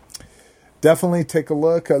definitely take a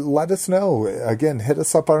look. Let us know. Again, hit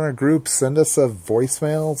us up on our group. Send us a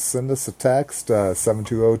voicemail. Send us a text.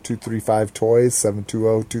 720-235-TOYS.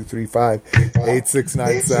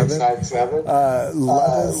 720-235-8697. Let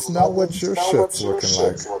us know what your shit's looking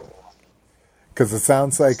like. Because it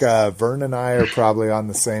sounds like Vern and I are probably on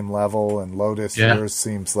the same level, and Lotus, yours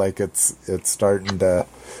seems like it's starting to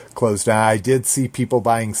close down. I did see people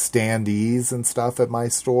buying standees and stuff at my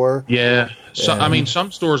store. Yeah. So, I mean,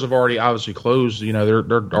 some stores have already obviously closed.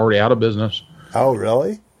 They're already out of business. Oh,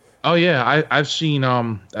 really? Oh yeah, I've seen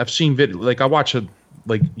like I watch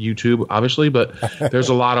like YouTube obviously, but there's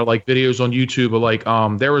a lot of like videos on YouTube of like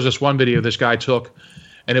there was this one video this guy took,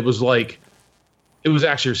 and it was like it was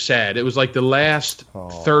actually sad. It was like the last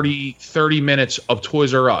 30 minutes of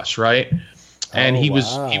Toys R Us, right? And he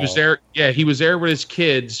was there. Yeah, he was there with his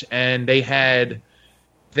kids, and they had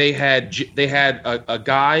a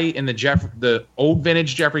guy in the old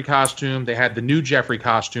vintage Jeffrey costume. They had the new Jeffrey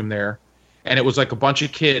costume there, and it was like a bunch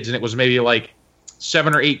of kids, and it was maybe like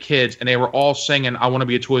 7 or 8 kids, and they were all singing "I Want to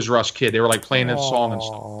Be a Toys R Us Kid." They were like playing this song and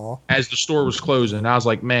stuff as the store was closing. And I was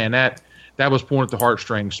like, man, that was pulling at the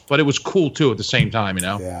heartstrings, but it was cool too at the same time, you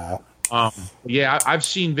know. Yeah. I've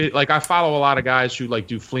seen like I follow a lot of guys who like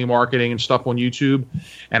do flea marketing and stuff on YouTube,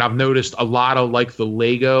 and I've noticed a lot of like the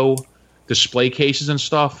Lego display cases and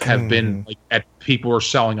stuff have been like at people are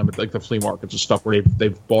selling them at like the flea markets and stuff where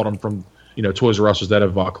they've bought them from Toys R Us that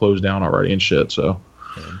have closed down already and shit. So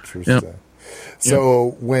interesting. Yeah.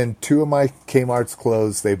 So when 2 of my Kmart's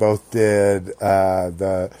closed, they both did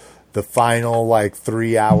the final like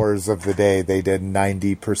 3 hours of the day. They did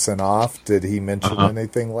 90% off. Did he mention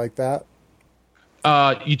anything like that?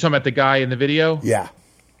 You talking about the guy in the video? Yeah.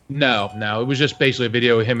 No. It was just basically a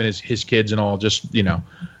video of him and his kids and all, just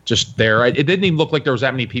there. It didn't even look like there was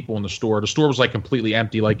that many people in the store. The store was like completely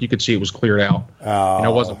empty. Like you could see it was cleared out. There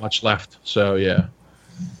wasn't much left. So yeah.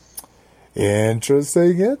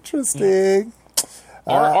 Interesting.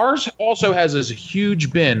 Ours also has this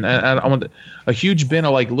huge bin. I want a huge bin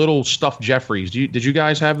of like little stuffed Jeffries. Did you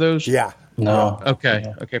guys have those? Yeah. No.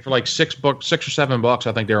 Okay. For like $6 or $7,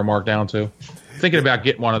 I think they were marked down to. Thinking about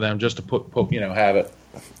getting one of them just to put have it.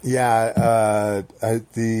 Yeah.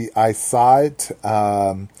 I saw it.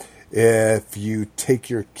 If you take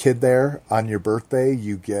your kid there on your birthday,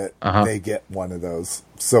 you get they get one of those.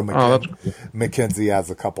 So Mackenzie has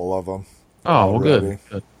a couple of them. Oh, well, good.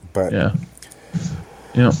 But yeah.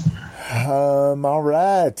 All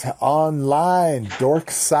right. Online,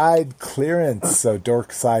 Dorkside Clearance. So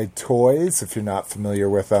Dorkside Toys, if you're not familiar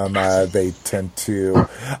with them, they tend to,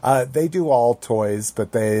 they do all toys,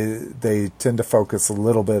 but they tend to focus a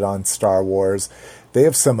little bit on Star Wars. They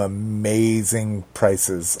have some amazing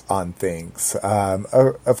prices on things.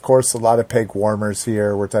 Of course, a lot of peg warmers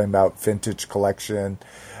here. We're talking about vintage collection.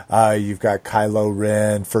 You've got Kylo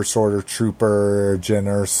Ren, First Order Trooper, Jyn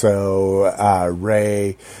Erso,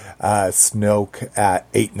 Rey, Snoke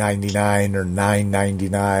at $8.99 or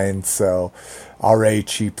 $9.99. So already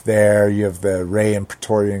cheap there. You have the Rey and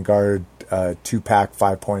Praetorian Guard 2-pack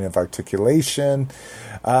 5-point of articulation.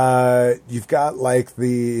 You've got like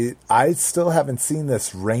I still haven't seen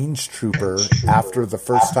this Range Trooper after the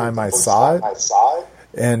first time I saw it,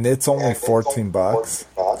 and it's only $14.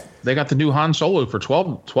 They got the new Han Solo for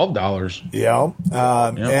 $12. Yeah.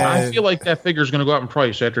 And I feel like that figure is going to go up in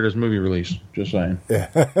price after this movie release. Just saying.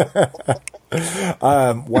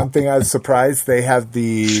 One thing I was surprised, they have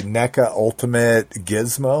the NECA Ultimate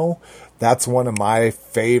Gizmo. That's one of my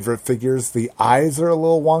favorite figures. The eyes are a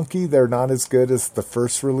little wonky. They're not as good as the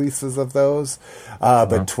first releases of those.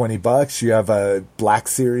 But $20. You have a Black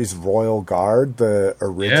Series Royal Guard, the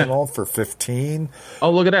original, for $15.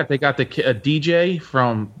 Oh, look at that! They got the DJ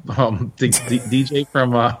from DJ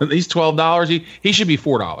from he's $12. He should be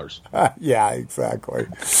 $4. Yeah, exactly.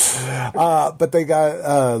 But they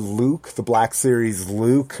got Luke, the Black Series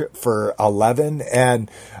Luke, for $11, and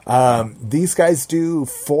these guys do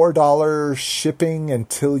 $4 shipping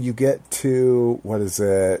until you get to, what is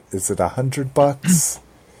it? Is it $100?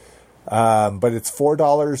 But it's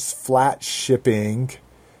 $4 flat shipping.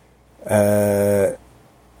 Where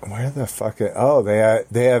the fuck?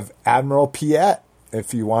 They have Admiral Piet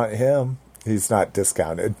if you want him. He's not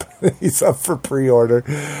discounted, but he's up for pre-order.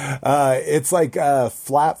 It's like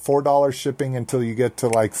flat $4 shipping until you get to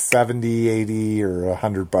like $70, $80, or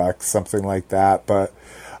 $100, something like that. But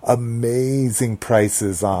amazing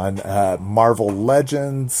prices on Marvel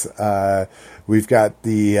Legends. We've got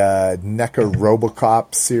the NECA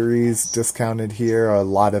RoboCop series discounted here. A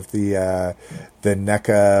lot of the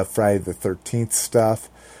NECA Friday the 13th stuff.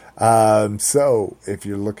 So if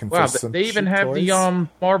you're looking for some, they even have toys, the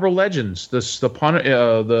Marvel Legends, the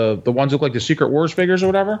ones that look like the Secret Wars figures or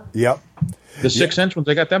whatever. Yep. The 6-inch ones,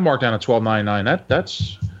 they got them marked down at $12.99.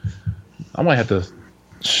 That's I might have to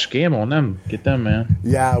scam on them, get them, man.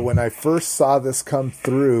 Yeah, when I first saw this come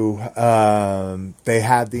through, they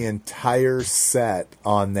had the entire set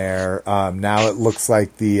on there. Now it looks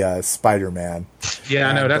like the Spider-Man. Yeah,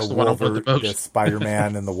 I know, that's the one I want the most. The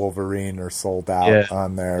Spider-Man and the Wolverine are sold out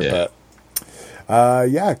on there. Yeah.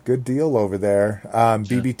 Yeah, good deal over there.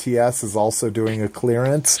 BBTS is also doing a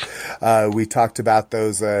clearance. We talked about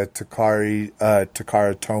those Takara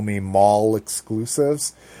Tomy Mall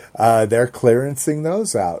exclusives. They're clearancing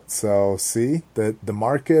those out. So see, the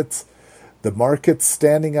market's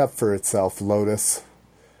standing up for itself, Lotus.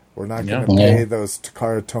 We're not going to pay those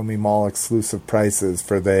Takara Tomy Mall exclusive prices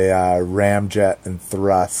for the Ramjet and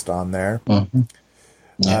Thrust on there. Mm-hmm.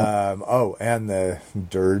 And the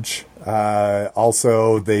Dirge.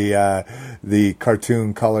 Also, the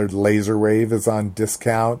cartoon colored Laser Wave is on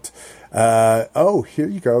discount. Here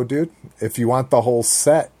you go, dude. If you want the whole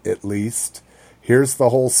set, at least, here's the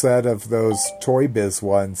whole set of those Toy Biz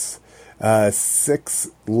ones. 6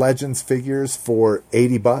 Legends figures for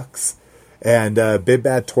 $80. And Big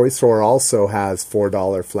Bad Toy Store also has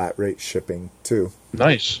 $4 flat rate shipping too.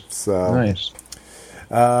 Nice. So nice.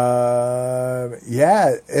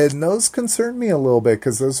 Yeah, and those concern me a little bit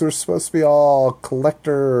because those are supposed to be all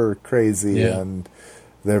collector crazy, and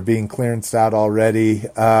they're being clearanced out already.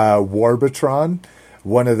 Warbatron,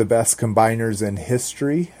 one of the best combiners in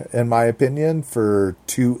history, in my opinion, for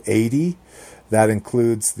 $280. That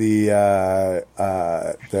includes the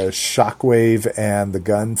Shockwave and the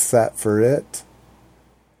gun set for it.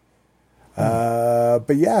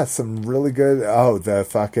 But yeah, some really good. Oh, the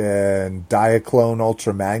fucking Diaclone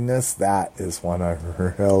Ultra Magnus. That is one I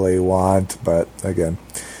really want. But again,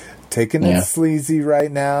 taking it sleazy right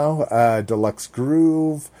now. Deluxe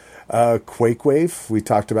Groove, Quake Wave. We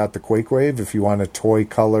talked about the Quake Wave. If you want a toy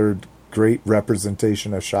colored, great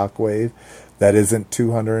representation of Shockwave, that isn't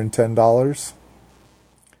 $210.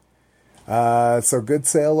 So good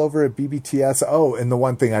sale over at BBTS. Oh, and the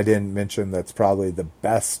one thing I didn't mention that's probably the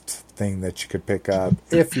best thing that you could pick up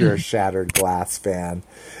if you're a Shattered Glass fan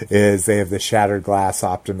is they have the Shattered Glass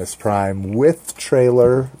Optimus Prime with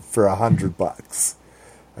trailer for $100.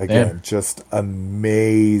 Again, just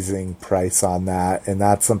amazing price on that, and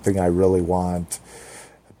that's something I really want.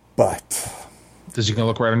 But is he gonna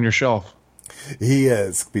look right on your shelf? He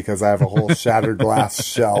is, because I have a whole Shattered Glass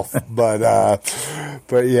shelf. But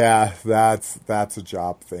yeah, that's a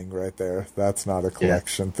job thing right there. That's not a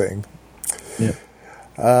collection thing. Yeah.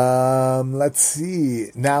 Let's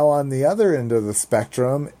see. Now on the other end of the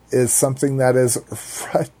spectrum is something that is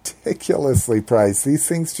ridiculously priced. These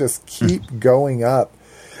things just keep going up.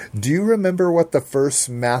 Do you remember what the first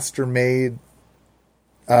Master-Made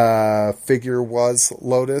figure was,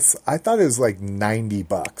 Lotus? I thought it was like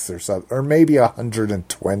 $90 or something, or maybe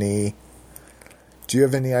 $120. Do you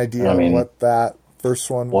have any idea what that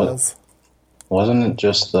first one was? Wasn't it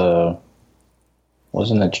just the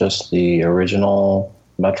original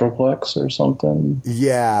Metroplex or something?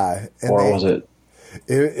 Yeah, was it?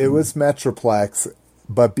 It was Metroplex,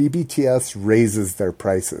 but BBTS raises their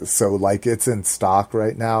prices, so like it's in stock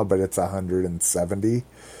right now, but it's $170.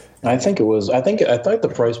 I thought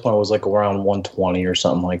the price point was like around 120 or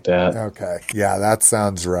something like that. Okay. Yeah, that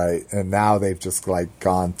sounds right. And now they've just like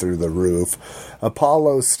gone through the roof.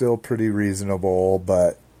 Apollo's still pretty reasonable,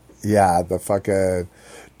 but yeah, the fucking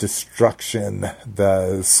Destruction,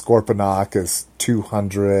 the Scorponok is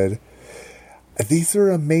 $200. These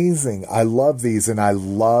are amazing. I love these, and I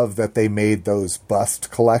love that they made those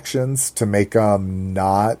bust collections to make them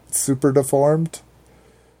not super deformed.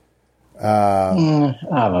 I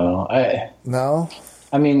don't know. No?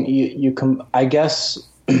 I mean, you can. I guess.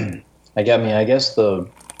 I guess the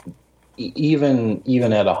even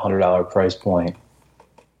at $100 price point,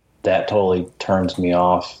 that totally turns me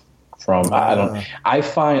off. I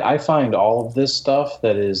find all of this stuff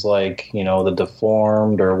that is like, the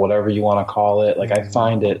deformed or whatever you want to call it. Like I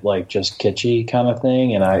find it like just kitschy kind of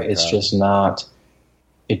thing, and it's just not.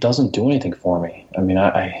 It doesn't do anything for me. I mean,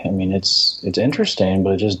 it's interesting,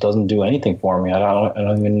 but it just doesn't do anything for me. I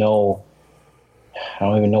don't even know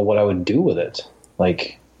what I would do with it.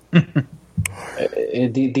 Like, this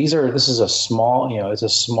is a small, it's a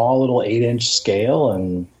small little 8-inch scale,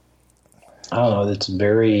 and I don't know.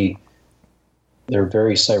 They're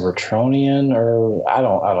very Cybertronian, or I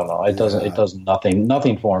don't know. It does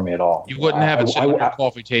nothing for me at all. You wouldn't have it sitting on your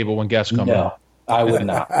coffee table when guests come in. I would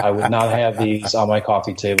not. I would not have these on my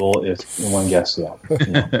coffee table when guests come.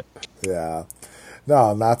 Yeah.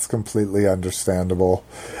 No, that's completely understandable.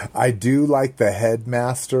 I do like the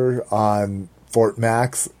Headmaster on Fort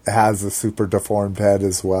Max has a super deformed head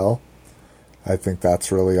as well. I think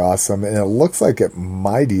that's really awesome. And it looks like it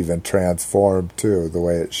might even transform, too, the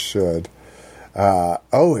way it should.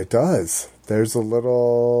 It does. There's a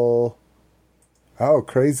little... Oh,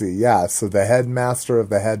 crazy. Yeah, so the Headmaster of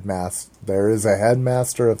the Headmaster. There is a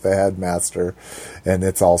Headmaster of the Headmaster, and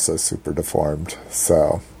it's also super deformed.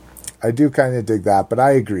 So, I do kind of dig that, but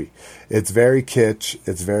I agree. It's very kitsch.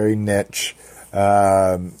 It's very niche.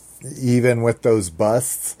 Even with those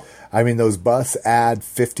busts, I mean, those busts add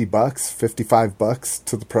 $50, $55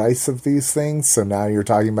 to the price of these things. So now you're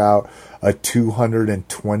talking about a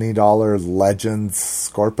 $220 Legends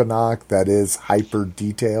Scorponok that is hyper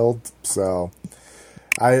detailed. So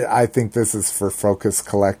I think this is for focus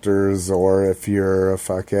collectors, or if you're a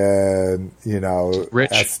fucking,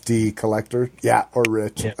 Rich. SD collector. Yeah, or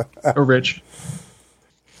rich. Yeah. Or rich.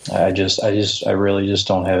 I really just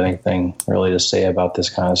don't have anything really to say about this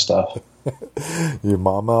kind of stuff. Your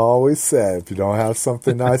mama always said, if you don't have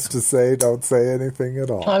something nice to say, don't say anything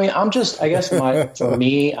at all. I mean, for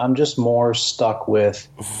me, I'm just more stuck with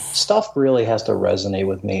stuff really has to resonate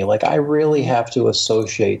with me. Like, I really have to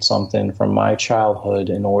associate something from my childhood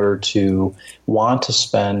in order to want to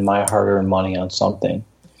spend my hard-earned money on something.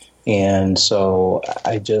 And so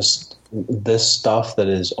this stuff that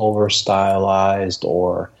is over-stylized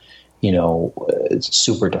or, it's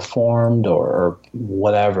super deformed or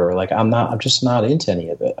whatever. Like, I'm just not into any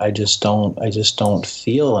of it. I just don't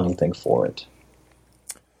feel anything for it.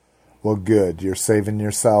 Well, good. You're saving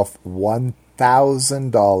yourself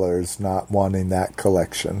 $1,000 not wanting that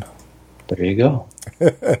collection. There you go.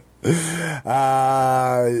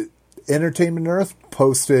 Entertainment Earth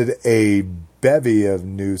posted a bevy of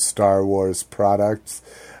new Star Wars products.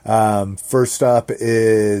 First up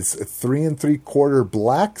is 3 3/4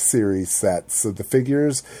 Black Series sets. So the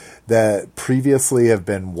figures that previously have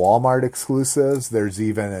been Walmart exclusives, there's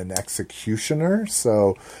even an Executioner.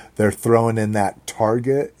 So they're throwing in that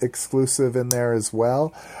Target exclusive in there as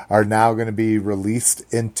well, are now going to be released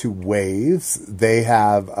into waves. They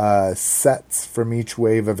have sets from each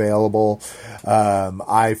wave available.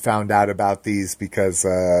 I found out about these because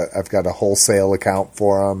I've got a wholesale account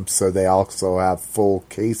for them, so they also have full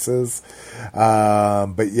cases.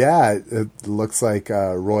 But yeah, it looks like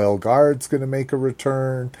Royal Guard's going to make a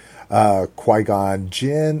return. Qui-Gon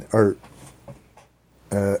Jinn,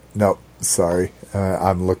 no, sorry,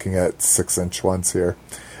 I'm looking at 6-inch ones here.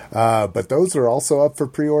 But those are also up for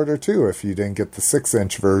pre-order too, if you didn't get the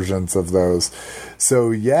 6-inch versions of those.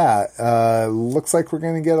 So yeah, looks like we're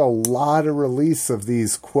going to get a lot of release of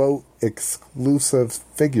these, quote, exclusive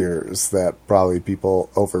figures that probably people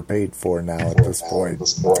overpaid for now at this point.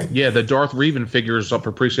 Yeah, the Darth Revan figure is up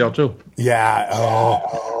for pre-sale too. Yeah,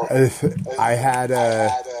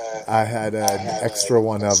 I had an extra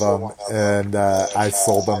one of them, and I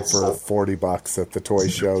sold them for $40 at the toy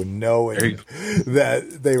show, knowing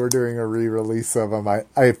that they were doing a re-release of them.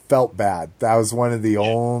 I felt bad. That was one of the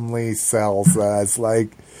only sales that I was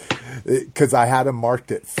like, because I had them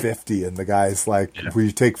marked at 50, and the guy's like, "Will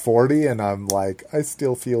you take 40?" And I'm like, I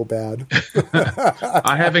still feel bad.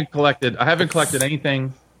 I haven't collected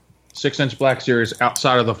anything 6-inch Black Series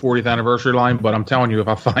outside of the 40th anniversary line, but I'm telling you, if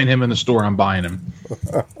I find him in the store, I'm buying him.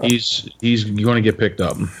 He's going to get picked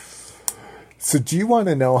up. So do you want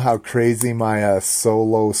to know how crazy my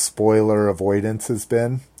Solo spoiler avoidance has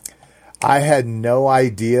been? I had no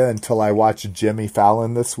idea until I watched Jimmy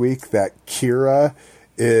Fallon this week that Kira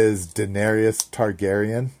is Daenerys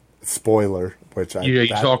Targaryen. Spoiler. Which you're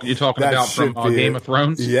talking about from Game of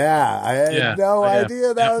Thrones? Yeah, I had no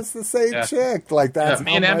idea that was the same chick. Like, that's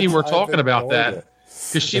me and Emmy were talking about that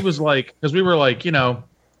because she was like, because we were like,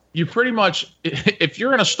 you pretty much, if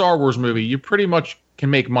you're in a Star Wars movie, you pretty much can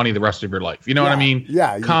make money the rest of your life. You know what I mean?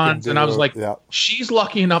 Yeah. Cons, and I was like, she's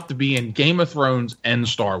lucky enough to be in Game of Thrones and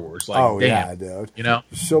Star Wars. Like, damn, yeah, dude.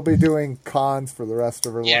 She'll be doing cons for the rest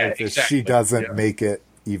of her life if she doesn't make it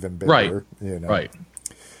even bigger. Right. Right.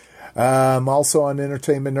 Also on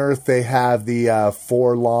Entertainment Earth, they have the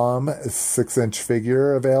Forlom 6-inch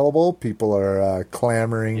figure available. People are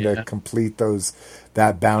clamoring to complete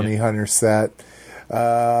that Bounty Hunter set.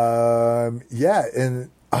 And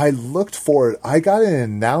I looked for it. I got an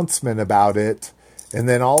announcement about it, and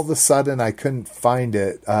then all of a sudden I couldn't find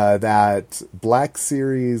it. That Black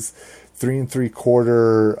Series 3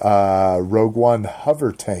 3/4 Rogue One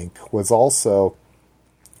hover tank was also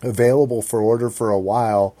available for order for a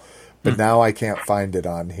while, but now I can't find it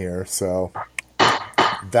on here, so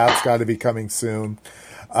that's got to be coming soon.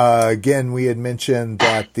 Again, we had mentioned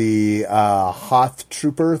that the Hoth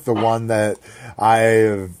Trooper, the one that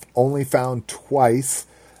I've only found twice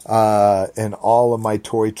in all of my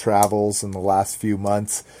toy travels in the last few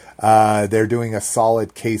months, they're doing a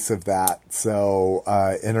solid case of that. So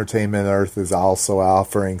Entertainment Earth is also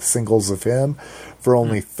offering singles of him for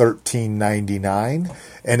only $13.99.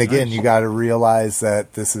 And again, you got to realize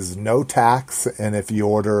that this is no tax, and if you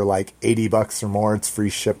order like $80 or more, it's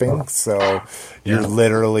free shipping. So you're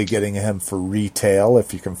literally getting him for retail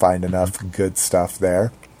if you can find enough good stuff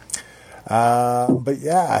there. But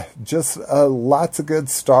yeah, just lots of good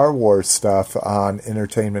Star Wars stuff on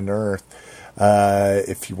Entertainment Earth.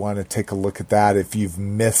 If you want to take a look at that, if you've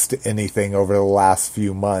missed anything over the last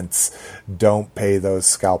few months, don't pay those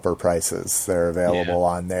scalper prices. They're available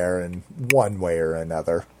on there in one way or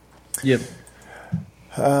another. Yep.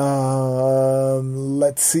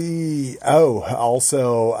 Let's see. Oh,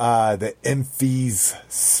 also the Emphies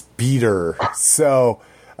Speeder. So,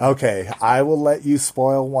 okay, I will let you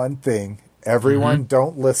spoil one thing. Everyone,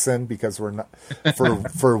 don't listen because we're not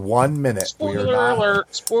for 1 minute. Spoiler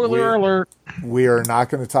alert! Spoiler alert! We are not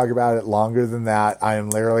going to talk about it longer than that. I am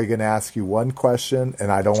literally going to ask you one question,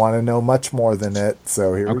 and I don't want to know much more than it.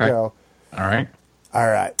 So here we go. All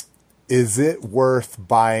right. Is it worth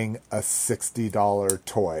buying a $60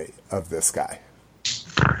 toy of this guy?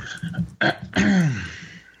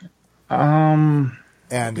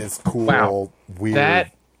 And it's cool, wow. Weird.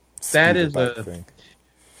 That is a thing.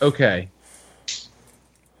 Okay.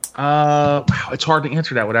 Wow, it's hard to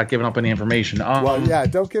answer that without giving up any information. Well, yeah,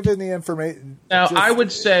 don't give any information. Now, Just, I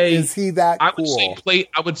would say, is he that cool?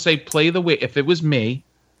 I would say play the wait. If it was me,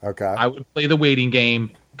 okay, I would play the waiting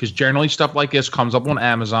game because generally stuff like this comes up on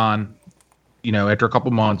Amazon. You know, after a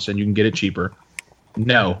couple months, and you can get it cheaper.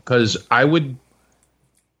 No, because I would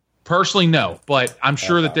personally no, but I'm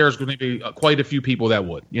sure that there's going to be quite a few people that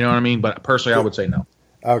would. You know what I mean? But personally, I would say no.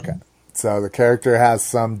 Okay. So the character has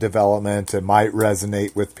some development. It might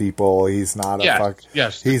resonate with people. He's not a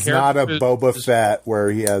he's not a Boba Fett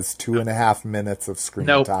where he has 2.5 minutes of screen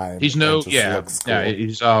time. He's cool.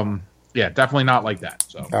 he's definitely not like that.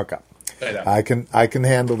 So okay, I can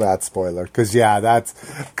handle that spoiler because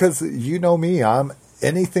you know me. I'm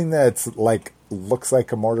anything that's like looks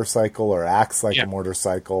like a motorcycle or acts like a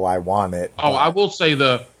motorcycle. I want it. Oh, I will say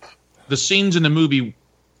the scenes in the movie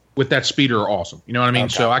with that speeder are awesome. You know what I mean?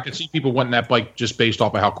 Okay. So I could see people wanting that bike just based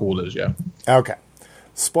off of how cool it is. Yeah. Okay.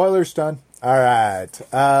 Spoilers done. All right.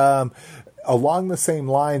 Along the same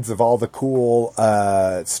lines of all the cool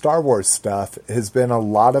Star Wars stuff has been a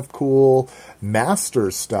lot of cool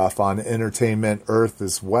Master stuff on Entertainment Earth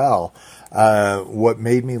as well. What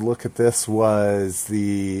made me look at this was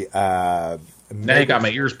the now you got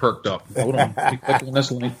my ears perked up. Hold on. Click on this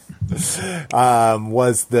link.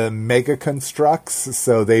 Was the Mega Constructs.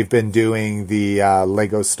 So they've been doing the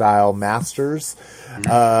Lego style Masters.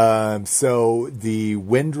 So the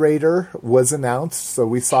Wind Raider was announced. So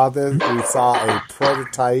we saw a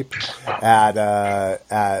prototype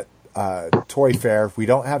at Toy Fair. We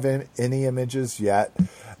don't have any images yet,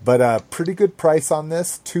 but a pretty good price on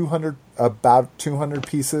this. About 200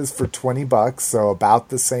 pieces for $20, so about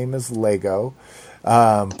the same as Lego.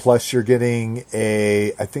 Plus, you're getting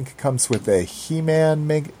I think it comes with a He-Man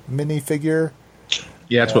minifigure.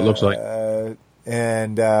 Yeah, that's what it looks like.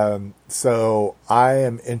 So I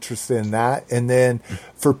am interested in that. And then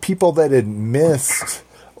for people that had missed,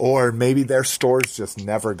 or maybe their stores just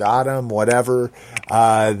never got them, whatever,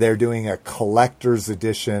 they're doing a collector's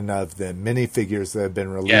edition of the minifigures that have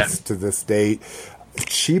been released to this date.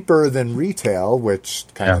 Cheaper than retail, which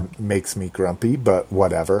kind of makes me grumpy, but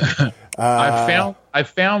whatever. I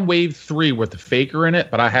found Wave 3 with the Faker in it,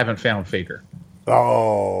 but I haven't found Faker.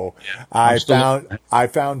 Oh, I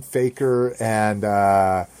found Faker and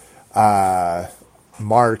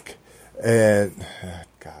Mark, and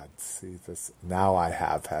God, see this now. I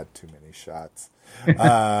have had too many shots.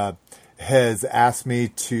 Has asked me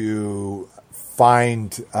to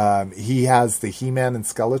find. He has the He-Man and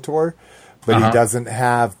Skeletor. But he doesn't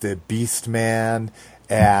have the Beast Man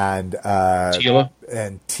and Tila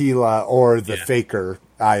or the Faker,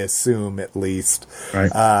 I assume at least.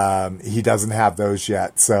 Right. He doesn't have those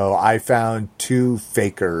yet. So I found 2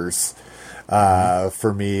 Fakers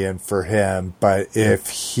for me and for him. But if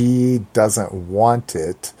he doesn't want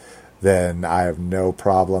it, then I have no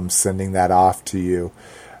problem sending that off to you.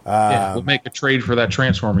 We'll make a trade for that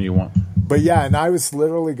Transformer you want. But yeah, and I was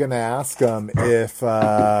literally going to ask him if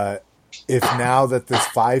now that this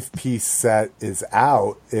 5-piece set is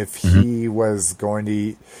out, if he was going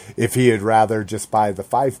to, if he had rather just buy the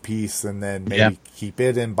 5-piece and then maybe keep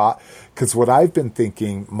it in box. Because what I've been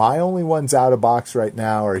thinking, my only ones out of box right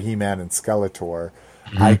now are He-Man and Skeletor.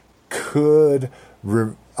 I could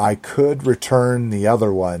return the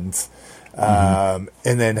other ones and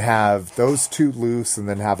then have those 2 loose and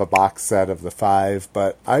then have a box set of the 5.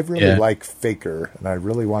 But I really like Faker, and I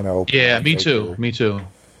really want to open me Faker. Me too.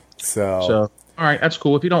 So all right, that's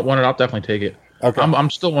cool. If you don't want it, I'll definitely take it. Okay.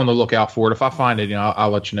 I'm still on the lookout for it. If I find it,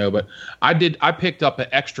 I'll let you know. But I picked up an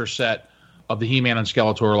extra set of the He-Man and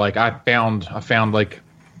Skeletor. Like I found like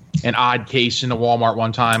an odd case in the Walmart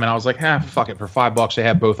one time, and I was like, fuck it, for $5 they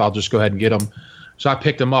have both. I'll just go ahead and get them. So I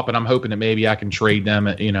picked them up, and I'm hoping that maybe I can trade them,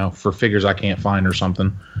 for figures I can't find or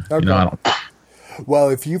something. Okay. I don't.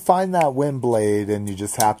 Well, if you find that wind blade and you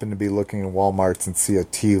just happen to be looking in Walmarts and see a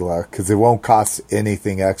Tila, because it won't cost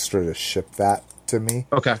anything extra to ship that to me.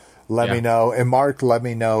 Okay. Let me know. And Mark, let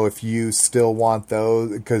me know if you still want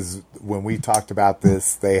those, because when we talked about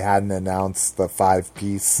this, they hadn't announced the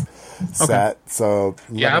 5-piece set. So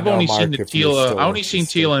I've only seen the Tila. I only seen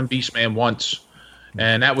Tila and Beastman once,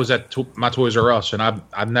 and that was at my Toys R Us, and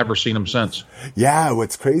I've never seen them since. Yeah,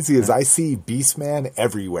 what's crazy is I see Beastman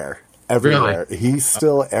everywhere. Everywhere. Really? He's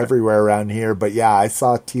still everywhere around here. But yeah, I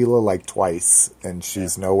saw Tila like twice, and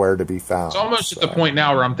she's nowhere to be found. It's almost at the point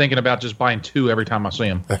now where I'm thinking about just buying 2 every time I see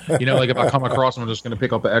them. Like if I come across them, I'm just going to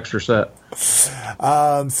pick up an extra set.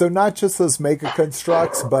 So not just those Mega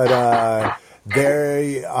Constructs, but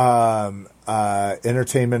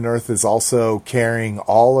Entertainment Earth is also carrying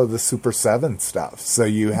all of the Super 7 stuff. So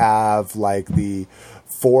you have like the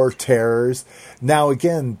 4 Terrors. Now,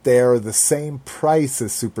 again, they're the same price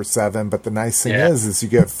as Super 7, but the nice thing is you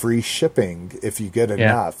get free shipping if you get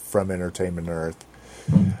enough from Entertainment Earth.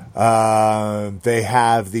 They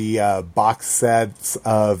have the box sets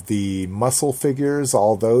of the muscle figures,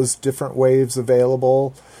 all those different waves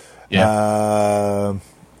available. Yeah.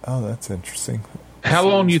 That's interesting. How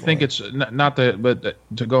long do you think it's but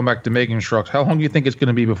to go back to Mega Constructs? How long do you think it's going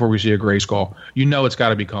to be before we see a Grayskull? It's got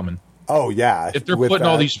to be coming. Oh yeah! If they're putting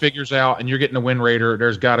all these figures out and you're getting a Wind Raider,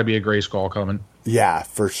 there's got to be a Grayskull coming. Yeah,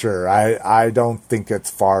 for sure. I don't think it's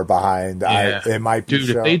far behind. Yeah. It might be.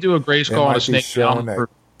 Dude, if they do a Grayskull on a Snake Mountain for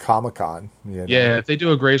Comic-Con, yeah, if they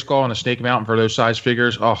do a Grayskull on a Snake Mountain for those size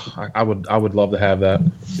figures, I would love to have that.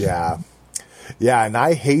 Yeah, and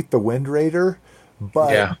I hate the Wind Raider.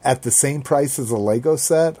 But at the same price as a Lego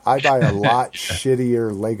set, I buy a lot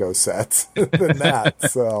shittier Lego sets than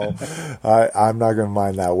that. So I'm not going to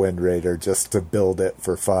mind that Wind Raider just to build it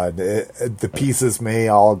for fun. The pieces may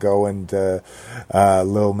all go into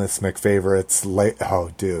Little Miss McFavorite's.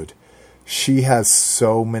 Oh, dude. She has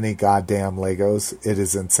so many goddamn Legos. It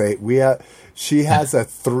is insane. She has a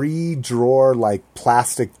 3-drawer like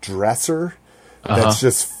plastic dresser that's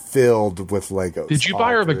just filled with Legos. Did you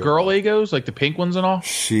buy her the girl Legos, like the pink ones and all?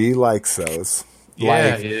 She likes those.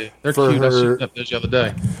 Yeah, they're cute. I seen those the other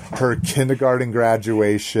day. Her kindergarten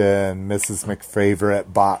graduation, Mrs.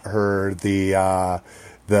 McFavorite bought her the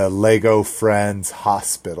Lego Friends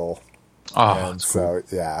Hospital. Oh, that's cool. So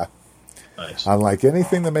yeah. Nice. I'm like,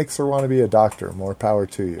 anything that makes her want to be a doctor, more power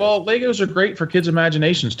to you. Well, Legos are great for kids'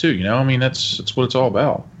 imaginations too. That's what it's all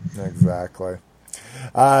about. Exactly.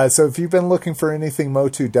 So if you've been looking for anything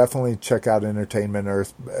Motu, definitely check out Entertainment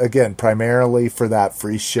Earth. Again, primarily for that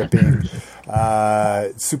free shipping.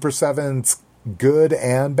 Super 7's good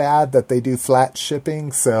and bad that they do flat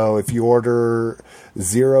shipping. So if you order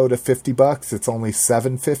 $0 to $50, it's only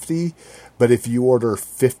 $7.50. But if you order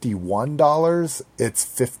 $51, it's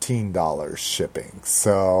 $15 shipping.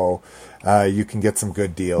 So you can get some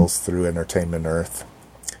good deals through Entertainment Earth.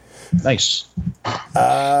 Nice.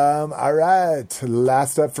 All right.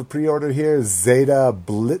 Last up for pre-order here is Zeta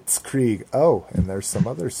Blitzkrieg. Oh, and there's some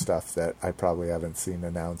other stuff that I probably haven't seen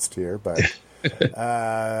announced here, but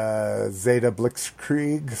Zeta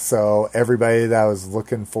Blitzkrieg. So everybody that was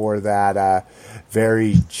looking for that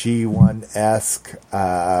very G1-esque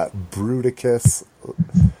Bruticus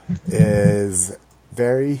is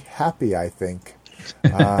very happy, I think,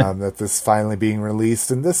 that this is finally being released.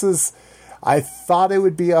 And this is... I thought it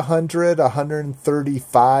would be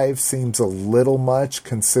 135 seems a little much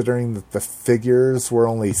considering that the figures were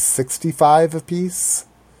only 65 apiece.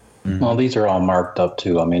 Well, these are all marked up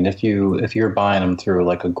too. I mean, if you're buying them through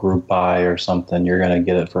like a group buy or something, you're going to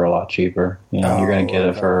get it for a lot cheaper. You're going to get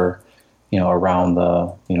it for, around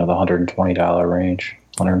the $120 range,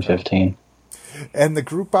 $115. And the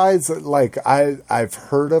group buys, like I've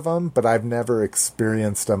heard of them, but I've never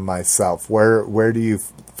experienced them myself. Where do you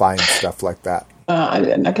find stuff like that?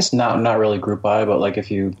 I guess not really group buy, but like if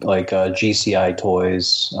you like GCI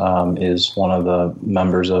Toys is one of the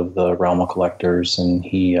members of the Realm of Collectors, and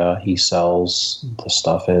he sells the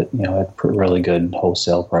stuff at really good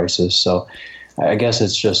wholesale prices. So I guess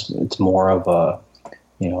it's more of a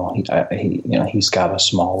he's got a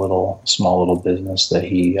small little business that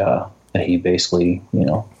he basically,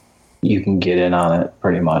 you can get in on it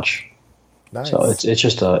pretty much. Nice. So it's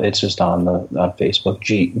just on Facebook.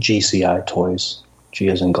 GCI Toys. G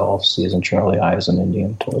as in golf, C as in Charlie, I as in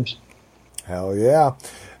Indian Toys. Hell yeah.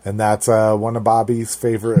 And that's one of Bobby's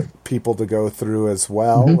favorite people to go through as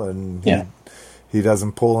well. Mm-hmm. And he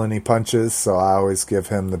doesn't pull any punches, so I always give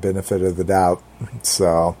him the benefit of the doubt.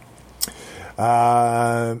 So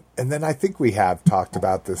And then I think we have talked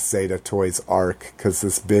about the Zeta Toys Arc, because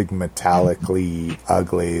this big metallically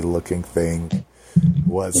ugly looking thing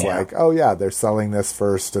was like, oh yeah, they're selling this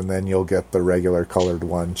first and then you'll get the regular colored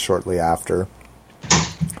one shortly after.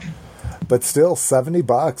 But still,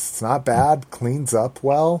 $70. It's not bad. Cleans up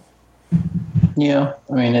well. Yeah,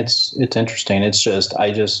 I mean, it's interesting. It's just,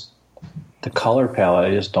 the color palette,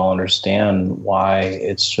 I just don't understand why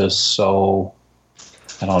it's just so,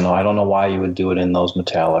 I don't know. I don't know why you would do it in those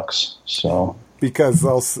metallics. So because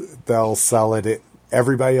they'll sell it.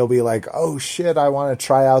 Everybody will be like, "Oh shit, I want to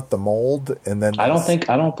try out the mold," and then I don't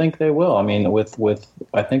think they will. I mean,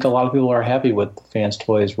 I think a lot of people are happy with Fans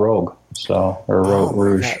Toys Rogue,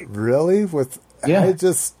 Rouge. Really? I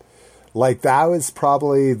just like, that was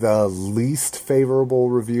probably the least favorable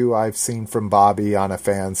review I've seen from Bobby on a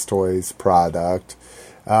Fans Toys product.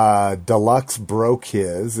 Deluxe broke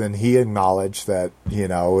his, and he acknowledged that,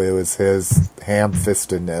 it was his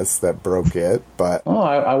ham-fistedness that broke it. But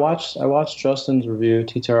I watched Justin's review,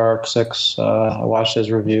 TTR 6. I watched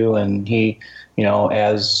his review, and he,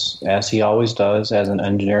 as he always does, as an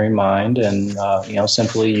engineering mind, and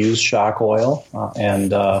simply used shock oil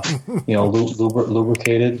and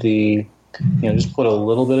lubricated the. Just put a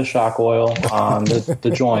little bit of shock oil on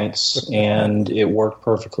the joints, and it worked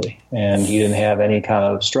perfectly. And he didn't have any kind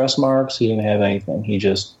of stress marks. He didn't have anything. He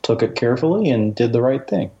just took it carefully and did the right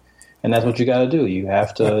thing. And that's what you got to do. You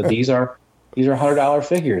have to. These are $100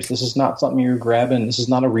 figures. This is not something you're grabbing. This is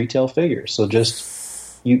not a retail figure. So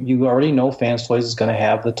just you already know Fans Toys is going to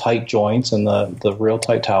have the tight joints and the real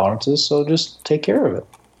tight tolerances. So just take care of it.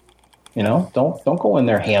 Don't go in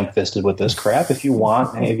there ham-fisted with this crap. If you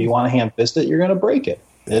want to ham-fist it, you're going to break it.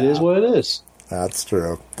 It is what it is. That's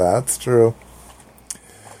true.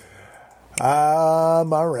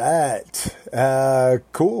 All right.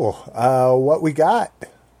 Cool. What we got?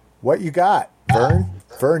 What you got, Vern?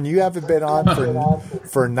 Vern, you haven't been on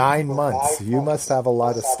for 9 months. You must have a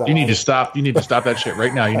lot of stuff. You need to stop that shit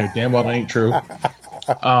right now. You know damn well that ain't true.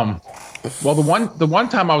 Well, the one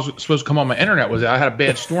time I was supposed to come on my internet was I had a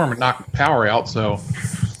bad storm and knocked power out, so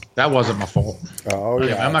that wasn't my fault. Oh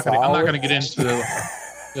yeah, I'm not gonna get into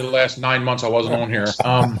the last 9 months I wasn't on here.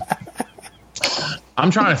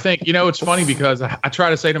 I'm trying to think. It's funny because I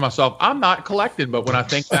try to say to myself, I'm not collecting, but when I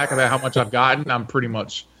think back about how much I've gotten, I'm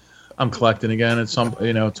collecting again at some,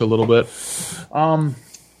 to a little bit.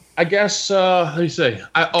 I guess let me see.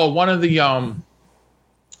 One of the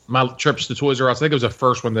my trips to Toys R Us, I think it was the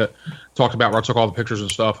first one that talked about where I took all the pictures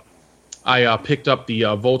and stuff. I picked up the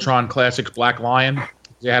Voltron Classics Black Lion.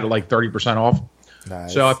 They had it like 30% off.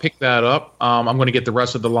 Nice. So I picked that up. I'm going to get the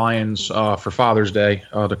rest of the Lions for Father's Day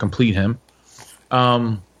to complete him.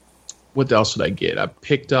 What else did I get? I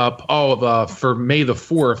picked up, for May the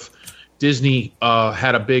 4th, Disney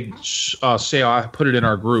had a big sale. I put it in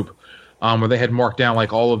our group where they had marked down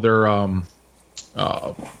like all of their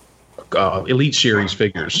Elite Series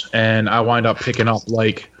figures, and I wind up picking up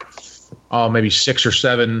like maybe 6 or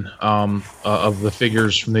 7 of the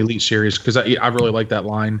figures from the Elite Series because I really like that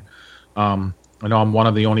line. I know I'm one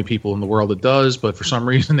of the only people in the world that does, but for some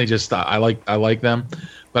reason they just I like them.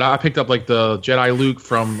 But I picked up like the Jedi Luke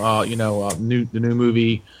from the new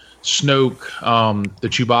movie, Snoke, the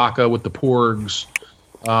Chewbacca with the Porgs,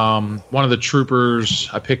 one of the Troopers.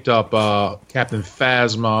 I picked up Captain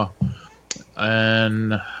Phasma.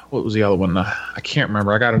 And what was the other one? I can't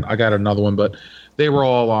remember. I got another one, but they were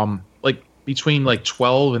all like between like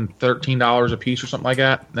 $12 and $13 a piece or something like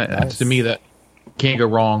that. Nice. To me, that can't go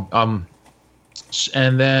wrong.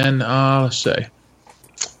 And then let's see,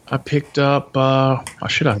 I picked up. I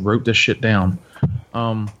should have wrote this shit down.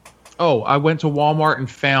 I went to Walmart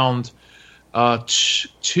and found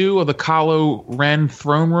 2 of the Kylo Ren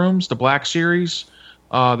throne rooms, the Black Series.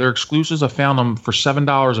 They're exclusives. I found them for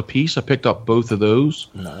 $7 a piece. I picked up both of those.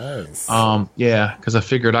 Nice. Yeah, because I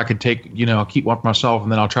figured I could take, I'll keep one for myself,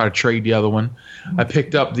 and then I'll try to trade the other one. I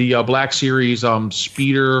picked up the Black Series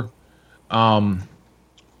speeder,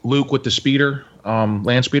 Luke with the speeder,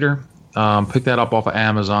 land speeder. Picked that up off of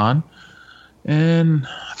Amazon, and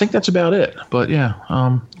I think that's about it. But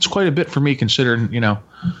yeah, it's quite a bit for me considering,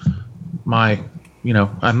 my.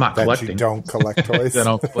 I'm not collecting. You don't collect toys. I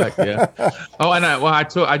don't collect. Yeah. Oh, and I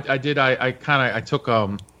took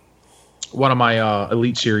one of my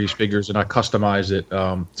Elite Series figures and I customized it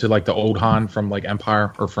to like the old Han from like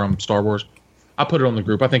Empire or from Star Wars. I put it on the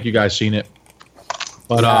group. I think you guys seen it.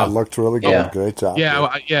 But it looked really good. Yeah. Great job. Yeah,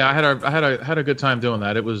 I had a good time doing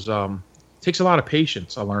that. It was takes a lot of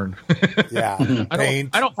patience. I learned. Yeah. I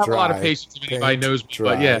don't have a lot of patience if anybody knows me,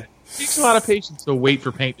 but yeah. It takes a lot of patience to wait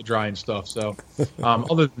for paint to dry and stuff. So,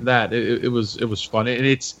 other than that, it was fun, and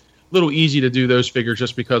it's little easy to do those figures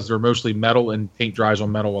just because they're mostly metal and paint dries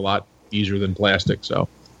on metal a lot easier than plastic. So,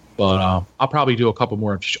 but I'll probably do a couple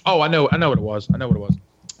more. Oh, I know what it was.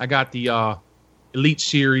 I got the Elite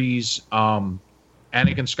Series Anakin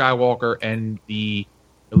Skywalker and the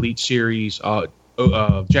Elite Series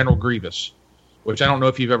General Grievous, which I don't know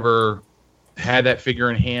if you've ever had that figure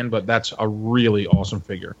in hand, but that's a really awesome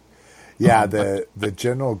figure. Yeah, the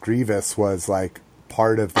General Grievous was like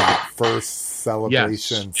part of that first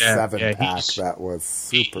Celebration 7 pack. That was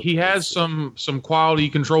super he has some quality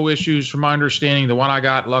control issues from my understanding. The one I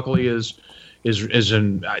got luckily is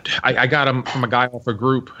I got him from a guy off a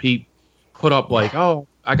group. He put up like, oh,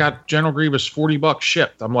 I got General Grievous $40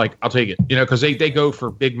 shipped. I'm like, I'll take it, because they go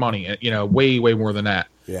for big money, way more than that.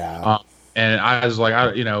 Yeah. And I was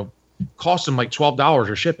like, cost him like $12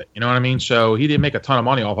 to ship it. You know what I mean? So he didn't make a ton of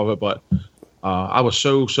money off of it, but I was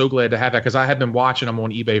so glad to have that because I had been watching them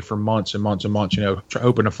on eBay for months and months and months.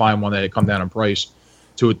 Hoping to find one that had come down in price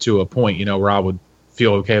to a point, where I would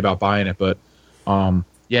feel okay about buying it. But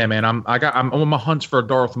yeah, man, I'm on my hunts for a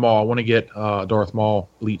Darth Maul. I want to get Darth Maul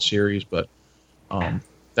Elite Series, but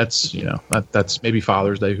that's that's maybe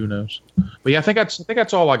Father's Day. Who knows? But yeah, I think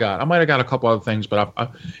that's all I got. I might have got a couple other things, but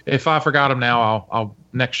if I forgot them now, I'll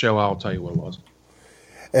next show I'll tell you what it was.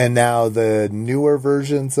 And now the newer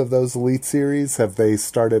versions of those Elite Series, have they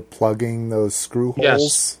started plugging those screw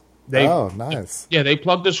holes? Yes. Oh, nice. Yeah, they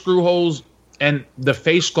plugged the screw holes, and the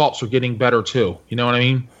face sculpts are getting better too. You know what I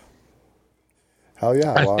mean? Hell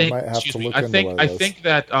yeah! I might have to look into those. I think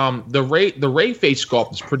that the Rey face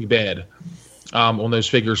sculpt is pretty bad on those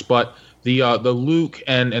figures, but the Luke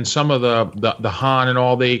and some of the Han and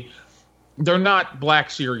all they're not Black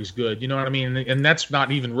Series good, you know what I mean? And that's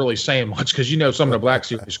not even really saying much because some of the Black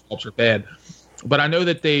Series sculpts are bad. But I know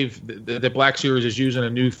that the Black Series is using a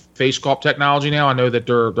new face sculpt technology now. I know that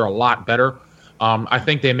they're a lot better. I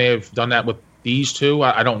think they may have done that with these two.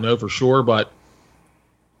 I don't know for sure, but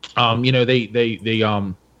the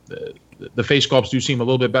face sculpts do seem a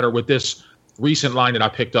little bit better with this recent line that I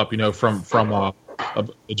picked up, from the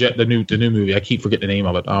new movie. I keep forgetting the name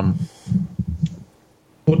of it.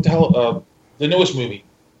 What the hell? The newest movie.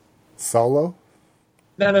 Solo?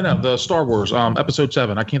 No. The Star Wars, Episode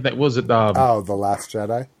 7. I can't think. Was it? The Last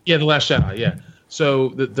Jedi. Yeah, The Last Jedi. Yeah. So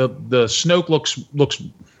the Snoke looks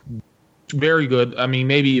very good. I mean,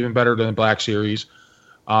 maybe even better than the Black Series.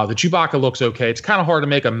 The Chewbacca looks okay. It's kind of hard to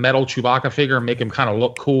make a metal Chewbacca figure and make him kind of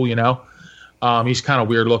look cool. He's kind of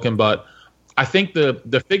weird looking, but I think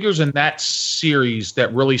the figures in that series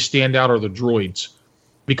that really stand out are the droids.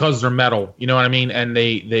 Because they're metal, you know what I mean, and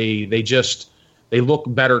they look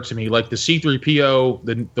better to me. Like the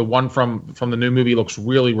C-3PO, the one from the new movie looks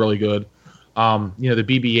really really good. The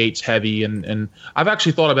BB-8's heavy, and I've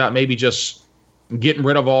actually thought about maybe just getting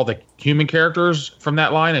rid of all the human characters from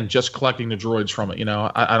that line and just collecting the droids from it.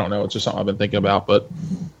 I don't know. It's just something I've been thinking about, but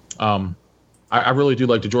I really do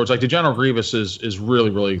like the droids. Like the General Grievous is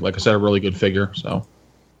really really, like I said, a really good figure. So.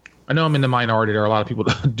 I know I'm in the minority. There are a lot of people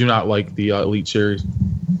that do not like the Elite Series.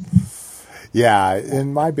 Yeah,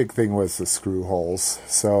 and my big thing was the screw holes.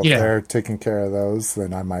 So if they're taking care of those,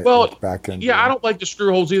 then I might look back into I don't like the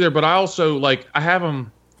screw holes either, but I also I have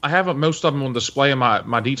them most of them on display in my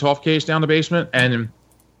DTOF case down the basement, and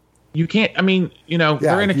you can't. I mean,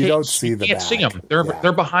 they're in a case. You can't see them.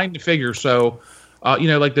 They're behind the figure, so.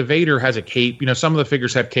 Like the Vader has a cape. Some of the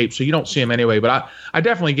figures have capes, so you don't see them anyway. But I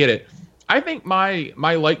definitely get it. I think my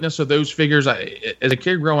likeness of those figures, as a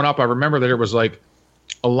kid growing up, I remember that there was like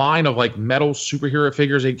a line of like metal superhero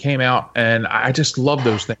figures that came out, and I just love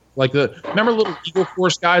those things. Like remember little Eagle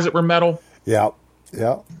Force guys that were metal? Yeah.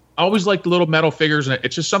 I always liked the little metal figures, and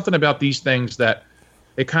it's just something about these things that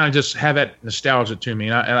they kind of just have that nostalgia to me,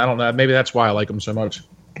 and I don't know, maybe that's why I like them so much.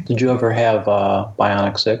 Did you ever have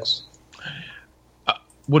Bionic 6?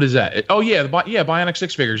 What is that? Bionic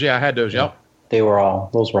 6 figures. Yeah, I had those. Yep.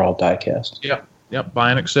 Those were all die cast. Yep.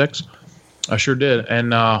 Bionic 6. I sure did.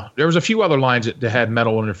 And there was a few other lines that had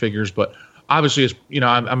metal in their figures, but obviously, it's,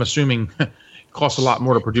 I'm assuming it costs a lot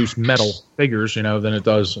more to produce metal figures, than it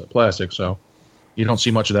does plastic. So you don't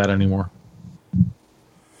see much of that anymore.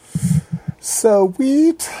 So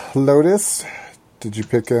Lotus, did you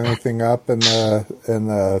pick anything up in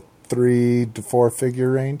the 3 to 4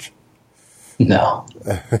 figure range? No.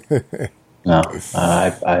 No,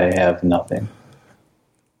 I have nothing.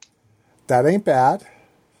 That ain't bad.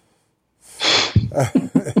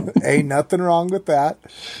 Ain't nothing wrong with that.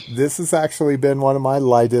 This has actually been one of my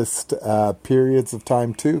lightest periods of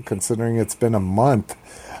time too, considering it's been a month.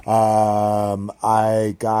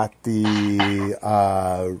 I got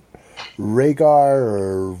the Rhaegar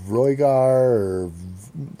or Roygar or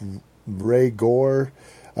Rhaegor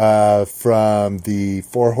from the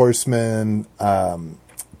Four Horsemen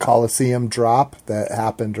Coliseum drop that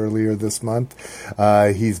happened earlier this month.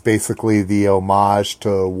 He's basically the homage to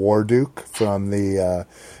Warduke from the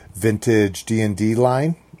vintage D&D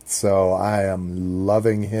line. So I am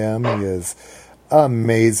loving him. He is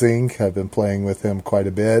amazing. I've been playing with him quite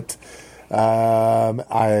a bit.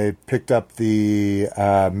 I picked up the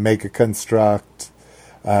Mega Construct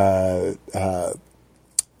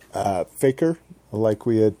Faker, like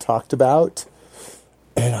we had talked about.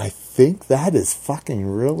 And I think that is fucking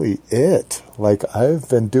really it. Like, I've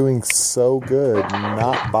been doing so good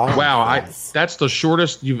not buying. Wow, things. that's the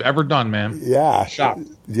shortest you've ever done, man. Yeah. Shocked.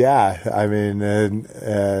 Yeah. I mean,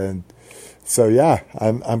 and so yeah,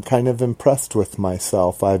 I'm kind of impressed with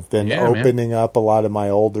myself. I've been opening up a lot of my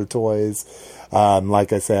older toys.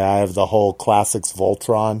 Like I say, I have the whole Classics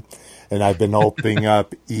Voltron, and I've been opening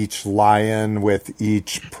up each Lion with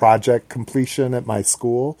each project completion at my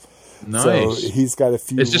school. Nice. So he's got a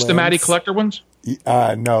few. Is this the Matty Collector ones?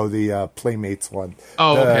 No, the Playmates one.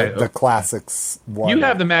 Oh, okay. The Classics one. You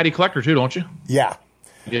have the Matty Collector too, don't you? Yeah.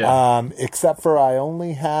 Yeah. Except for I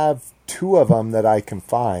only have 2 of them that I can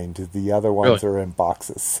find. The other ones are in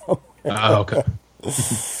boxes. Okay.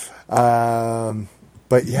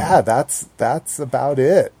 But yeah, that's about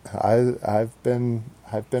it. I've been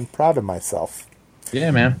proud of myself. Yeah,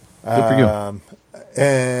 man. Good for you.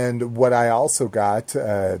 And what I also got,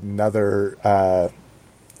 another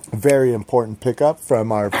very important pickup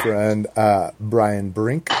from our friend Brian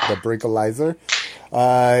Brink, the Brinkalizer.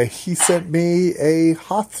 He sent me a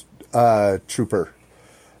Hoth Trooper.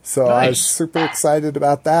 So nice. I was super excited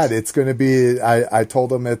about that. It's going to be, I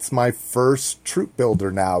told him it's my first troop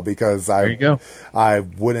builder now because I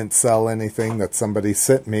wouldn't sell anything that somebody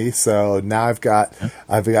sent me. So now I've got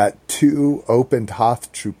 2 opened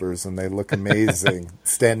Hoth Troopers and they look amazing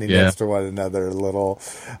standing next to one another. A little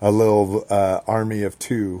army of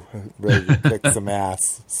 2 ready to kick some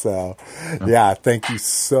ass. So yeah, thank you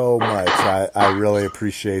so much. I really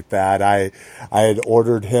appreciate that. I had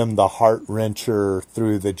ordered him the Heart Wrencher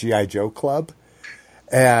through the G.I. Joe Club,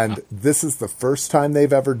 and this is the first time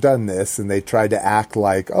they've ever done this, and they tried to act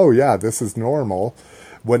like, oh yeah, this is normal.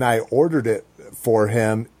 When I ordered it for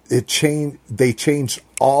him, they changed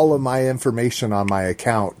all of my information on my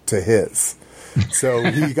account to his. So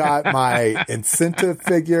he got my incentive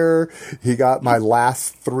figure. He got my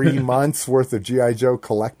last 3 months worth of G.I. Joe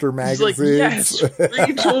collector magazines. He's like, yes,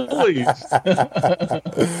 free toys.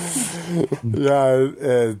 Yeah,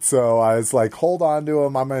 and so I was like, hold on to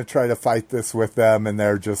them. I'm going to try to fight this with them. And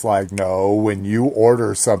they're just like, no, when you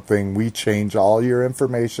order something, we change all your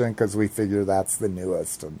information because we figure that's the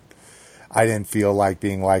newest. And I didn't feel like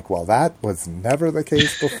being like, well, that was never the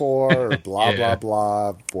case before, or blah, blah,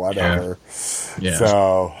 blah, whatever. Yeah.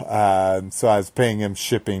 So I was paying him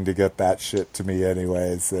shipping to get that shit to me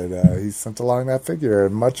anyways. And he sent along that figure,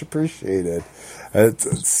 and much appreciated.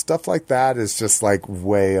 Stuff like that is just like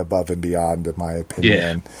way above and beyond, in my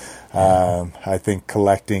opinion. Yeah. I think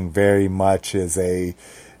collecting very much is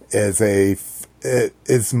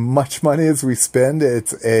as much money as we spend.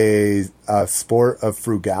 It's a sport of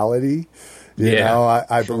frugality. You know,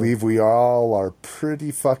 I believe we all are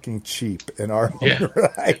pretty fucking cheap in our own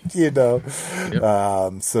right, you know.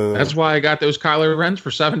 Yep. So that's why I got those Kylo Rens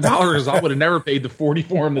for $7. I would have never paid the 40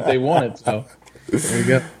 for them that they wanted. So there you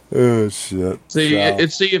go. Oh shit! See,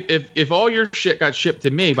 if all your shit got shipped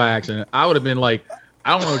to me by accident, I would have been like,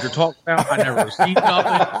 I don't know what you're talking about. I never received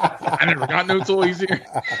nothing. I never got no toys here.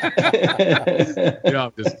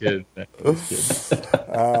 I'm just kidding.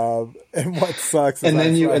 And what sucks is and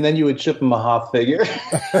then you would ship him a Hoth figure.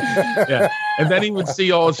 Yeah, and then he would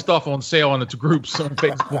see all his stuff on sale on its groups on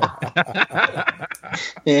Facebook.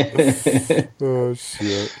 Oh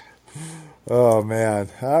shit! Oh man!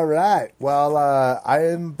 All right. Well, I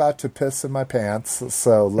am about to piss in my pants,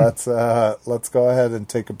 so let's go ahead and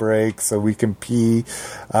take a break so we can pee.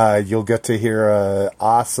 You'll get to hear a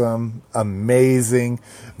awesome, amazing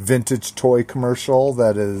vintage toy commercial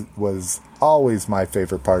that was always my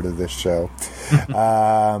favorite part of this show.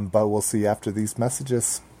 But we'll see you after these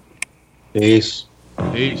messages. Peace.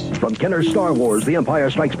 From Kenner's Star Wars, The Empire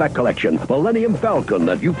Strikes Back collection, Millennium Falcon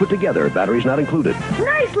that you put together, batteries not included.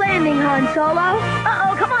 Nice landing, Han Solo.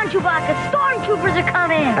 Uh-oh, come on, Chewbacca. Stormtroopers are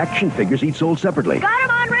coming. Action figures each sold separately. Got 'em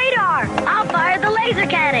on radar. I'll fire the laser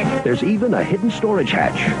cannon. There's even a hidden storage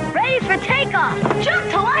hatch. Raised for takeoff. Jump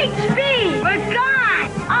to light speed. We're gone.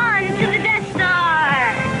 On to the Death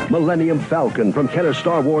Star. Millennium Falcon from Kenner's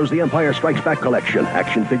Star Wars, The Empire Strikes Back collection.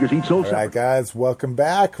 Action figures each sold separately. All right, separately. guys, welcome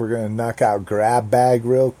back. We're going to knock out Grab Bag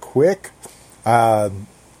real quick.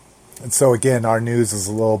 So again, our news is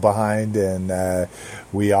a little behind, and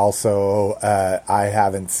we also I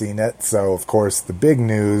haven't seen it. So of course, the big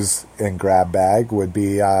news in grab bag would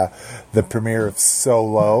be the premiere of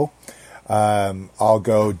Solo. I'll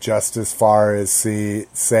go just as far as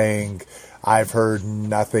saying I've heard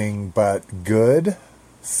nothing but good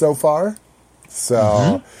so far.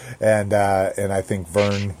 So, and I think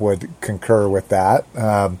Vern would concur with that.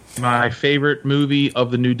 My favorite movie of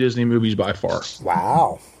the new Disney movies by far.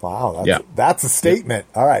 Wow. That's a statement.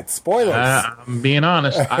 All right, spoilers. I'm being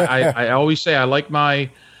honest. I always say I like my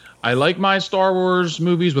Star Wars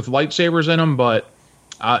movies with lightsabers in them, but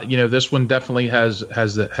this one definitely has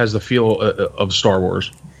the feel of Star Wars.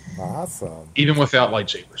 Awesome. Even without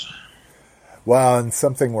lightsabers. Well, and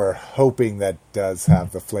something we're hoping that does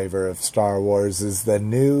have the flavor of Star Wars is the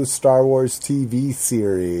new Star Wars TV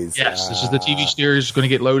series. Yes, this is the TV series going to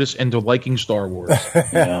get Lotus into liking Star Wars.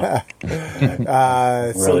 Yeah.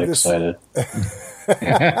 Really excited.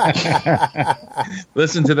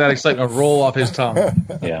 Listen to that excitement roll off his tongue.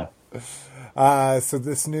 Yeah. So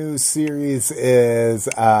this new series is,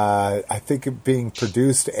 I think, being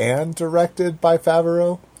produced and directed by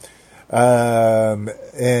Favreau.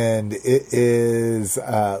 And it is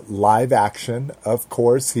live action, of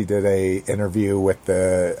course. He did a interview with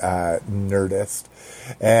the Nerdist,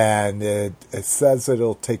 and it says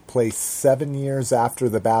it'll take place 7 years after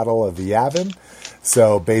the Battle of Yavin.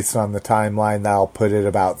 So based on the timeline, that'll put it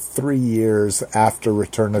about 3 years after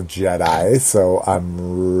Return of Jedi. So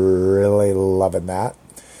I'm really loving that.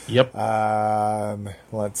 Yep.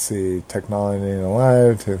 Let's see. Technology and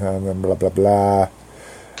Alive, blah, blah, blah.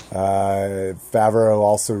 Favreau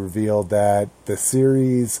also revealed that the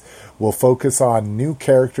series will focus on new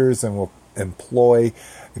characters and will employ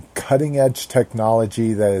cutting-edge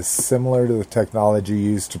technology that is similar to the technology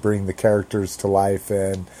used to bring the characters to life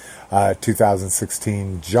in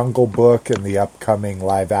 2016 Jungle Book and the upcoming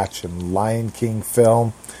live-action Lion King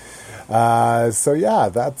film. So yeah,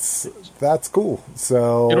 that's cool.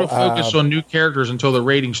 So it'll focus on new characters until the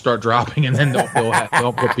ratings start dropping, and then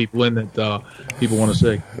they'll put people in that people want to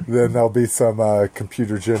see. Then there'll be some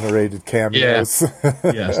computer-generated cameos. Yeah.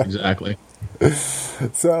 Yes, exactly.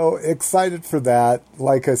 So excited for that.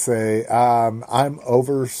 Like I say, I'm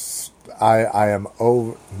over. I am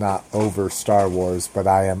not over Star Wars, but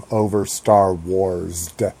I am over Star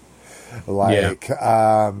Wars'd.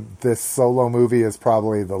 This Solo movie is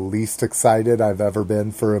probably the least excited I've ever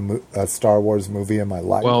been for a Star Wars movie in my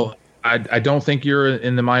life. Well, I don't think you're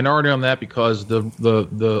in the minority on that, because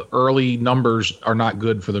the early numbers are not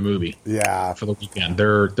good for the movie. Yeah, for the weekend,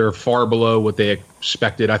 they're far below what they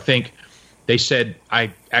expected. I think they said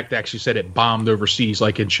actually said it bombed overseas,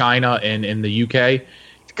 like in China and in the UK.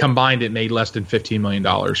 Combined, it made less than $15 million.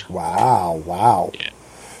 Wow. Yeah.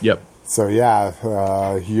 Yep. So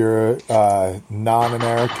yeah, you're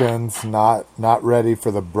non-Americans not ready for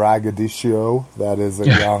the braggadocio that is a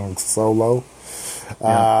young Solo.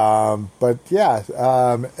 Yeah. But yeah,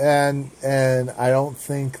 and I don't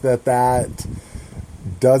think that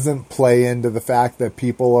doesn't play into the fact that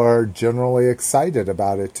people are generally excited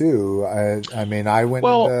about it too. I mean, I went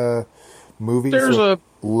into movies with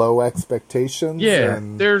low expectations. Yeah,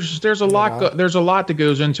 and, there's a lot there's a lot that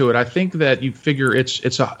goes into it. I think that you figure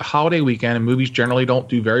it's a holiday weekend and movies generally don't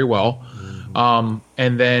do very well. Mm-hmm.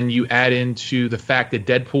 And then you add into the fact that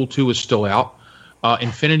Deadpool 2 is still out.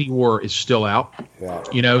 Infinity War is still out.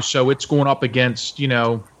 Yeah. So it's going up against,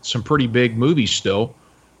 some pretty big movies still.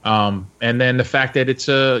 And then the fact that it's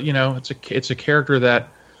a character that,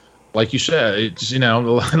 like you said, it's,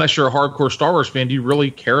 unless you're a hardcore Star Wars fan, do you really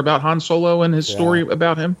care about Han Solo and his story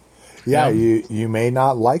about him? Yeah, you may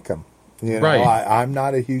not like him. Right. I'm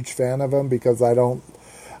not a huge fan of him because I don't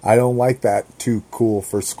like that too cool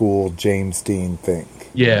for school James Dean thing.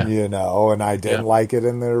 Yeah. And I didn't like it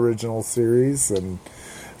in the original series. And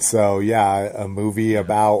so, a movie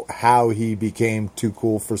about how he became too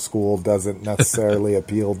cool for school doesn't necessarily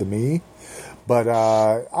appeal to me. But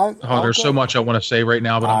there's so much I want to say right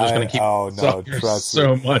now, but I'm just going to keep. Oh no! Trust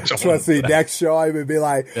me. Next show, I would be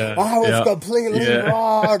like, I was completely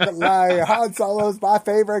wrong. Like Han Solo's my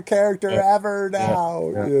favorite character ever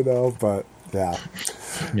now. But yeah.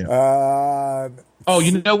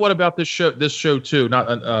 You know what about this show? This show too. Not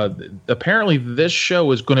apparently, this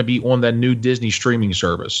show is going to be on that new Disney streaming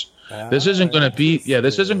service. This isn't going to be.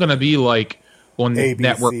 This isn't going to be like on ABC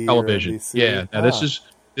network television.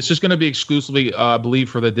 This is going to be exclusively, I believe,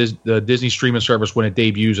 for the Disney streaming service when it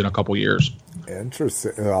debuts in a couple years.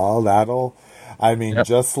 Interesting. Well,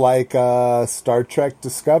 just like Star Trek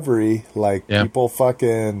Discovery, people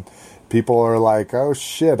fucking people are like, oh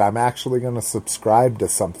shit, I'm actually going to subscribe to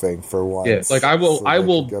something for once. Yeah, like I will, so I they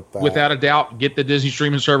will, can get that. without a doubt, get the Disney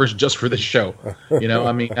streaming service just for this show. You know,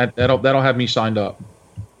 I mean, that'll have me signed up.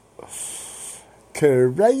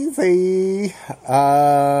 Crazy.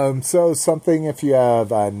 So something, if you have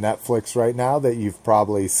Netflix right now that you've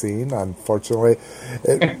probably seen, unfortunately,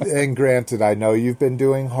 and granted, I know you've been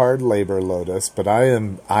doing hard labor, Lotus, but I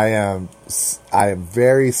am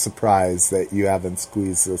very surprised that you haven't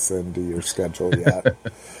squeezed this into your schedule yet.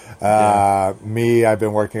 I've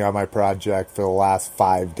been working on my project for the last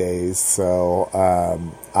 5 days, so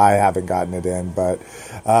I haven't gotten it in. But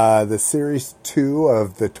the Series 2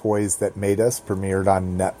 of The Toys That Made Us premiered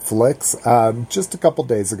on Netflix just a couple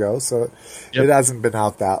days ago, so it hasn't been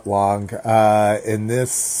out that long. In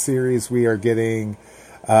this series, we are getting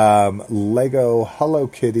Lego, Hello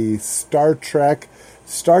Kitty, Star Trek.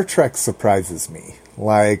 Star Trek surprises me.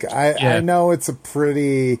 Like, I know it's a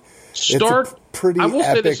pretty... I will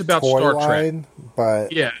say this about Star Trek,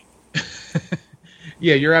 but yeah,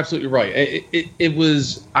 you're absolutely right. It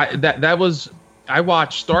was I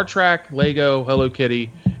watched Star Trek, Lego, Hello Kitty,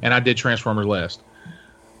 and I did Transformers last.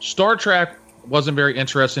 Star Trek wasn't very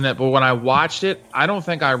interested in it, but when I watched it, I don't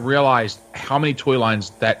think I realized how many toy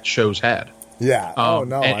lines that shows had. Yeah.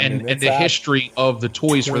 And the history of the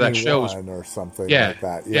toys for that show or something like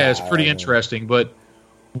that. Yeah, it's pretty interesting. But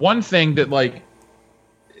one thing that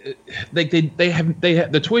they have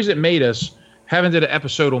the Toys That Made Us haven't did an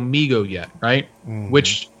episode on Mego yet, right? Mm-hmm.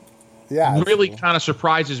 Which really kind of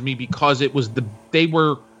surprises me because they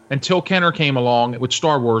were until Kenner came along with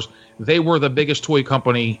Star Wars, they were the biggest toy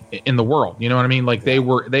company in the world. You know what I mean? Like they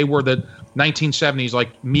were the 1970s.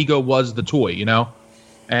 Like Mego was the toy, you know,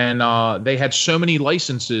 and they had so many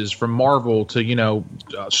licenses from Marvel to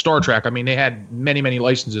Star Trek. I mean, they had many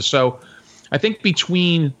licenses. So I think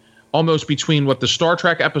between what the Star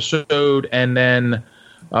Trek episode and then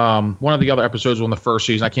one of the other episodes on the first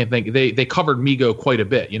season, I can't think, they covered Mego quite a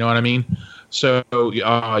bit. You know what I mean? So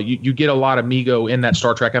you get a lot of Mego in that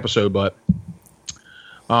Star Trek episode, but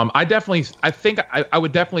I would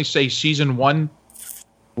definitely say season 1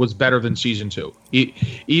 was better than season 2.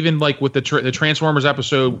 Even like with the Transformers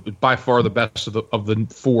episode, by far the best of the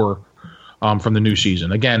 4. From the new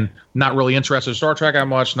season. Again, not really interested in Star Trek that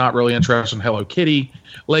much, not really interested in Hello Kitty.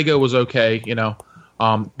 Lego was okay,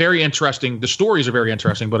 very interesting. The stories are very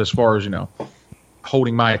interesting, but as far as,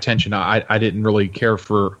 holding my attention, I didn't really care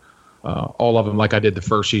for all of them like I did the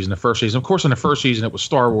first season. Of course, in the first season, it was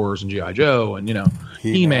Star Wars and G.I. Joe and,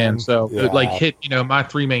 He-Man. So it hit, my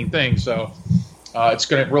 3 main things. So it's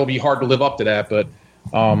going to really be hard to live up to that, but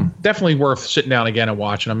definitely worth sitting down again and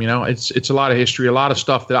watching them. It's a lot of history, a lot of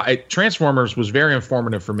stuff Transformers was very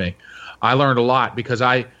informative for me. I learned a lot because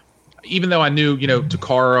even though I knew,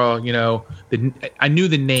 Takara, I knew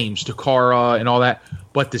the names, Takara and all that,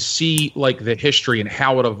 but to see like the history and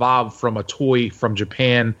how it evolved from a toy from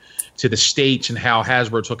Japan to the States and how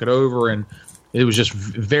Hasbro took it over, and it was just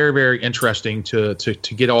very, very interesting to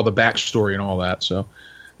get all the backstory and all that. So,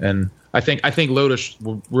 and I think Lotus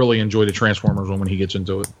will really enjoy the Transformers when he gets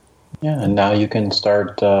into it. Yeah, and now you can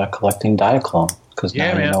start collecting Diaclone because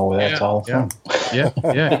now you know where that's all from. Yeah,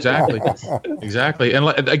 exactly.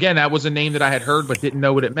 And again, that was a name that I had heard but didn't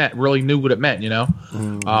know what it meant. Really knew what it meant,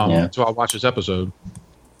 So I watched this episode.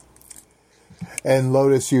 And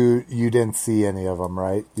Lotus, you didn't see any of them,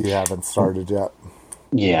 right? You haven't started yet.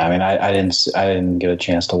 Yeah, I mean, I didn't get a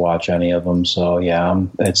chance to watch any of them, so yeah,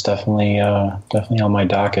 it's definitely on my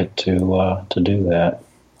docket to do that.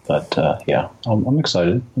 But yeah, I'm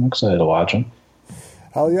excited. I'm excited to watch them.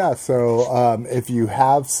 Hell yeah! So if you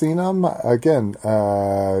have seen them, again,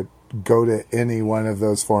 go to any one of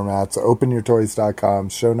those formats. OpenYourToys.com.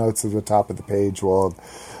 Show notes at the top of the page. We'll have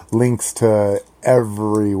links to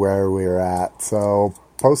everywhere we're at. So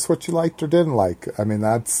post what you liked or didn't like. I mean,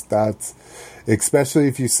 that's. Especially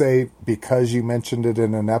if you say, because you mentioned it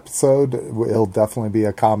in an episode, it'll definitely be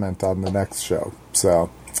a comment on the next show.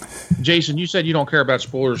 So, Jason, you said you don't care about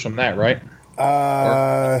spoilers from that, right?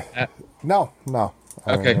 No.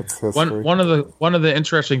 Okay. One of the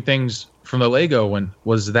interesting things from the Lego one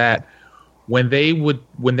was that when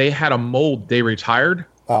they had a mold they retired,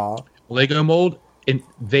 Lego mold, and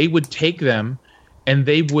they would take them and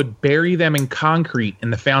they would bury them in concrete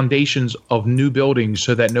in the foundations of new buildings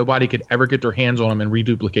so that nobody could ever get their hands on them and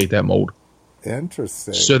reduplicate that mold.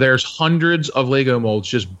 Interesting. So there's hundreds of Lego molds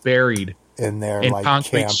just buried in there, in like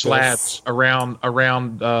concrete campus slabs around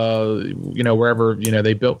wherever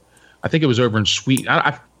they built. I think it was over in Sweden.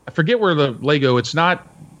 I forget where the Lego. It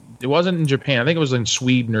wasn't in Japan. I think it was in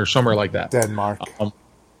Sweden or somewhere like that. Denmark.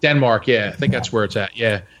 Denmark. Yeah, I think that's where it's at.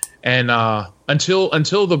 Yeah. and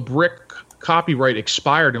until the brick copyright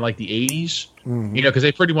expired in like the 80s, because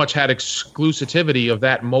they pretty much had exclusivity of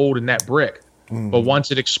that mold and that brick. But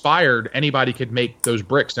once it expired, anybody could make those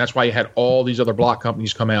bricks. And that's why you had all these other block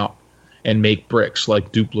companies come out and make bricks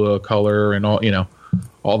like Dupla, Color, and all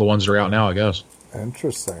all the ones that are out now, I guess.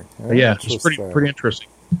 Interesting. Yeah, it's pretty interesting.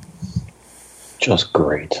 Just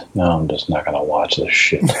great. No, I'm just not going to watch this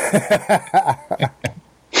shit.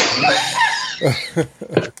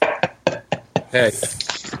 Hey,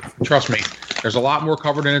 trust me, there's a lot more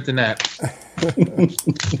covered in it than that.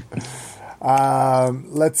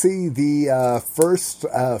 Let's see, the first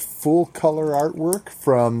full color artwork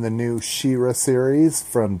from the new She-Ra series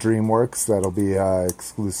from DreamWorks, that'll be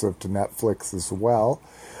exclusive to Netflix as well,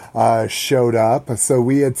 showed up. So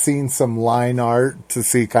we had seen some line art to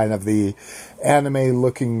see kind of the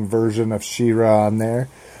anime-looking version of She-Ra on there,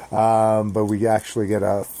 but we actually get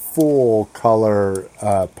a full color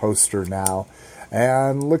poster now.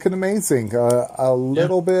 And looking amazing. A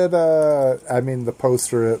little bit, the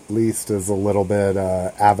poster at least is a little bit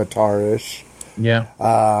Avatar-ish. Yeah.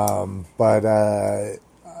 But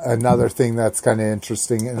another thing that's kind of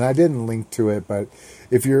interesting, and I didn't link to it, but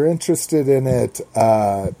if you're interested in it,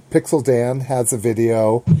 Pixel Dan has a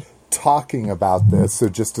video talking about this, so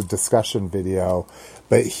just a discussion video.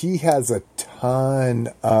 But he has a ton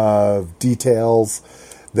of details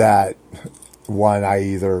that, one, I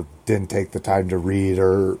either didn't take the time to read,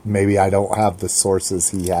 or maybe I don't have the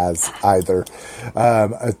sources he has either.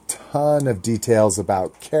 A ton of details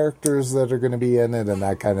about characters that are going to be in it and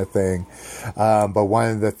that kind of thing. But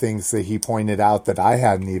one of the things that he pointed out that I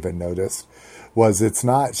hadn't even noticed was it's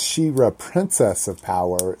not She-Ra Princess of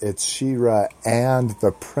Power, it's She-Ra and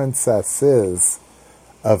the Princesses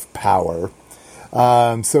of Power.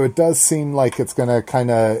 So it does seem like it's going to kind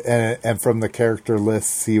of, and from the character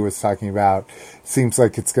lists he was talking about, seems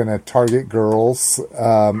like it's going to target girls,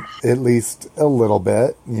 at least a little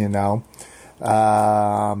bit,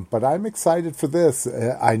 but I'm excited for this.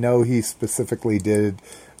 I know he specifically did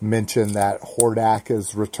mention that Hordak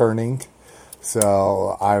is returning.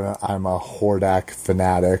 So I'm a Hordak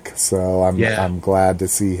fanatic, so I'm glad to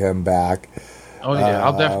see him back. Oh yeah,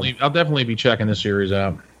 I'll definitely be checking this series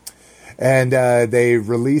out. And they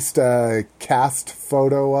released a cast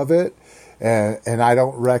photo of it, and I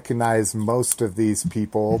don't recognize most of these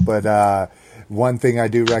people, but one thing I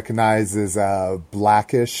do recognize is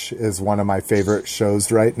Blackish is one of my favorite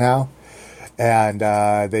shows right now. And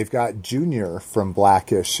they've got Junior from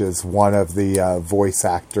Blackish as one of the voice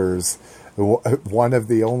actors, one of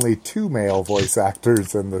the only 2 male voice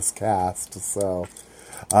actors in this cast. So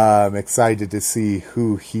I'm excited to see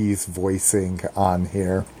who he's voicing on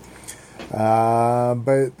here.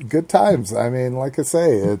 But good times. I mean, like I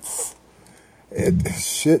say,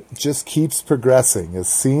 shit just keeps progressing. It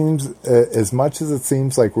seems, as much as it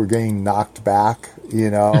seems like we're getting knocked back,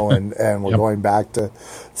 and we're going back to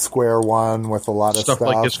square one with a lot of stuff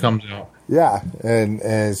like this comes out. Yeah, and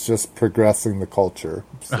it's just progressing the culture.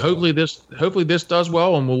 So. Hopefully this does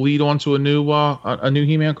well, and will lead on to a new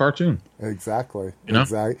He-Man cartoon. Exactly.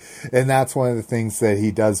 Exactly. And that's one of the things that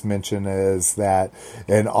he does mention is that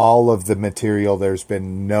in all of the material, there's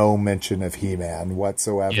been no mention of He-Man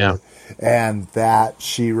whatsoever. Yeah. And that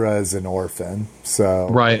She-Ra is an orphan. So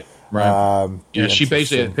right. She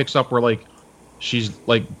basically picks up where she's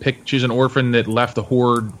an orphan that left the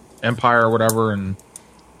Horde Empire or whatever and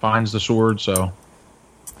finds the sword. So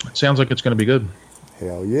it sounds like it's going to be good.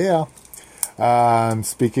 Hell yeah.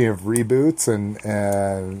 Speaking of reboots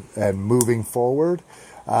and moving forward,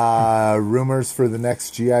 rumors for the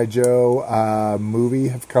next G.I. Joe movie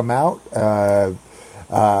have come out,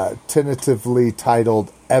 tentatively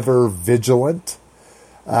titled Ever Vigilant.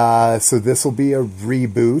 So this will be a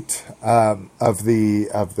reboot of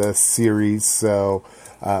the series. So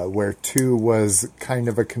where 2 was kind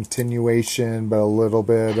of a continuation, but a little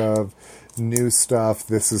bit of new stuff.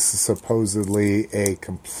 This is supposedly a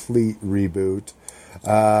complete reboot.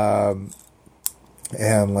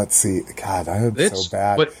 And let's see. God, I hope it's so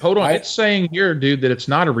bad. But hold on, it's saying here, dude, that it's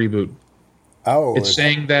not a reboot. Oh, it's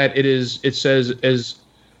saying that it is. It says as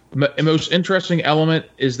most interesting element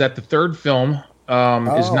is that the third film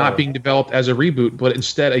is not being developed as a reboot, but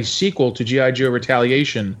instead a sequel to G.I. Joe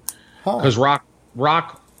Retaliation, because Rock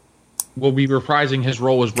will be reprising his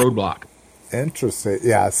role as Roadblock. Interesting.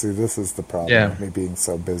 Yeah, see, this is the problem with me being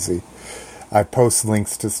so busy. I post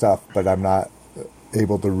links to stuff, but I'm not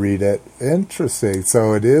able to read it. Interesting.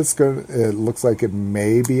 So it is good. It looks like it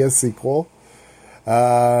may be a sequel.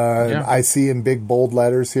 I see in big bold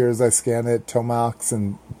letters here as I scan it, Tomax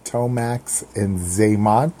and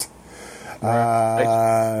Zaymont.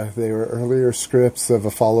 They were earlier scripts of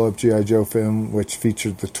a follow-up G.I. Joe film which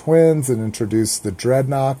featured the twins and introduced the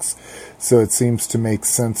Dreadnoks, so it seems to make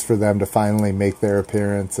sense for them to finally make their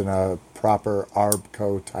appearance in a proper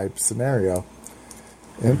ARBCO type scenario.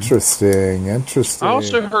 Interesting. I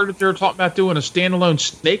also heard that they were talking about doing a standalone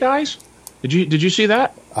Snake Eyes. Did you see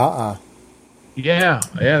that? Yeah,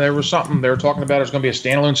 there was something they were talking about. It was going to be a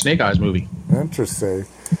standalone Snake Eyes movie. Interesting.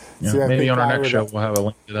 Yeah, see, maybe on our next show we'll have a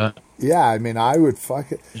link to that. Yeah, I mean, I would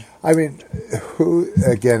fuck it. I mean, who,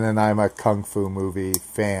 again, and I'm a Kung Fu movie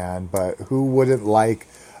fan, but who wouldn't like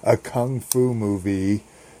a Kung Fu movie,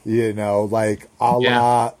 you know, like a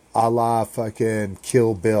la fucking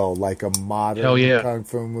Kill Bill, like a modern Kung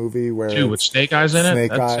Fu movie where Dude, with Snake Eyes in it?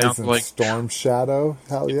 Snake that Eyes sounds and like Storm Shadow?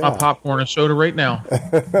 Hell yeah. My popcorn and soda right now.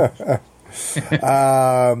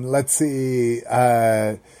 Let's see.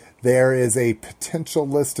 There is a potential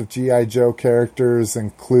list of G.I. Joe characters,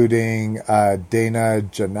 including Dana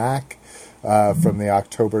Janak from the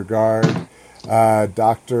October Guard,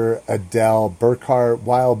 Dr. Adele Burkhart,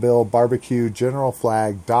 Wild Bill Barbecue, General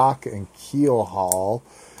Flag, Doc, and Keel Hall.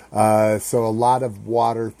 So a lot of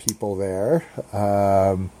water people there.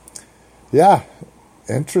 Yeah,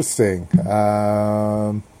 interesting.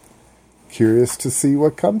 Curious to see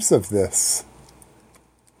what comes of this.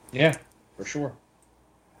 Yeah, for sure.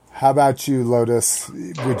 How about you, Lotus?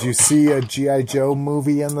 Would you see a G.I. Joe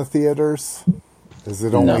movie in the theaters? Is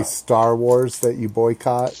it only Star Wars that you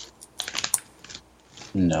boycott?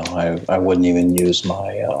 No, I wouldn't even use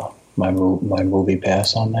my my movie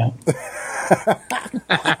pass on that.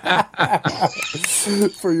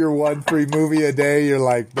 For your one free movie a day, you're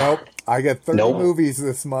like, nope, I get 30 movies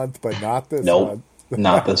this month, but not this one.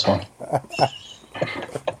 Not this one.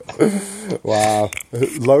 Wow.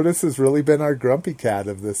 Lotus has really been our grumpy cat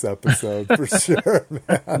of this episode, for sure,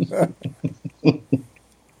 man.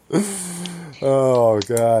 Oh,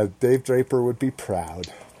 God. Dave Draper would be proud.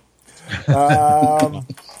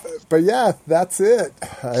 But yeah, that's it.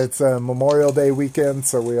 It's a Memorial Day weekend,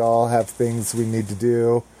 so we all have things we need to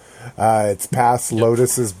do. It's past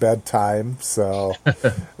Lotus's bedtime, so.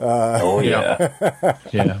 Yeah.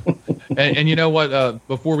 And you know what?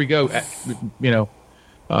 Before we go, to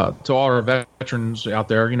all our veterans out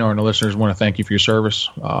there, and the listeners, want to thank you for your service.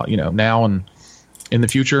 Now and in the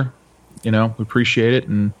future, we appreciate it,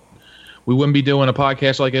 and we wouldn't be doing a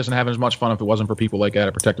podcast like this and having as much fun if it wasn't for people like that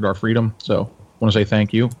that protected our freedom. So, I want to say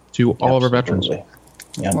thank you to all of our veterans. Yeah.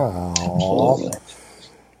 Absolutely.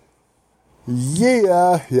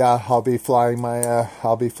 Yeah. I'll be flying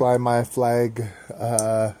my flag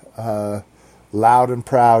loud and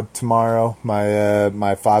proud tomorrow.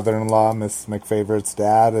 My father-in-law, Miss McFavorite's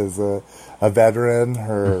dad, is a veteran.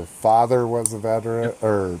 Her father was a veteran,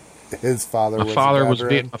 or his father was a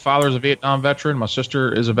veteran. My father's a Vietnam veteran. My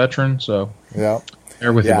sister is a veteran. So yeah,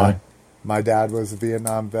 they're with you, buddy. My dad was a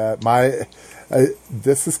Vietnam vet.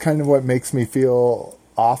 This is kind of what makes me feel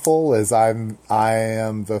awful, is I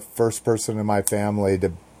am the first person in my family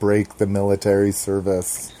to break the military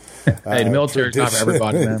service. Hey, the military's not for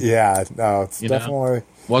everybody, man. Yeah, no, it's definitely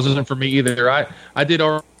wasn't for me either. I did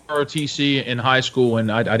ROTC in high school,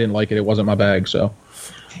 and I didn't like it. It wasn't my bag, so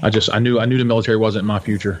I knew the military wasn't my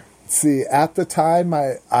future. See, at the time,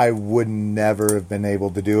 I would never have been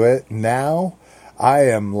able to do it. Now, I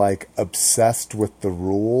am like obsessed with the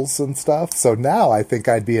rules and stuff. So now I think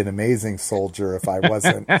I'd be an amazing soldier if I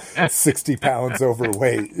wasn't 60 pounds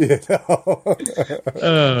overweight,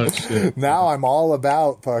 Oh, shit. Now I'm all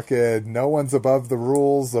about fucking no one's above the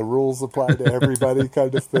rules. The rules apply to everybody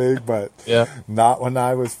kind of thing. But not when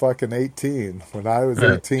I was fucking 18. When I was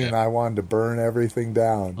 18, I wanted to burn everything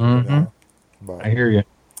down. Mm-hmm. But, I hear you.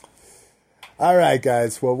 All right,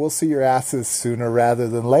 guys. Well, we'll see your asses sooner rather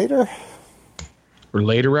than later. Or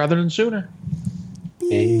later rather than sooner.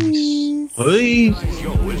 Peace. Peace.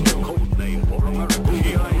 Joe is the code name for America.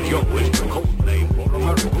 G.I. Joe is the code name for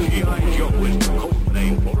America. G.I. Joe is the code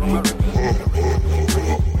name for America.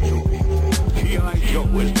 G.I. Joe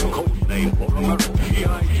is the code name for America.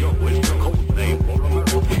 G.I. Joe is the code name for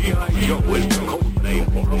America. G.I. Joe is the code name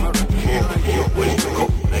for America. G.I. Joe is the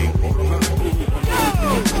code name for America.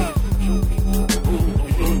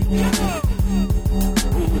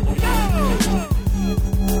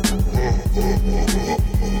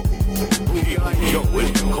 G.I. Joe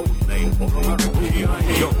is the code name for America. G.I.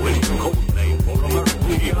 Joe is the code name for America.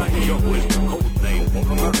 G.I. Joe is the code name for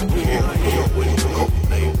America. G.I. Joe is the code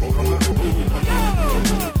name for America.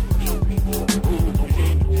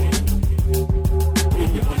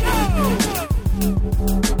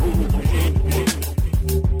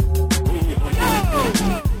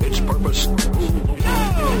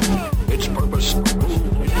 Its purpose.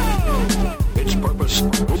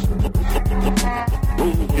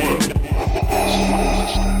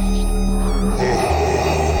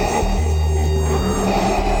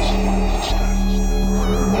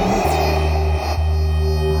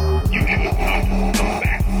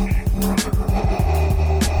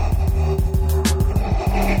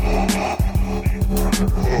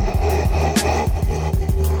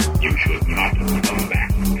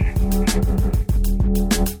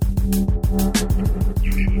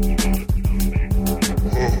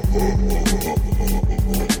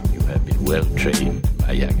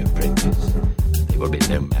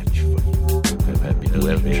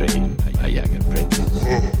 train by Jagged Princes.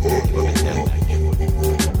 It will be their match.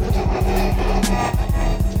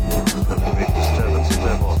 The great disturbance in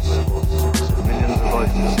their voice. Millions of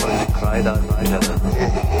voices slowly cried out together.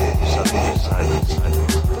 Suddenly silence.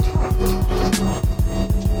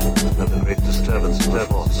 The great disturbance in their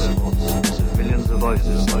voice. Millions of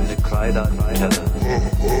voices slowly cried out together.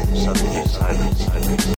 Suddenly silence.